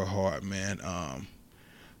grinding real hard, man.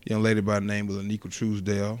 Young lady by the name of Lanika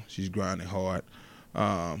Truesdale, she's grinding hard.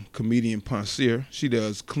 Comedian Ponsier, she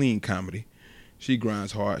does clean comedy. She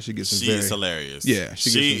grinds hard. She gets is hilarious. Yeah,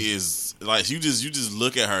 she is like you just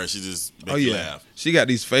look at her. She just makes you laugh. She got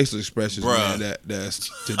these facial expressions, man, that's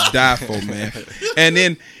to die for, man. And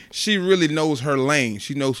then she really knows her lane.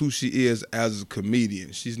 She knows who she is as a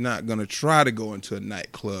comedian. She's not gonna try to go into a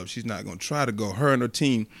nightclub. She's not gonna try to go. Her and her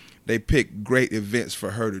team, they pick great events for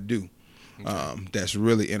her to do. Okay. That's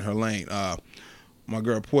really in her lane. My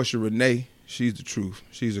girl Portia Renee, she's the truth.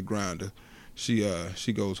 She's a grinder. She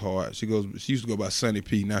goes hard. She used to go by Sunny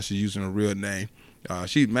P. Now she's using her real name.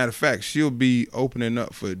 Matter of fact, she'll be opening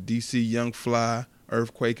up for DC Young Fly,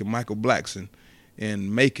 Earthquake, and Michael Blackson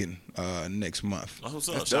in Macon next month. Oh,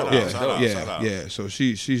 shout out. Yeah. So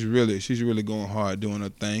she's really going hard doing her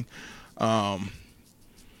thing. I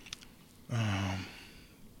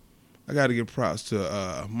got to give props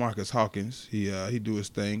to Marcus Hawkins. He do his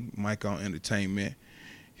thing. Mike on Entertainment.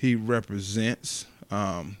 He represents.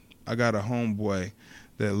 I got a homeboy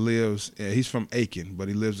that lives, he's from Aiken, but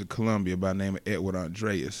he lives in Columbia by the name of Edward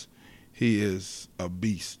Andreas. He is a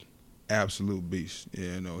beast, absolute beast.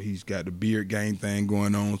 He's got the beard gang thing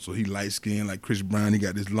going on, so he light skinned like Chris Brown. He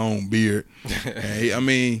got this long beard. He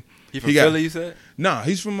from Philly, you said? No,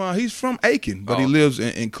 he's from Aiken, but he lives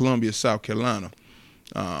in Columbia, South Carolina.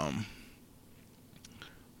 Let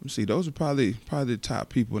me see, those are probably the top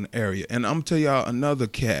people in the area. And I'm gonna tell y'all another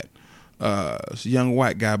cat. It's a young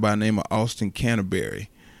white guy by the name of Austin Canterbury.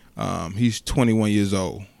 He's 21 years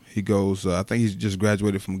old. He goes, I think he's just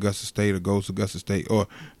graduated from Augusta State or goes to Augusta State or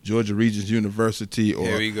Georgia Regents University or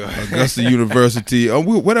Augusta University or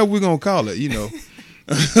whatever we're going to call it, you know.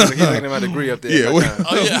 He's looking at my degree up there. Yeah,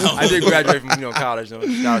 I did graduate from college, so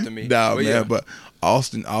shout out to me. Nah, man, but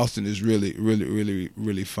Austin is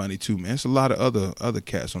really funny too, man. There's a lot of other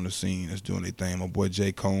cats on the scene that's doing their thing. My boy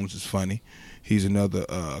Jay Combs is funny. He's another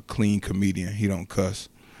clean comedian. He don't cuss.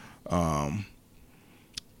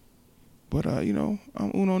 But, you know,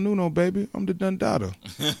 I'm uno nuno, baby. I'm the Dundada.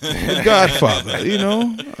 The Godfather, you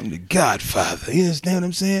know. I'm the Godfather. You understand what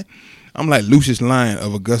I'm saying? I'm like Lucius Lyon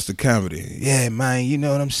of Augusta Comedy. Yeah, man, you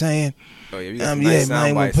know what I'm saying? Oh, yeah, nice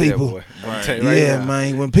man, when people,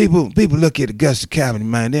 man, when people look at Augusta Comedy,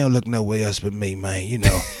 man, they don't look nowhere else but me, man, you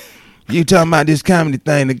know. You talking about this comedy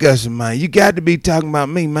thing, Augusta, man, you got to be talking about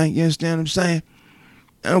me, man. You understand what I'm saying?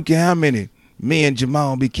 I don't care how many me and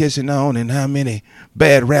Jamal be kissing on and how many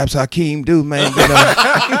bad raps Hakeem do, man. But,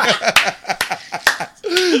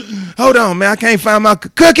 hold on, man. I can't find my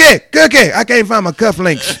cookie. I can't find my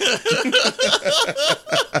cufflinks.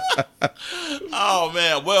 Oh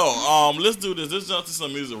man. Well, let's do this. Let's jump to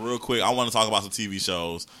some music real quick. I want to talk about some TV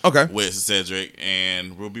shows. Okay. With Cedric,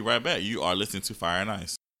 and we'll be right back. You are listening to Fire and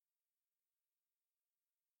Ice.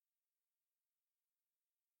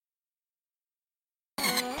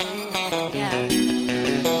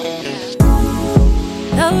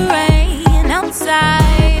 The rain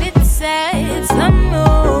outside, it sets the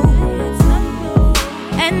mood.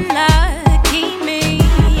 And lucky me,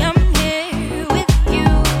 I'm here with you.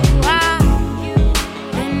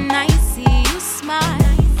 When I see you smile,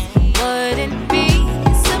 wouldn't be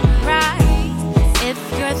surprised if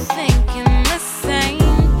you're thinking the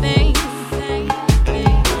same thing.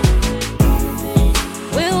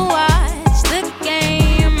 We'll watch the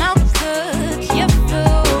game, I'll cook your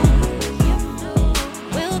food.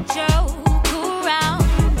 We'll joke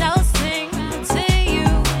around, I'll sing to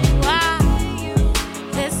you.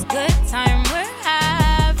 This good time we're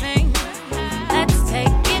having, let's take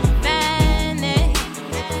advantage.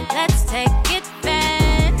 Let's take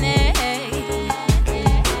advantage.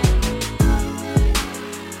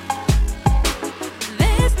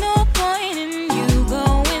 There's no point in you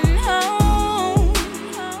going home.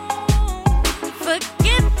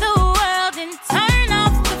 Forget the world and turn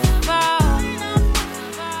off the phone.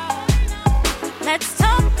 Let's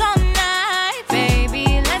talk all night, baby.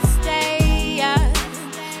 Let's stay up.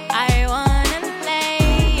 I wanna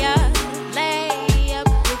lay up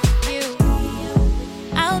with you.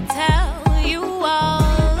 I'll tell you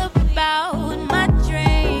all about my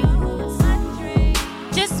dreams.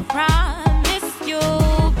 Just promise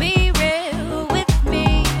you'll be real with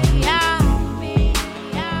me.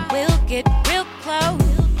 We'll get real close.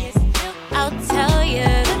 I'll tell you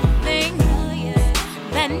the things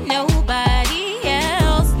that nobody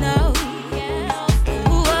else knows.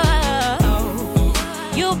 Whoa.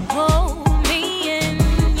 You pull me in,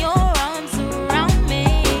 your arms around me.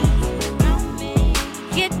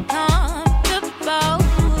 Get comfortable,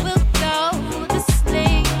 we'll go to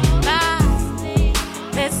sleep.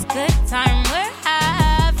 This good time we're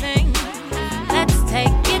having, let's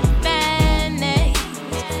take advantage.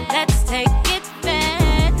 Let's take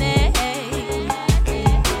advantage.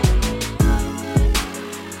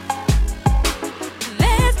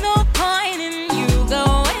 There's no point in you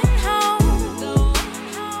going home.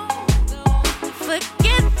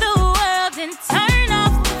 Forget the world and turn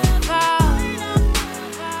off the phone.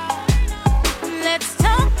 Let's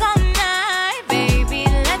talk all night, baby.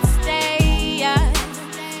 Let's stay up.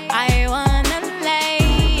 I wanna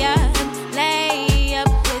lay up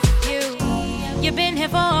with you. You've been here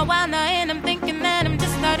for a while now, and I'm thinking that I'm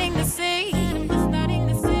just starting to see.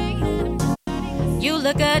 You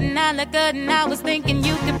look good and I look good, and I was thinking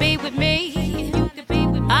you could be with me.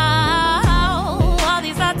 Oh, all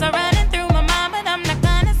these thoughts are running through my mind, but I'm not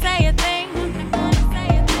gonna say a thing.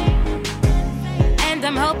 And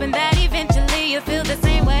I'm hoping that eventually you feel the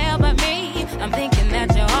same way about me. I'm thinking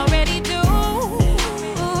that you already do.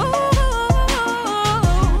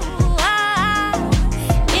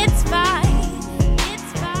 It's fine,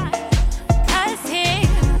 'cause here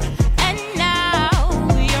and now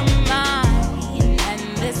you're mine, and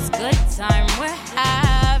this good time we're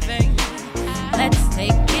having,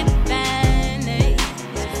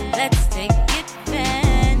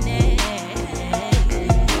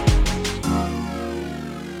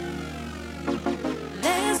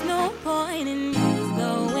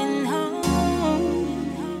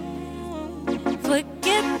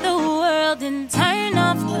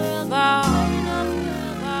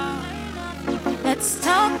 Let's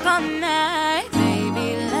talk all night,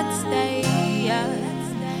 baby. Let's stay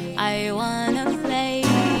up. I wanna lay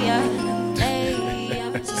up, lay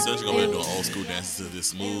up. So Cedric over there doing old school dances to this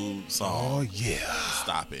smooth song. Oh yeah.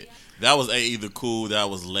 Stop it. That was AE the Cool. That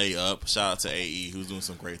was Lay Up. Shout out to AE who's doing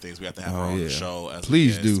some great things. We have to have her on the show. As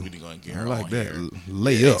Please a guest. do. We need to get I her like on that. here.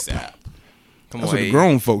 Lay up. ASAP. Come That's on, what the AE.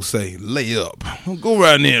 grown folks say. Lay up. Go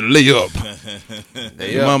right there and lay up.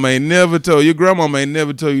 Lay Your up. mama ain't never told your grandmama ain't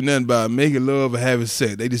never told you nothing about making love or having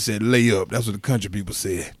sex. They just said lay up. That's what the country people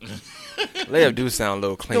said. Lay up do sound a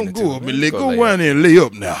little cleaner Don't too. go up and lay. Go lay right up. there and lay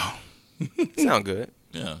up now. Sound good.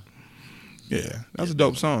 Yeah. Yeah, that's a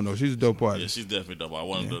dope song though. She's a dope Yeah, artist. she's definitely dope.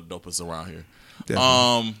 One of the dopest around here.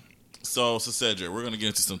 Definitely. So Cedric, we're gonna get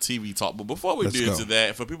into some TV talk, but before we Let's do go. into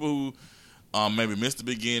that, for people who maybe missed the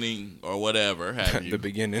beginning or whatever, have you? The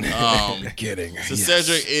beginning. Kidding. So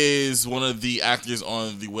Cedric is one of the actors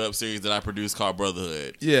on the web series that I produced called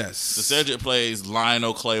Brotherhood. Yes. So Cedric plays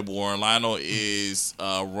Lionel Claiborne. Lionel is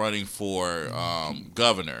running for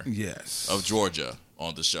governor Yes. of Georgia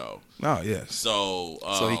on the show. Oh yes. So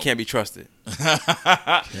So he can't be trusted.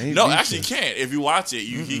 Can't No, be actually trusted. he can't. If you watch it,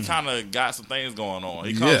 he kind of got some things going on.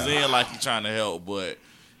 He comes Yeah. in like he's trying to help, but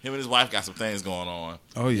him and his wife got some things going on.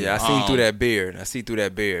 Oh Yeah, yeah. I seen through that beard. I see through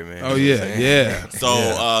that beard, man. Oh You know what yeah. I'm saying? Yeah. So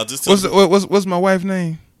Yeah. just what's my wife's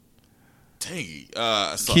name? Tangy.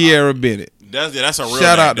 So Kiara Bennett. that's her real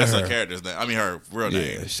Shout name. out to That's her. her character's name. I mean her real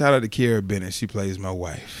Yeah. name. Shout out to Kiara Bennett. She plays my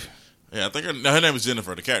wife. Yeah, I think her name is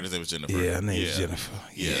Jennifer. The character's name is Jennifer. Yeah, her name is Jennifer.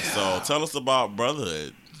 Yeah. So tell us about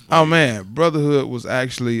Brotherhood. Oh man, Brotherhood was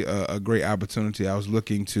actually a great opportunity. I was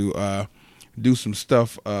looking to do some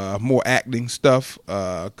stuff, more acting stuff,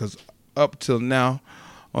 because up till now,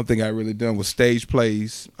 one thing I really done was stage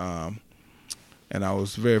plays, and I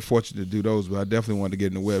was very fortunate to do those. But I definitely wanted to get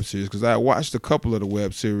in the web series because I watched a couple of the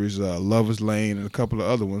web series, Lover's Lane, and a couple of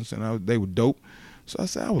other ones, and they were dope. So I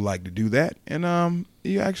said I would like to do that, and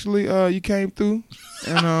you actually you came through,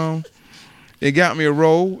 and it got me a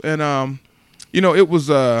role, and it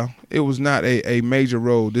was not a major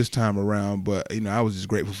role this time around, but I was just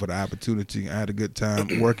grateful for the opportunity. I had a good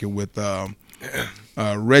time working with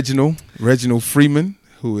Reginald Freeman,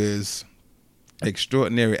 who is an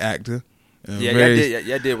extraordinary actor.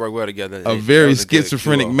 Y'all did work well together. A very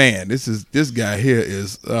schizophrenic man. This guy here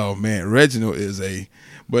is Reginald is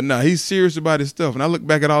but no, he's serious about his stuff. And I look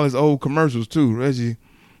back at all his old commercials too. Reggie,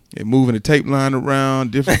 moving the tape line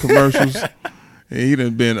around, different commercials. He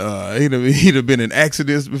done been he'd have been in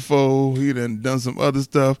accidents before. He done some other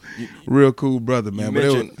stuff. Real cool brother, man.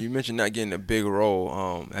 You mentioned not getting a big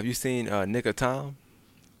role. Have you seen Nick of Time?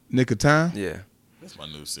 Nick of Time? Yeah. That's my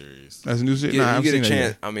new series. That's a new series. You I've get seen a that chance.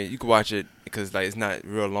 yet. I mean, you can watch it because it's not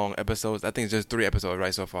real long episodes. I think it's just 3 episodes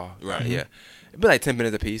right so far. Right. Yeah. It'd be like 10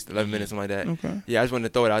 minutes a piece, 11 minutes, something like that. Okay. Yeah, I just wanted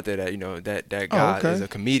to throw it out there that that guy okay. is a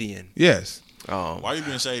comedian. Yes. Why are you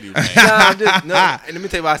being shady, man? And let me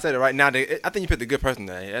tell you why I said it right now. I think you picked a good person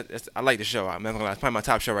there. I like the show. I'm not gonna lie. It's probably my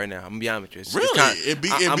top show right now. I'm gonna be honest with you. Really? It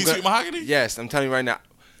beat Sweet Mahogany? Yes, I'm telling you right now.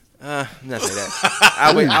 I'm not saying that.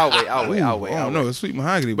 I'll wait. Oh no, it's Sweet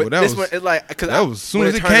Mahogany, But but that this was one, it's like, cause that was as soon when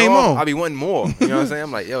as it turned came off, on. I be wanting more. You know what I'm saying?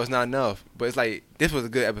 I'm like, yo, it's not enough. But it's like this was a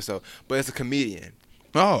good episode. But it's a comedian.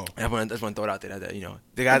 oh I just want to throw it out there. That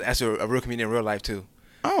the guy's actually a real comedian in real life too.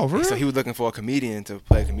 for real? So he was looking for a comedian to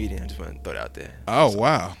play a comedian. I just want to throw it out there. Oh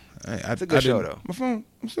wow, it's a good show, though. My phone,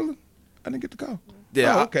 I didn't get the call.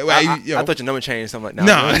 Yeah. Oh, okay. Well, I thought your number changed. Something like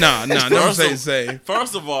no. Never say the same.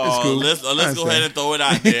 First of all, It's cool. let's I go ahead and throw it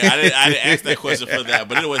out there. I didn't ask that question for that,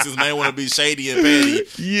 but anyway, since man want to be shady and petty,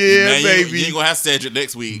 Yeah, man, baby. you ain't gonna have Cedric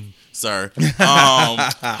next week, sir.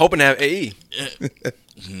 hoping to have AE.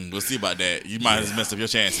 We'll see about that. You might have messed up your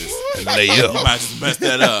chances. Lay You up. might have just messed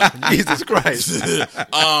that up. Jesus Christ.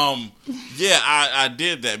 Yeah, I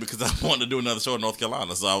did that because I wanted to do another show in North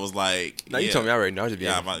Carolina, so I was like, No, you told me already. No, I was just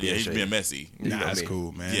being. yeah, he's shady. being messy. You know Nah, what I it's mean.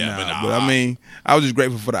 cool, man. Yeah, but I mean, I was just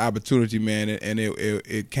grateful for the opportunity, man, and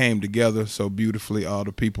it came together so beautifully. All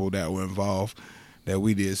the people that were involved that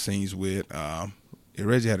we did scenes with.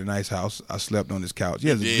 Reggie had a nice house. I slept on his couch. He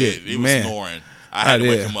has a good He man. was snoring. I had to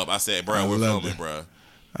wake did. him up. I said, I bro, we're loved filming, it. bro.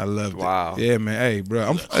 I loved Wow. it. Yeah, man. Hey,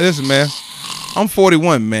 bro. Listen, man. I'm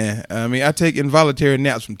 41, man. I mean, I take involuntary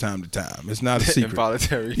naps from time to time. It's not a secret.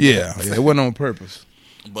 Involuntary. Yeah, it wasn't on purpose.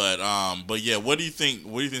 But yeah, what do you think?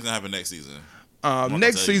 What do you think is gonna happen next season?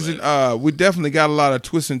 Next tell you season, we definitely got a lot of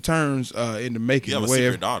twists and turns in the making. You have a the way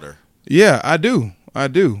secret daughter. Yeah, I do,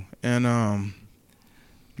 and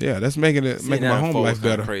yeah, that's making my home life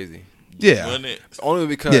better. Crazy. Yeah. wasn't it? Only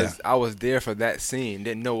because Yeah. I was there for that scene,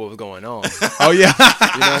 didn't know what was going on. Oh yeah.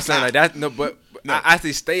 You know what I'm saying? Like that. No, but I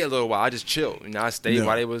actually stayed a little while. I just chilled. You know, I stayed Yeah.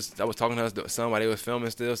 while I was talking to her son while they was filming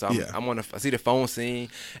still. So Yeah. I see the phone scene,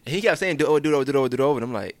 and he kept saying do it over, and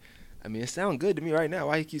I'm like, I mean, it sounds good to me right now.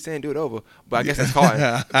 Why you keep saying do it over? But I guess that's calling.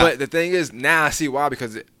 But the thing is, now I see why,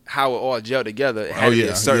 because how it all gelled together. It had to be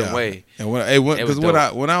a certain way. And was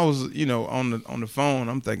when I was on the phone,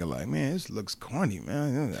 I'm thinking like, man, this looks corny,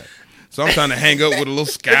 man. So I'm trying to hang up with a little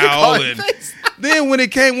scowl, and then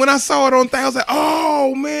when I saw it on thing, I was like,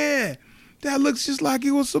 oh man, that looks just like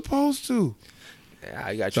it was supposed to. Yeah,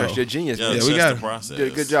 you gotta trust your genius. Yeah, man. we we got got it. the process.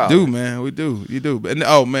 Did a good job. Do man, we do. You do. And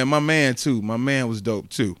oh man, my man too. My man was dope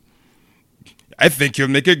too. I think you'll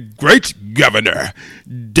make a great governor,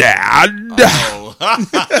 Dad. Oh.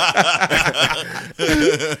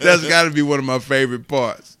 That's got to be one of my favorite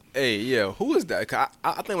parts. Hey, yeah, who is that? 'Cause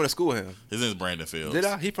I think I went to school with him. His name is Brandon Fields. Did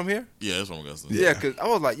I? He from here? Yeah, that's from Augusta. Yeah, because I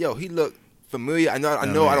was like, yo, he looked familiar. I know.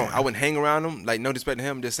 I wouldn't hang around him. Like, no disrespect to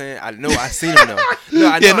him. Just saying, I know I seen him though. No,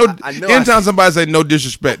 I know. I know. Anytime somebody say no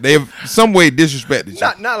disrespect, they have some way disrespected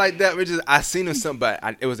you. Not like that. But just I seen him something,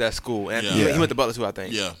 but it was at school, and Yeah. he went to Butler too, I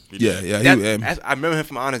think. Yeah. He Yeah, did. yeah. I remember him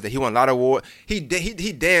from Honors Day. He won a lot of awards. He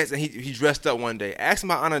danced and he dressed up one day. Asked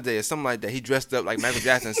him about Honors Day or something like that. He dressed up like Michael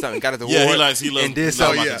Jackson or something. Got his award. Yeah, he loves and did he loves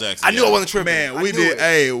something. Michael yeah. Jackson. I knew yeah. I wasn't tripping. Man, I we knew did. it.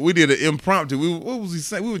 Hey, we did an impromptu. What was he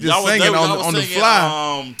saying? We were just Y'all was- singing y'all was on the singing,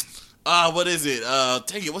 fly. What is it?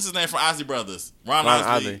 Take it. What's his name from Ozzy Brothers? Ron Ron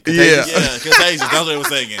Osley. Osley. Yeah. Yeah, Contagious. That's what they were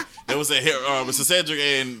singing. They was saying, so Cedric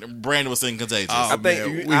and Brandon was singing Contagious. Oh, I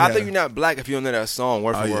think man, I think you're not black if you don't know that song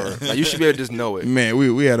word for yeah. word. Like, you should be able to just know it. Man,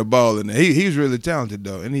 we had a ball in there. He was really talented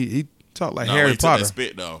though, and he talked like No, Harry he took Potter. that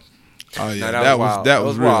spit though. Oh yeah, Nah, that wild.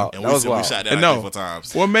 was real. wild. And That was we wild. shot that And like no. 4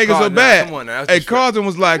 times. What make it so Carlton, bad? come on now, that's Hey,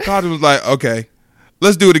 disrespect. Carlton was like, okay,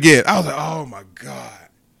 let's do it again. I was like, oh my god.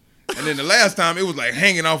 And then the last time it was like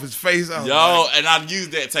hanging off his face. I was Yo, like, and I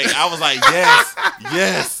used that take. I was like,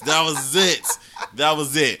 yes, that was it. That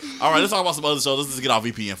was it. All right, let's talk about some other shows. Let's just get off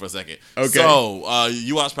VPN for a second. Okay. So,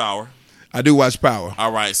 you watch Power. I do watch Power.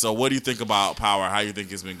 All right, so what do you think about Power? How you think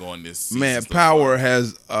it's been going this season? Man, so Power far?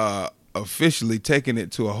 has officially taken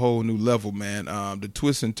it to a whole new level, man. The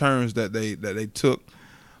twists and turns that they took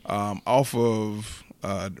off of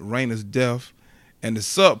Raina's death and the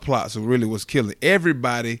subplots are really what's killing.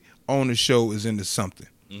 Everybody on the show is into something.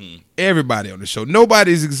 Mm-hmm. Everybody on the show.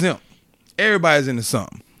 Nobody's exempt. Everybody's into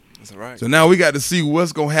something. That's all right. So now we got to see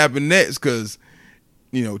what's going to happen next because,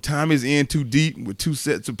 Tommy's in too deep with 2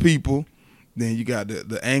 sets of people. Then you got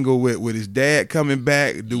the angle with his dad coming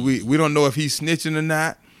back. We don't know if he's snitching or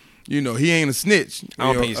not. He ain't a snitch. I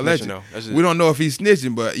don't think he's alleged. snitching, though. That's just- We don't know if he's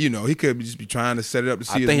snitching, but he could just be trying to set it up to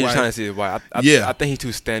see I his think he's wife. trying to see his wife. Yeah. I think he's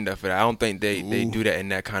too stand up for that. I don't think they do that in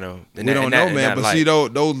that kind of. We don't know, man. But see,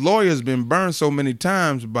 those lawyers been burned so many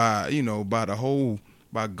times by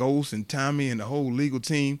by Ghost and Tommy and the whole legal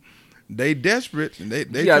team. They desperate and they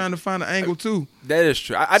Yeah. trying to find an angle too. that is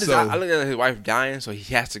true. I So- look at his wife dying, so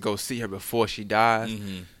he has to go see her before she dies.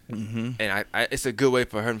 Mm-hmm. And it's a good way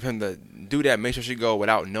for him to do that. Make sure she go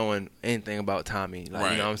without knowing anything about Tommy. Like,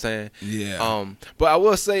 Right. you know what I'm saying? Yeah. But I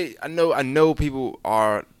will say, I know people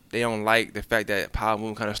they don't like the fact that Power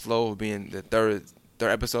moving kind of slow, being the third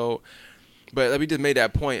episode. But we just made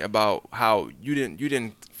that point about how you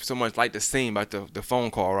didn't so much like the scene about the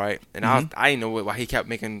phone call, right? And I didn't know why he kept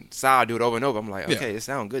making Sal do it over and over. I'm like, Yeah. okay, it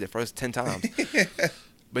sounds good the first 10 times.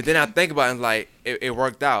 But then I think about it, and like it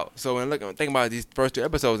worked out. So when think about these first 2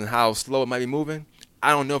 episodes and how slow it might be moving,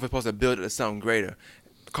 I don't know if it's supposed to build it to something greater.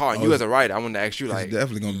 Carl, you as a writer, I wanted to ask you, like, It's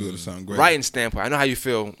definitely gonna build something great. writing standpoint. I know how you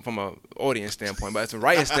feel from a audience standpoint, but it's a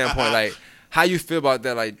writing standpoint. Like, how you feel about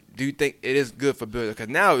that? Like, do you think it is good for building? Because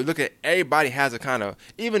now you look at everybody has a kind of,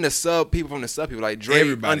 even the sub people from the sub people like Dre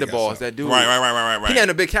Everybody got Underballs something. that do. Right. He not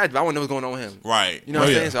a big character, but I want to know what's going on with him. Right. You know what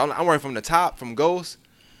I'm yeah. saying? So I'm working from the top, from Ghost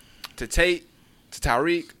to Tate to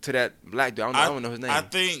Tyreek to that black dude. I don't know his name. I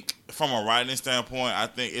think from a writing standpoint, I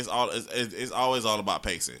think it's always all about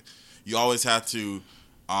pacing. You always have to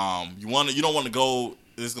you don't want to go.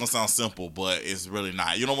 This is gonna sound simple, but it's really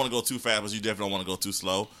not. You don't want to go too fast, but you definitely don't want to go too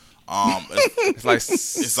slow.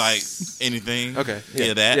 It's like anything. Okay.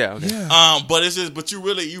 Yeah, that. Yeah. Okay. Yeah. But it's just, but you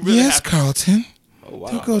really have to. Carlton. Oh,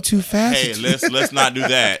 wow. Don't go too fast. Hey, let's not do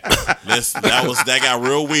that. That got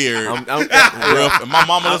real weird. I'm And my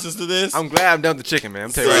mama listens to this. glad I'm done with the chicken, man.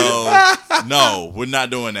 I'm telling you right now. So no, we're not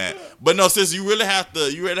doing that. But no, sis, you have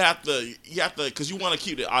to, because you want to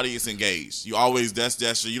keep the audience engaged. You always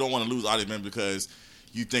that's you don't want to lose audience members because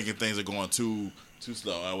you thinking things are going too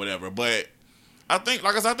slow or whatever. But I think,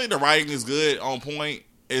 like I said, I think the writing is good, on point.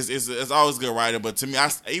 It's always good writing. But to me,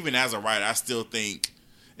 even as a writer, I still think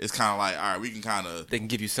it's kind of like, all right, we can kind of They can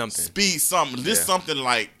give you something. speed something. Just something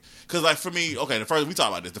like, because like for me, okay, we talked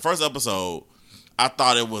about this. The first episode, I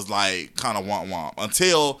thought it was like kind of womp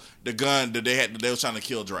until the gun that they was trying to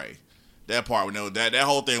kill Dre. That part, that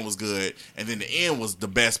whole thing was good, and then the end was the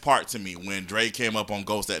best part to me when Dre came up on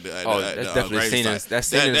Ghost at the that's definitely seen gravesite. that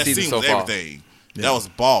scene in the season so was far. everything. Yeah. That was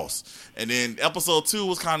boss. And then episode 2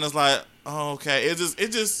 was kind of like, oh, okay, it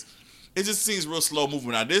just seems real slow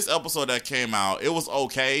moving. Now this episode that came out, it was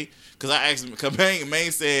okay because I asked him. Cause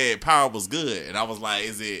Maine said Power was good, and I was like,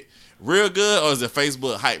 is it real good or is it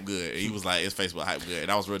Facebook hype good? And he was like, it's Facebook hype good,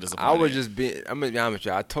 and I was real disappointed. I'm gonna be honest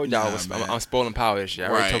with you. I told y'all I'm spoiling Power this shit. I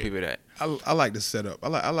already told people that. I like the setup.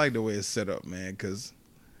 I like the way it's set up, man, because,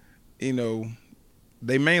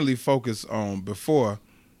 they mainly focus on before,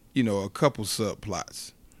 a couple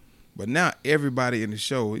subplots. But now everybody in the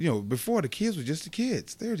show, before the kids were just the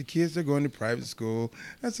kids. They're the kids. They're going to private school.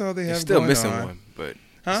 That's all they have Still going missing on. one, but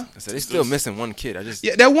Huh? I said they're still missing one kid.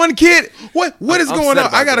 That one kid. What is I'm going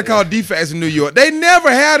upset on? I about got to that, call DFAS in New York. They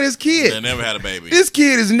never had this kid. They never had a baby. This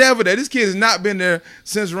kid is never there. This kid has not been there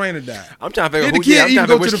since Raina died. I'm trying to figure out Did who the kid I'm even trying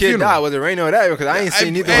to go which to the kid funeral? died. Was it Raina or that? Because I ain't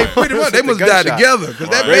seen neither. Hey, one. pretty much. They It's must a die gunshot. together because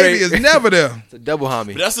that Right. baby is never there. It's a double homie.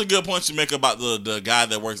 But that's a good point you make about the guy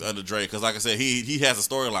that works under Dre, because like I said, he has a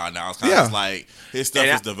storyline now. It's kind of like his stuff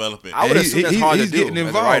And is developing. I would He- assume that's he- hard to he's do getting as a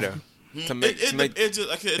involved. writer. To make, It just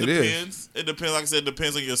It depends. It depends. Like I said, it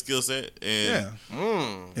depends on your skill set. And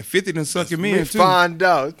Yeah. And 50 done suck him we in, too. find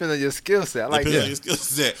out. It depends on your skill set. I like depends on that. your skill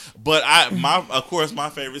set. But of course, my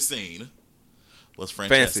favorite scene was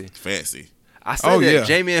Fancy. Fancy. I said that yeah.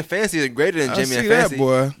 Jamie and Fancy are greater than I Jamie and see that, Fancy.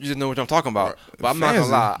 boy. You just know what I'm talking about. But I'm not Fancy.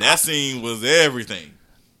 gonna lie. That scene was everything.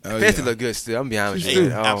 Oh, Fancy yeah. look good still. I'm gonna be honest with She you.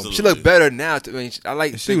 do. Absolutely. She look better now. I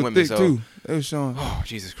like She big was women. thick, So, too. They was showing. oh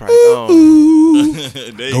Jesus Christ. Ooh.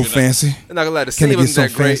 There you Go Fancy. I'm not gonna lie, the Can I scene get wasn't that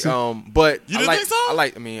some great. Fancy? But You I didn't like,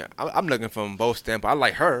 think so? I'm looking from both standpoints. I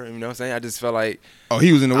like her. You know what I'm saying? I just felt like Oh,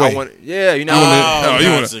 he was in the way. I want. Yeah, you know.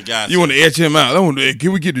 Gotcha. You want to etch him out.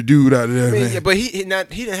 Can we get the dude out of there, I mean, man? yeah, but he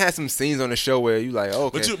didn't have some scenes on the show where you like,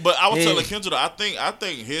 okay. But I was He- telling Kendra, I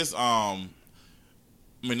think his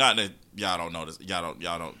I mean, not that y'all don't know this, y'all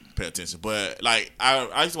don't pay attention, but like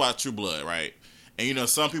I used to watch True Blood, right? And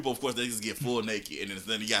some people, of course, they just get full naked, and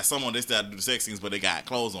then you got someone they still do the sex scenes, but they got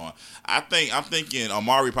clothes on. I'm thinking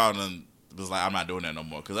Amari probably was like, I'm not doing that no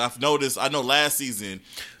more, because I've noticed. I know last season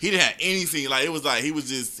he didn't have any scene, like it was like he was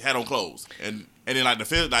just had on clothes, and then like the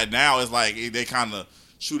film, like now it's like they kind of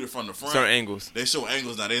shoot it from the front, certain angles. They show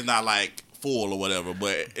angles now. They're not like full or whatever,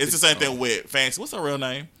 but it's the same thing with Fancy. What's her real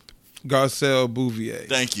name? Garcelle Bouvier.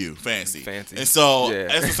 Thank you, Fancy. Fancy. And so Yeah.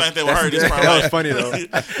 that's the same thing with her. This That was funny though.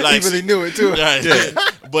 Like, He really knew it too. Right.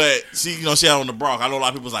 But she had on the bra. I know a lot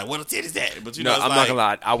of people was like, "What a titty's that?" But No, it's I'm like, not gonna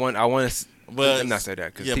lie. I want. But- I'm not saying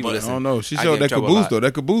that because yeah, people but- listen. I don't know. She I showed get in that trouble a caboose, lot. though.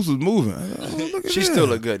 That caboose was moving. Look at She that. still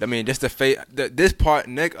look good. I mean, just the face. This part,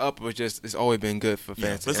 neck up, was just. It's always been good for Yeah,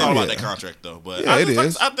 Fancy. but it's all about Yeah. that contract though. But Yeah, I it just,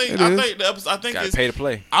 is. I think It I is. think the episode. I think Got to it's. pay to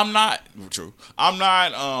play. I'm not true. I'm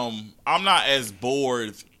not as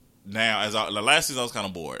bored now as the last season. I was kind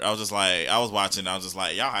of bored. I was just like, I was watching. I was just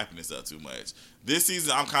like, y'all hyping this up too much. This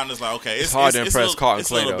season, I'm kind of just like, okay, it's hard to it's impress a little, Carlton it's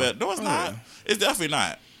a little Clay, bit. No, it's not. It's definitely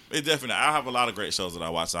not. It's definitely not. I have a lot of great shows that I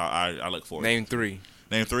watch. I look forward. Name 3.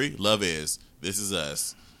 Name 3. Love Is. This Is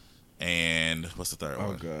Us. And what's the third Oh,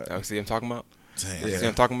 one? God. See what I'm talking about? Damn. See what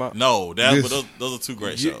I'm talking about? No, This- but those are two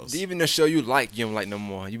great You, shows. even the show you like, you don't like no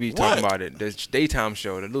more. You be talking about it. The daytime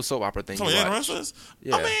show, the little soap opera thing. So You Young and watch. Restless?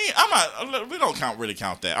 Yeah. I mean, I'm not. We don't really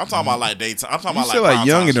count that. I'm talking about like daytime. I'm talking You about still like like prime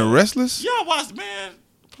Young time and the shows. Restless? Yeah, watch, man.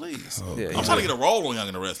 Please. Oh, Yeah, I'm yeah. trying to get a role on Young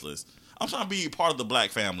and the Restless. I'm trying to be part of the black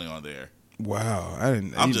family on there. Wow. I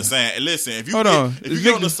didn't. I'm just saying. Listen, if you Hold get, on. if Is you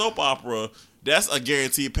get on Victor- the soap opera, that's a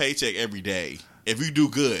guaranteed paycheck every day. If you do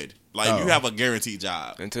good, like Oh. you have a guaranteed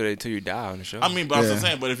job. Until you die on the show. I mean, but I'm Yeah. just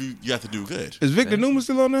saying. But if you have to do good, Is Victor Newman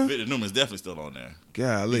still on there? Victor Newman's definitely still on there.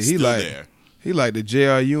 Golly, He's he still like there, he like the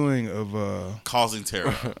J.R. Ewing of causing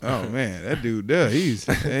terror, oh man, that dude there,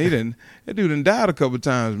 that dude done died a couple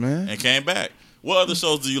times, man. and came back. What other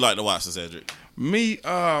shows do you like to watch, Cedric? Me,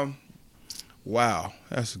 wow,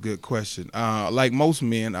 that's a good question. Like most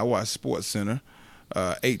men, I watch Sports Center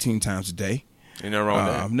 18 times a day. Ain't nothing wrong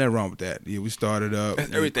with that. I'm never wrong with that. Yeah, we started up. That's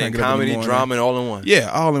we everything. crank it up in the Comedy, morning. drama, and all in one. Yeah,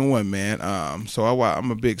 all in one, man. So I'm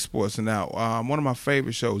a big sports now. One of my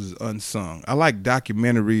favorite shows is Unsung. I like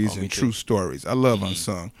documentaries me and too. true stories. I love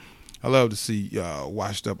Unsung. I love to see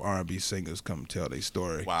washed up R&B singers come tell their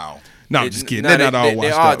story. Wow. No, I'm just kidding. They're not all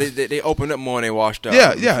washed up. They open up more and they washed up.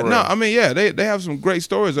 Yeah. For No, real. I mean, yeah, they have some great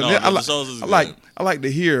stories. No, I the shows is like good. I like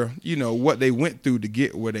to hear, what they went through to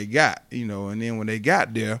get where they got, and then when they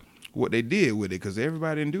got there, what they did with it, because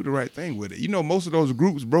everybody didn't do the right thing with it. You know, most of those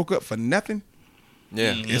groups broke up for nothing.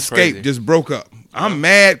 Yeah, Escape just broke up. I'm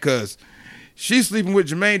mad because she's sleeping with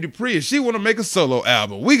Jermaine Dupri and she want to make a solo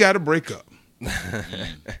album. We got to break up.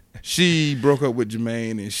 She broke up with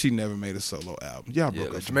Jermaine and she never made a solo album. Y'all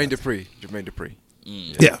broke up. Jermaine Dupri.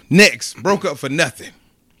 Yeah. Next, broke up for nothing.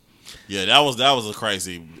 Yeah, that was a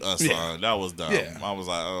crazy song. Yeah. That was dumb. Yeah. I was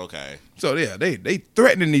like, oh, okay. So yeah, they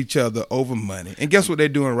threatening each other over money. And guess what they're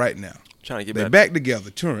doing right now? Trying to get They're back. back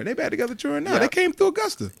together touring. They back together touring now. Yeah. They came through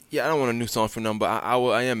Augusta. Yeah, I don't want a new song from them, but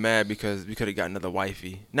I am mad because we could have got another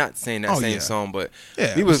wifey. Not saying that same song, but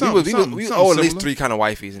Yeah, we something owe at least similar. 3 kind of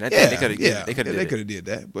wifeys, and Yeah, they could have they could have did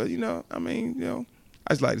that. But I mean,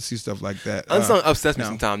 I just like to see stuff like that. Something upsets me now-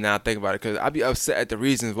 sometimes now I think about it, because I be upset at the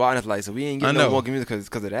reasons why, and it's like, so we ain't I getting no know. more music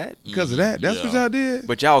because of that. Because of that. That's what y'all did.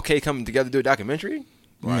 But y'all okay coming together to do a documentary?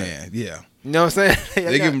 Man, yeah. You know what I'm saying?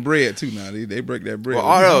 They give them bread too now. They break that bread. Well,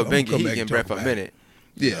 I'm RL been gonna come back getting and bread talk for a about it. minute.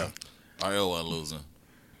 Yeah. RL wasn't losing.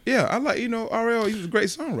 Yeah, I like, RL, he was a great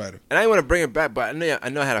songwriter. And I didn't want to bring it back, but I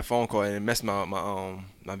know I had a phone call and it messed my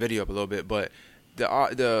video up a little bit. But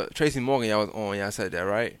the Tracy Morgan y'all was on, y'all said that,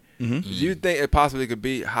 right? Mm-hmm. Do you think it possibly could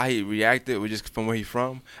be how he reacted with just from where he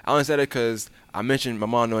from? I only said it because I mentioned my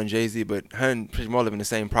mom knowing Jay-Z, but her and Tracy Morgan live in the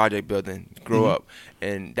same project building, grew up,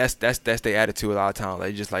 and that's their attitude a lot of times.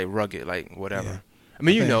 Like, just like rugged, like whatever. Yeah. I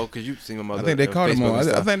mean, because you've seen my mother. I think they caught him on. Facebook and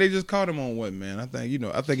I stuff. think they just caught him on what, man? I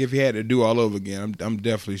think if he had to do all over again, I'm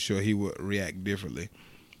definitely sure he would react differently.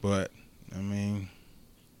 But I mean,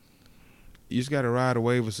 you just got to ride a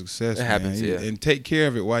wave of success. It happens, yeah. And take care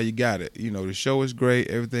of it while you got it. The show is great,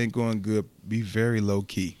 everything going good. Be very low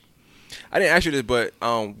key. I didn't ask you this, but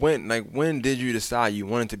when did you decide you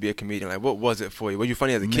wanted to be a comedian? Like, what was it for you? Were you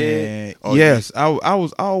funny as a kid? Or Yes, I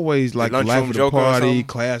was always like the life lunchroom of the joker or party, something?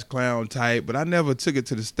 class clown type, but I never took it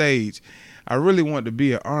to the stage. I really wanted to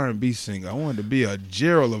be an R&B singer. I wanted to be a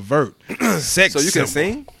Gerald Levert, sex So you can symbol.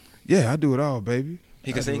 sing? Yeah, I do it all, baby.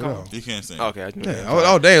 He can I sing, do it Carl? all. You can't sing. Okay. I knew Yeah. that.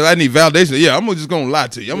 Oh, damn! I need validation. Yeah, I'm just gonna lie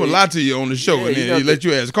to you. I'm gonna lie to you on the show, Yeah, and you then know you let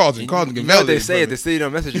you ask Carlton. You Carlton can know what validate. they say if brother. the city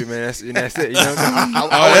don't message you, man. That's it. You know.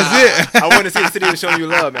 That's it. I want to see the city was showing you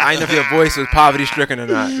love, man. I didn't know if your voice was poverty stricken or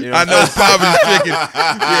not. You know I know poverty stricken.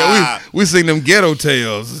 Yeah, we sing them ghetto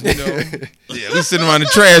tales. Yeah, we sitting around the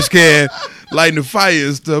trash can, lighting the fire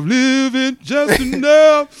and stuff. Living just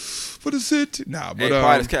enough for the city. Nah, but Hey,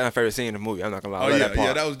 probably that's my favorite scene in the movie. I'm not gonna lie. I oh love yeah, that part.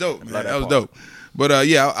 yeah, that was dope, man. love That was part. dope. But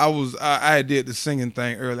yeah, I had did the singing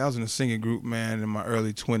thing early. I was in a singing group, man, in my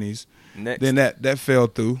early 20s. Next. Then that fell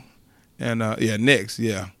through, and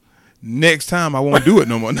next time I won't do it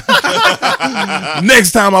no more.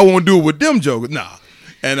 Next time I won't do it with them jokers. Nah.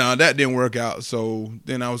 And that didn't work out. So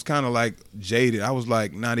then I was kind of like jaded. I was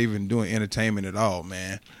like not even doing entertainment at all,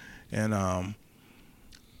 man. And I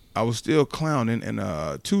was still clowning.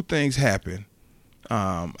 And 2 things happened.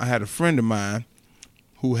 I had a friend of mine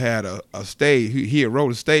who had a stage. He had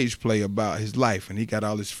wrote a stage play about his life, and he got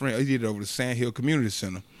all his friends. He did it over the Sand Hill Community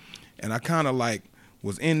Center. And I kind of like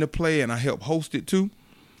was in the play, and I helped host it too.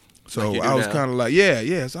 So Like you do I was now. kind of like,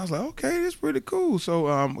 yeah. So I was like, okay, this is pretty cool.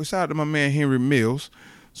 So we shout out to my man Henry Mills.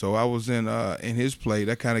 So I was in his play.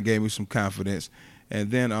 That kind of gave me some confidence.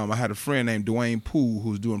 And then I had a friend named Dwayne Poole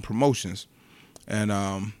who was doing promotions,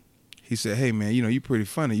 and he said, hey man, you're pretty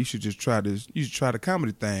funny. You should just try this. You should try the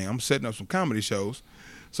comedy thing. I'm setting up some comedy shows.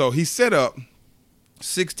 So he set up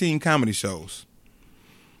 16 comedy shows.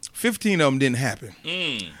 15 of them didn't happen.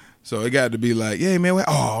 So it got to be like, yeah, man,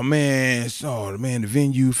 the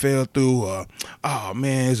venue fell through. Oh,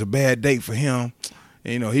 man, it's a bad date for him.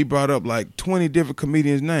 And, he brought up like 20 different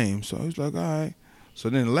comedians' names. So he's like, all right. So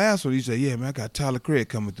then the last one, he said, yeah, man, I got Tyler Craig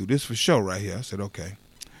coming through. This for sure right here. I said, okay.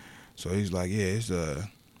 So he's like, yeah, it's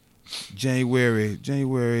January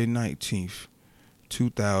 19th,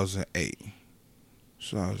 2008.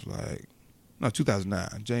 So I was like, no,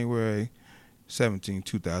 2009, January 17,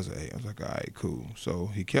 2008. I was like, all right, cool. So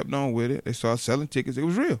he kept on with it. They started selling tickets. It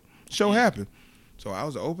was real. Show happened. So I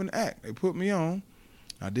was an open act. They put me on.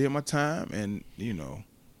 I did my time, and,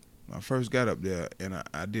 I first got up there, and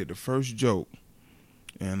I did the first joke,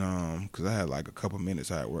 and because I had like a couple minutes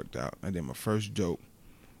how it worked out. I did my first joke,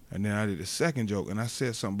 and then I did the second joke, and I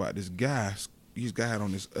said something about this guy. This guy had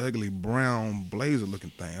on this ugly brown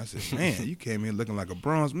blazer-looking thing. I said, man, you came in looking like a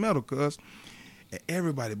bronze medal, cuz. And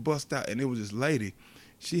everybody bust out, and it was this lady.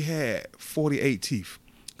 She had 48 teeth,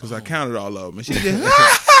 because I counted all of them. And she just,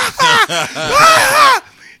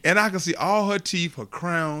 and I could see all her teeth, her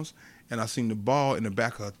crowns, and I seen the ball in the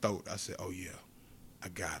back of her throat. I said, oh, yeah, I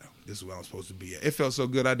got her. This is where I'm supposed to be at. It felt so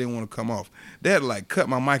good I didn't want to come off. They had to, like, cut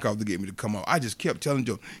my mic off to get me to come off. I just kept telling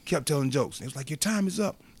jokes. And it was like, your time is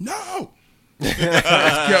up. No! Just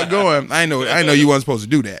kept going. I know you wasn't supposed to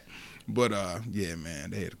do that. But, yeah,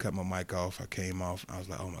 man, they had to cut my mic off. I came off. I was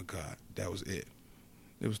like, oh, my God, that was it.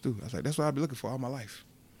 It was through. I was like, that's what I've been looking for all my life.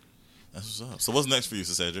 That's what's up. So what's next for you,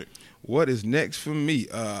 Sir Cedric? What is next for me?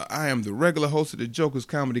 I am the regular host of the Jokers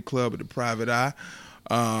Comedy Club at the Private Eye.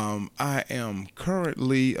 I am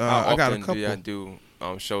currently, I got a couple. Do you do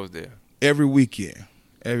shows there? Every weekend.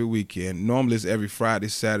 Normally it's every Friday,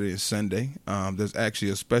 Saturday, and Sunday. There's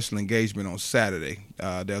actually a special engagement on Saturday.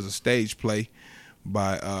 There's a stage play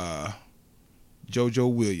by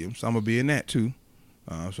JoJo Williams. I'm gonna be in that too.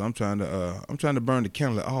 So I'm trying to burn the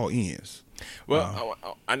candle at all ends. Well,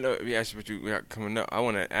 I know if you ask what you got coming up, I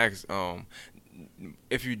want to ask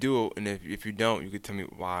if you do and if you don't, you could tell me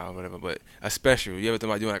why or whatever. But a special, you ever think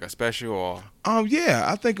about doing like a special or? Yeah,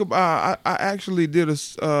 I think about. I actually did a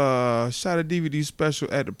shot a DVD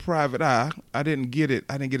special at the Private Eye. I didn't get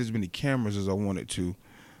as many cameras as I wanted to.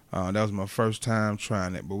 That was my first time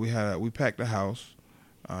trying it, but we packed the house.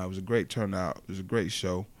 It was a great turnout. It was a great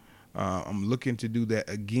show. I'm looking to do that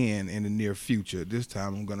again in the near future. This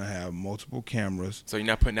time I'm gonna have multiple cameras. So you're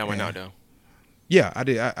not putting that one out though? Yeah, I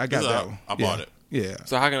did. I got that one. I bought it. Yeah.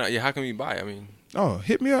 So how can we buy it? I mean. Oh,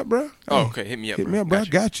 hit me up, bro. Oh, okay. Hit me up, bro. Gotcha. I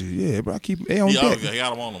got you. Yeah, bro. I keep on He deck. got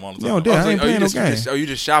them on them all the time. Yeah, on deck. I ain't playing no game. You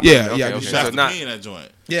just shopping? Yeah, okay, yeah, okay. just So shopping. it's not, in that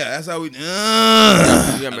joint. Yeah, that's how we. you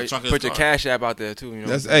gotta Trunk of put his your car. Cash App out there too. You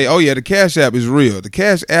know. The Cash App is real. The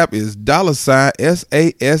Cash App is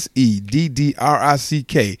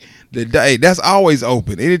 $SASEDDRICK. Hey, that's always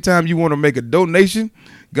open. Anytime you want to make a donation,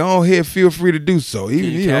 go ahead, feel free to do so. Can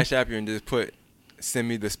Even you Cash App you and just send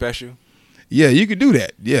me the special? yeah, you can do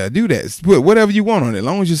that. Yeah, do that. Put whatever you want on it, as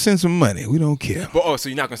long as you send some money. We don't care. But so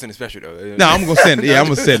you're not gonna send the special though? No, I'm gonna send it. Yeah, I'm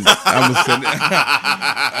gonna send it.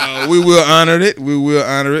 We will honor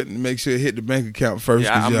it. And make sure it hit the bank account first.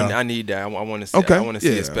 Yeah, I need that. I want to see. Okay. I want to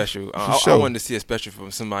see Yeah, a special. for sure. I wanted to see a special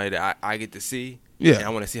from somebody that I get to see. Yeah. And I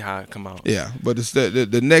want to see how it come out. Yeah, but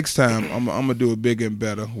the next time I'm gonna do it bigger and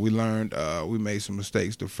better. We learned we made some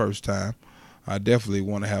mistakes the first time. I definitely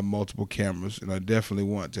want to have multiple cameras, and I definitely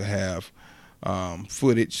want to have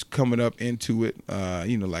footage coming up into it.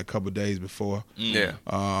 Like a couple of days before. Yeah.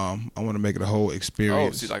 I want to make it a whole Oh,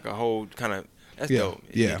 experience. see, like a whole kind of. That's yeah, dope.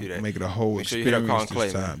 yeah. You do that. Make it a whole Make sure you hit up experience Colin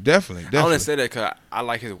this Clay, time. man. Definitely. I want to say that because I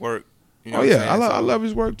like his work. You know Oh what I'm yeah, saying? I love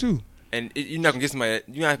his work too. And you're not gonna get somebody.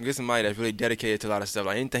 You're not gonna get somebody that's really dedicated to a lot of stuff.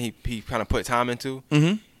 Like anything he kind of put time into,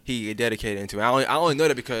 he get dedicated into. I only know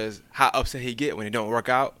that because how upset he get when it don't work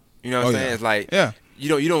out. You know what I'm saying? Yeah. It's like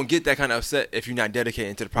you don't get that kind of upset if you're not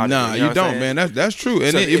dedicated to the project. Nah, you know you don't, man. That's true.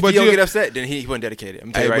 And So if but you don't get upset, then he wasn't dedicated.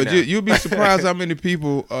 I'm telling you right now. you'll be surprised how many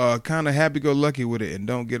people kind of happy-go-lucky with it and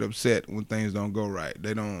don't get upset when things don't go right.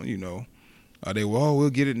 They don't, we'll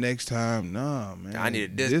get it next time. Nah, man. I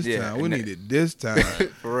needed this time. We need it this time.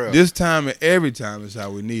 For real. This time and every time is how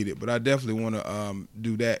we need it. But I definitely want to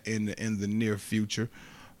do that in the near future.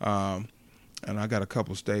 And I got a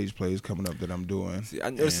couple stage plays coming up that I'm doing. See,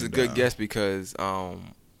 I know this is a good guess because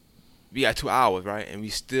we got 2 hours, right? And we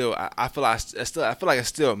still, I feel like it's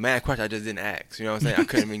still a mad question I just didn't ask. You know what I'm saying? I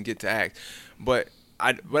couldn't even get to ask. But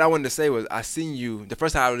what I wanted to say was I seen you the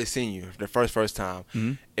first time I really seen you, the first time.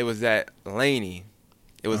 It was at Laney.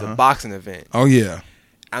 It was a boxing event. Oh yeah.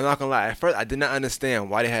 I'm not gonna lie. At first, I did not understand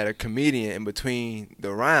why they had a comedian in between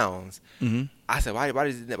the rounds. I said, why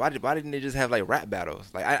didn't they just have like rap battles?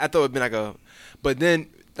 Like I thought it'd been like a, but then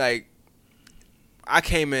like I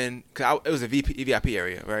came in because it was a VIP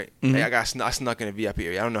area, right? Like, I snuck in a VIP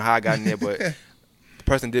area. I don't know how I got in there, but the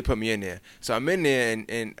person did put me in there. So I'm in there,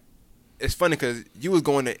 and it's funny because you was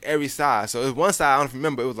going to every side. So it was one side I don't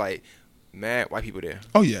remember. It was like mad white people there.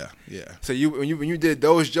 Oh yeah, yeah. So when you did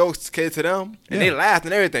those jokes catered to them, and they laughed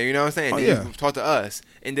and everything, you know what I'm saying? Oh, Then yeah. you talked to us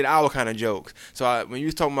and did our kind of jokes. So when you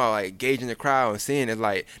was talking about like gauging the crowd and seeing it,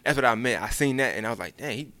 like that's what I meant. I seen that and I was like,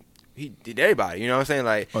 dang, he did everybody. You know what I'm saying?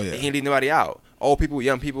 Like he didn't leave nobody out. Old people,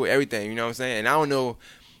 young people, everything. You know what I'm saying? And I don't know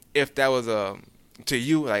if that was to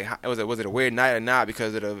you like was it a weird night or not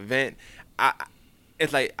because of the event.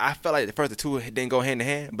 It's like I felt like the first two didn't go hand in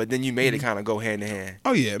hand, but then you made it kind of go hand in hand.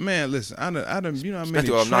 Oh yeah, man. Listen, I done you know how many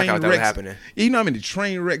Especially with a knockout train that was wrecks. happening. You know how many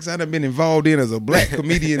train wrecks I done been involved in as a black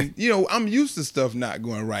comedian. I'm used to stuff not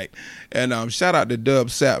going right. And shout out to Dub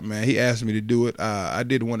Sapp, man. He asked me to do it. I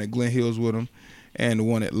did one at Glen Hills with him, and the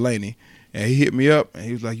one at Laney. And he hit me up, and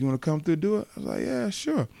he was like, "You want to come through and do it?" I was like, "Yeah,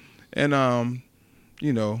 sure." And only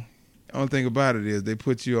thing about it is they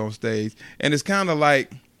put you on stage, and it's kind of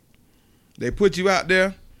like they put you out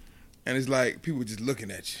there. And it's like people just looking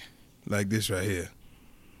at you like this right here.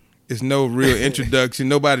 It's no real introduction.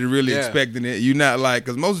 Nobody really expecting it. You're not like,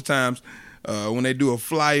 because most of the times when they do a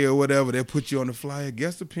flyer or whatever, they put you on the flyer.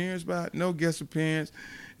 Guest appearance by no guest appearance.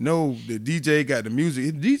 No, the DJ got the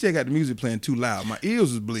music. The DJ got the music playing too loud. My ears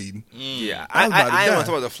was bleeding. Yeah, I I was about to didn't die. want to talk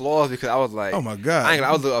about the flaws because I was like, Oh my God.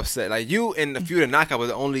 I was a little upset. Like you and the few of the knockout was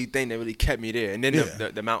the only thing that really kept me there. And then Yeah.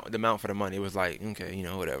 the amount for the money, it was like, okay,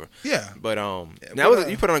 whatever. Yeah. But but,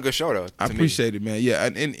 you put on a good show though. I to me. appreciate it, man. Yeah,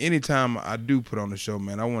 and anytime I do put on a show,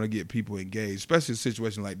 man, I want to get people engaged, especially in a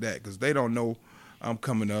situation like that, because they don't know I'm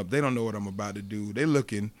coming up. They don't know what I'm about to do. They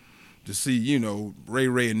looking to see,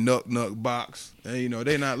 Ray and Nuck box. And,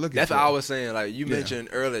 they're not looking That's for what I it. was saying. Like you mentioned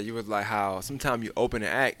earlier, you was like how sometimes you open an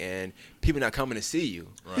act and people not coming to see you.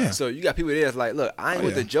 Right. Yeah. So you got people there that's like, look, I ain't Oh,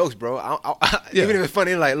 with yeah. the jokes, bro. Yeah. Even if it's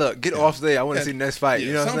funny, they're like, look, get off there. I want to Yeah. see the next fight.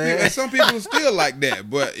 You know what I'm saying? Some people still like that,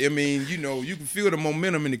 but I mean, you can feel the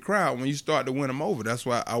momentum in the crowd when you start to win them over. That's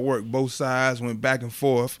why I worked both sides, went back and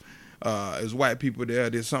forth. There's white people there.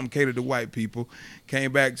 There's something catered to white people.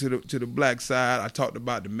 Came back to the black side. I talked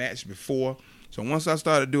about the match before. So once I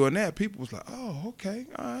started doing that, people was like, "Oh, okay,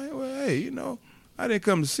 all right. Well, hey, I didn't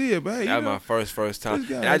come to see it, but hey, That was my first time. this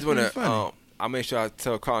guy And I is just want pretty funny. to, I'll make sure I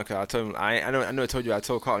tell Carlton, because I told him, I know I told you I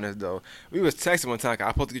told Carlton this, though. We was texting one time, 'cause I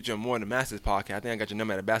was supposed to get you on more than the Masters podcast. I think I got your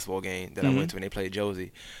number at a basketball game that I went to when they played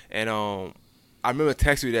Josie. And I remember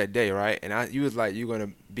texting you that day, right? And you was like, you're going to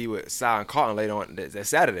be with Sal and Carlton later on that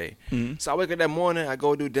Saturday. So I wake up that morning, I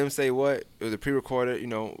go do Them Say What. It was a pre-recorded,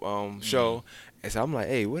 show. And so I'm like,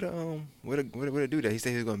 hey, what a dude that he said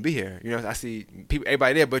he was going to be here. I see people,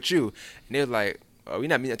 everybody there but you. And they was like, we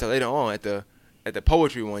not meeting until later on at the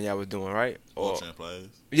poetry one y'all was doing, right? Champ plays.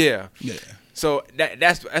 Yeah. Yeah. So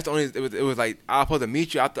that's the only, it was like, I was supposed to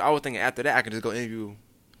meet you. I was thinking after that I could just go interview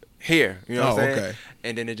here. You know what I'm saying? Okay.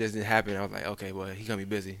 And then it just didn't happen. I was like, okay, well, he's going to be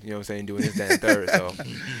busy. You know what I'm saying? Doing this, that, and third. So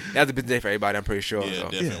that was a busy day for everybody, I'm pretty sure. Yeah, So.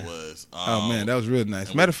 definitely was. Oh man, that was real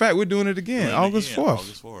nice. Matter of fact, we're doing it again, August 4th.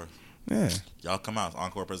 August 4th. Yeah, Y'all come out.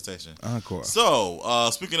 Encore presentation. encore. So,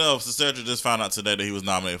 speaking of, Cedric just found out today that he was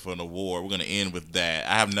nominated for an award. We're going to end with that.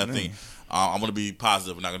 I have nothing. I'm going to be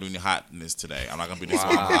positive. We're not going to do any hotness today. I'm not going to be this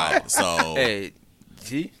one hot. So, Hey,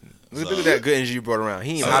 see? Look at that good energy you brought around.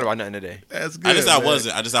 He ain't hot about nothing today. That's good. I just I man.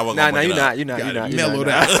 wasn't. I wasn't Nah, gonna you're bring it up. not. You're not. You're Gotta not. mellow you're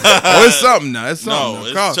down. not. Oh, it's something now. It's something. No, now.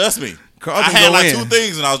 it's, Carl- trust me. Carlton I had go like in. 2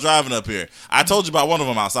 things when I was driving up here. I told you about one of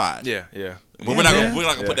them outside. Yeah, yeah. But we're not man.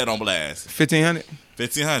 gonna put that on blast. 1,500.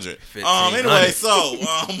 1,500. 1,500. Anyway, so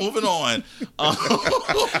moving on.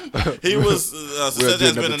 He was Cedric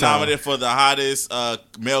has another been time. nominated for the hottest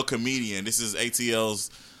male comedian. This is ATL's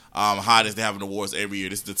hottest. They have an awards every year.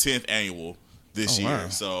 This is the 10th annual this Oh, year. wow.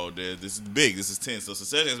 So this is big. This is 10. So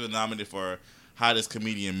Cedric has been nominated for hottest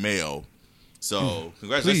comedian male. So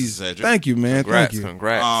congratulations, Please, Cedric. thank you, man. Congrats. Thank you.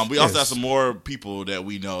 Congrats. We also Yes. have some more people that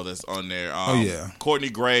we know that's on there. yeah. Courtney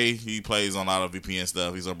Gray, he plays on a lot of VPN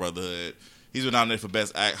stuff. He's on Brotherhood. He's been nominated for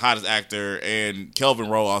hottest actor, and Kelvin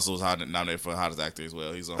Rowe also was nominated for hottest actor as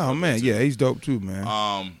well. He's on. Oh Brotherhood man, too. yeah, he's dope too, man.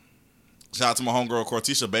 Shout out to my homegirl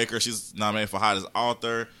Cortisha Baker. She's nominated for hottest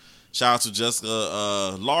author. Shout out to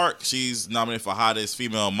Jessica Lark. She's nominated for hottest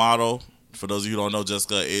female model. For those of you who don't know,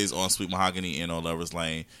 Jessica is on Sweet Mahogany and on Lover's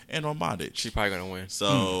Lane and on Bondage. She's probably going to win.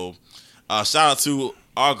 So, shout out to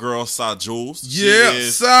our girl, Sa Jules. Yeah, she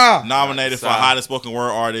is Sa. nominated for Sa. hottest spoken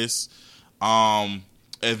word artist. And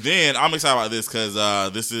then I'm excited about this because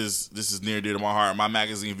this is near and dear to my heart. My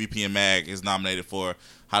magazine, VPN Mag, is nominated for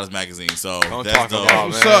hottest magazine. So Don't that's talk dope. about,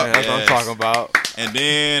 What's man. up? That's what I'm Yes. talking about. And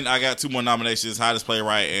then I got 2 more nominations: hottest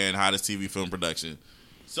playwright and hottest TV film production.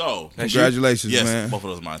 So, That's you? Congratulations, yes, man. both of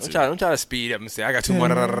those mine too. Don't try to speed up and say I got 2 more.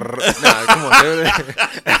 Nah, come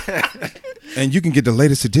on. And you can get the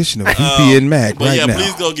latest edition of VPN Mag But right yeah, now.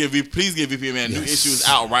 please give VPN Man. New Yes. issue is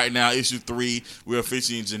out right now. Issue 3. We're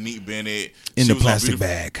featuring Janique Bennett. In She the was on plastic Beautiful-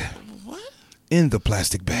 bag. What? In the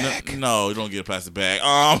plastic bag. No, you don't get a plastic bag.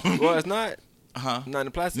 Well, it's not. Huh? Not in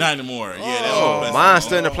the plastic. Not anymore. Yeah, that's Oh, what mine's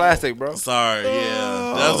still in the plastic, bro. Sorry,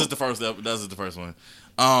 yeah. That was just the first. That was just the first one.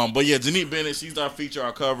 But yeah, Janique Bennett, she's our feature,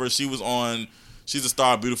 our cover. She's a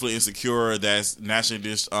star, of Beautifully Insecure. That's national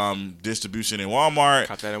distribution in Walmart.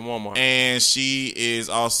 Caught that in Walmart. And she was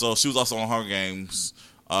also on Hunger Games,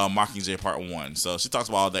 Mockingjay Part 1. So she talks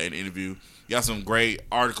about all that in the interview. You got some great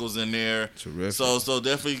articles in there. Terrific. So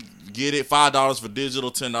definitely get it. $5 for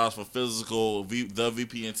digital, $10 for physical.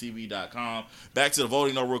 TheVPNTV.com. Back to the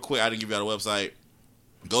voting though, real quick. I didn't give you out a website.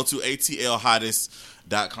 Go to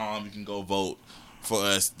atlhottest.com. You can go vote for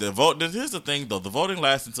us. Here's the thing though. The voting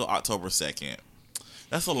lasts until October 2nd.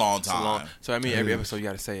 That's a long time. So I mean, every episode you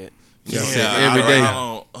got to say it. Yeah, Yeah, every I day.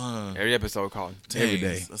 don't- Every episode called. Every Dang,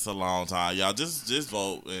 day. That's a long time. Y'all just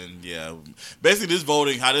vote. And yeah, basically this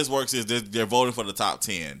voting, how this works is they're voting for the top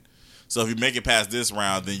 10. So if you make it past this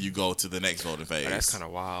round, then you go to the next voting phase. Oh, that's kind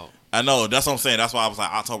of wild. I know. That's what I'm saying. That's why I was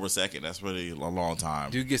like October 2nd. That's really a long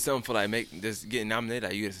time. Do you get something for like getting nominated?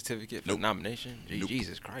 Like you get a certificate for Nope. nomination? Nope.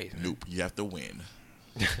 Jesus Christ, man. Nope. You have to win.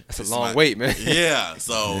 That's a It's long not- wait, man. Yeah.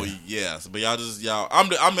 So but y'all.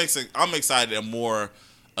 I'm excited that more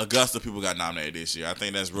Augusta people got nominated this year. I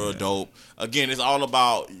think that's real dope. Again, it's all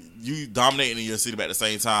about you dominating in your city, but at the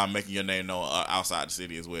same time making your name known outside the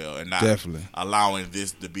city as well, and not Definitely. allowing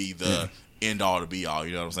this to be the end all to be all.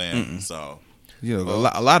 You know what I'm saying? So You know,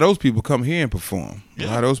 a lot of those people come here and perform. Yeah. A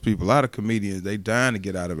lot of those people, a lot of comedians, they dying to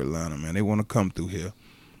get out of Atlanta, man. They want to come through here.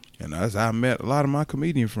 And as I met a lot of my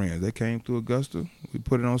comedian friends, they came through Augusta. We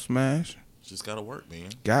put it on Smash. just gotta work, man.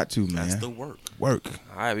 Got to, man. That's the work. Work.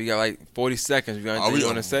 All right, we got like 40 seconds. You got anything you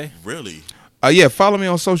want to say? Really? Yeah, follow me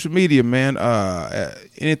on social media, man.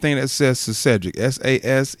 Anything that says Cedric,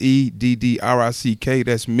 SASEDDRICK,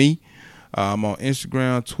 that's me. I'm on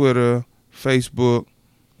Instagram, Twitter, Facebook.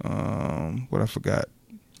 What I forgot?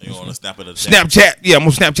 You want to snap it? Snapchat. Yeah, I'm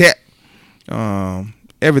on Snapchat.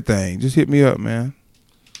 Everything. Just hit me up, man.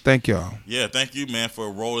 Thank y'all. Yeah, thank you, man,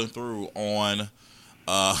 for rolling through on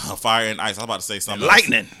Fire and Ice. I was about to say something.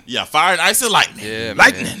 Lightning. Else. Yeah, Fire and Ice and Lightning. Yeah,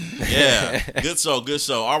 Lightning. man. Yeah, good show, good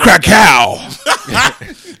show. All right, Crack cow.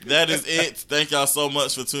 that is it. Thank y'all so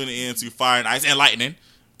much for tuning in to Fire and Ice and Lightning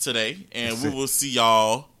today, and we will see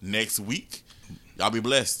y'all next week. Y'all be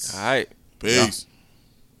blessed. All right. Peace.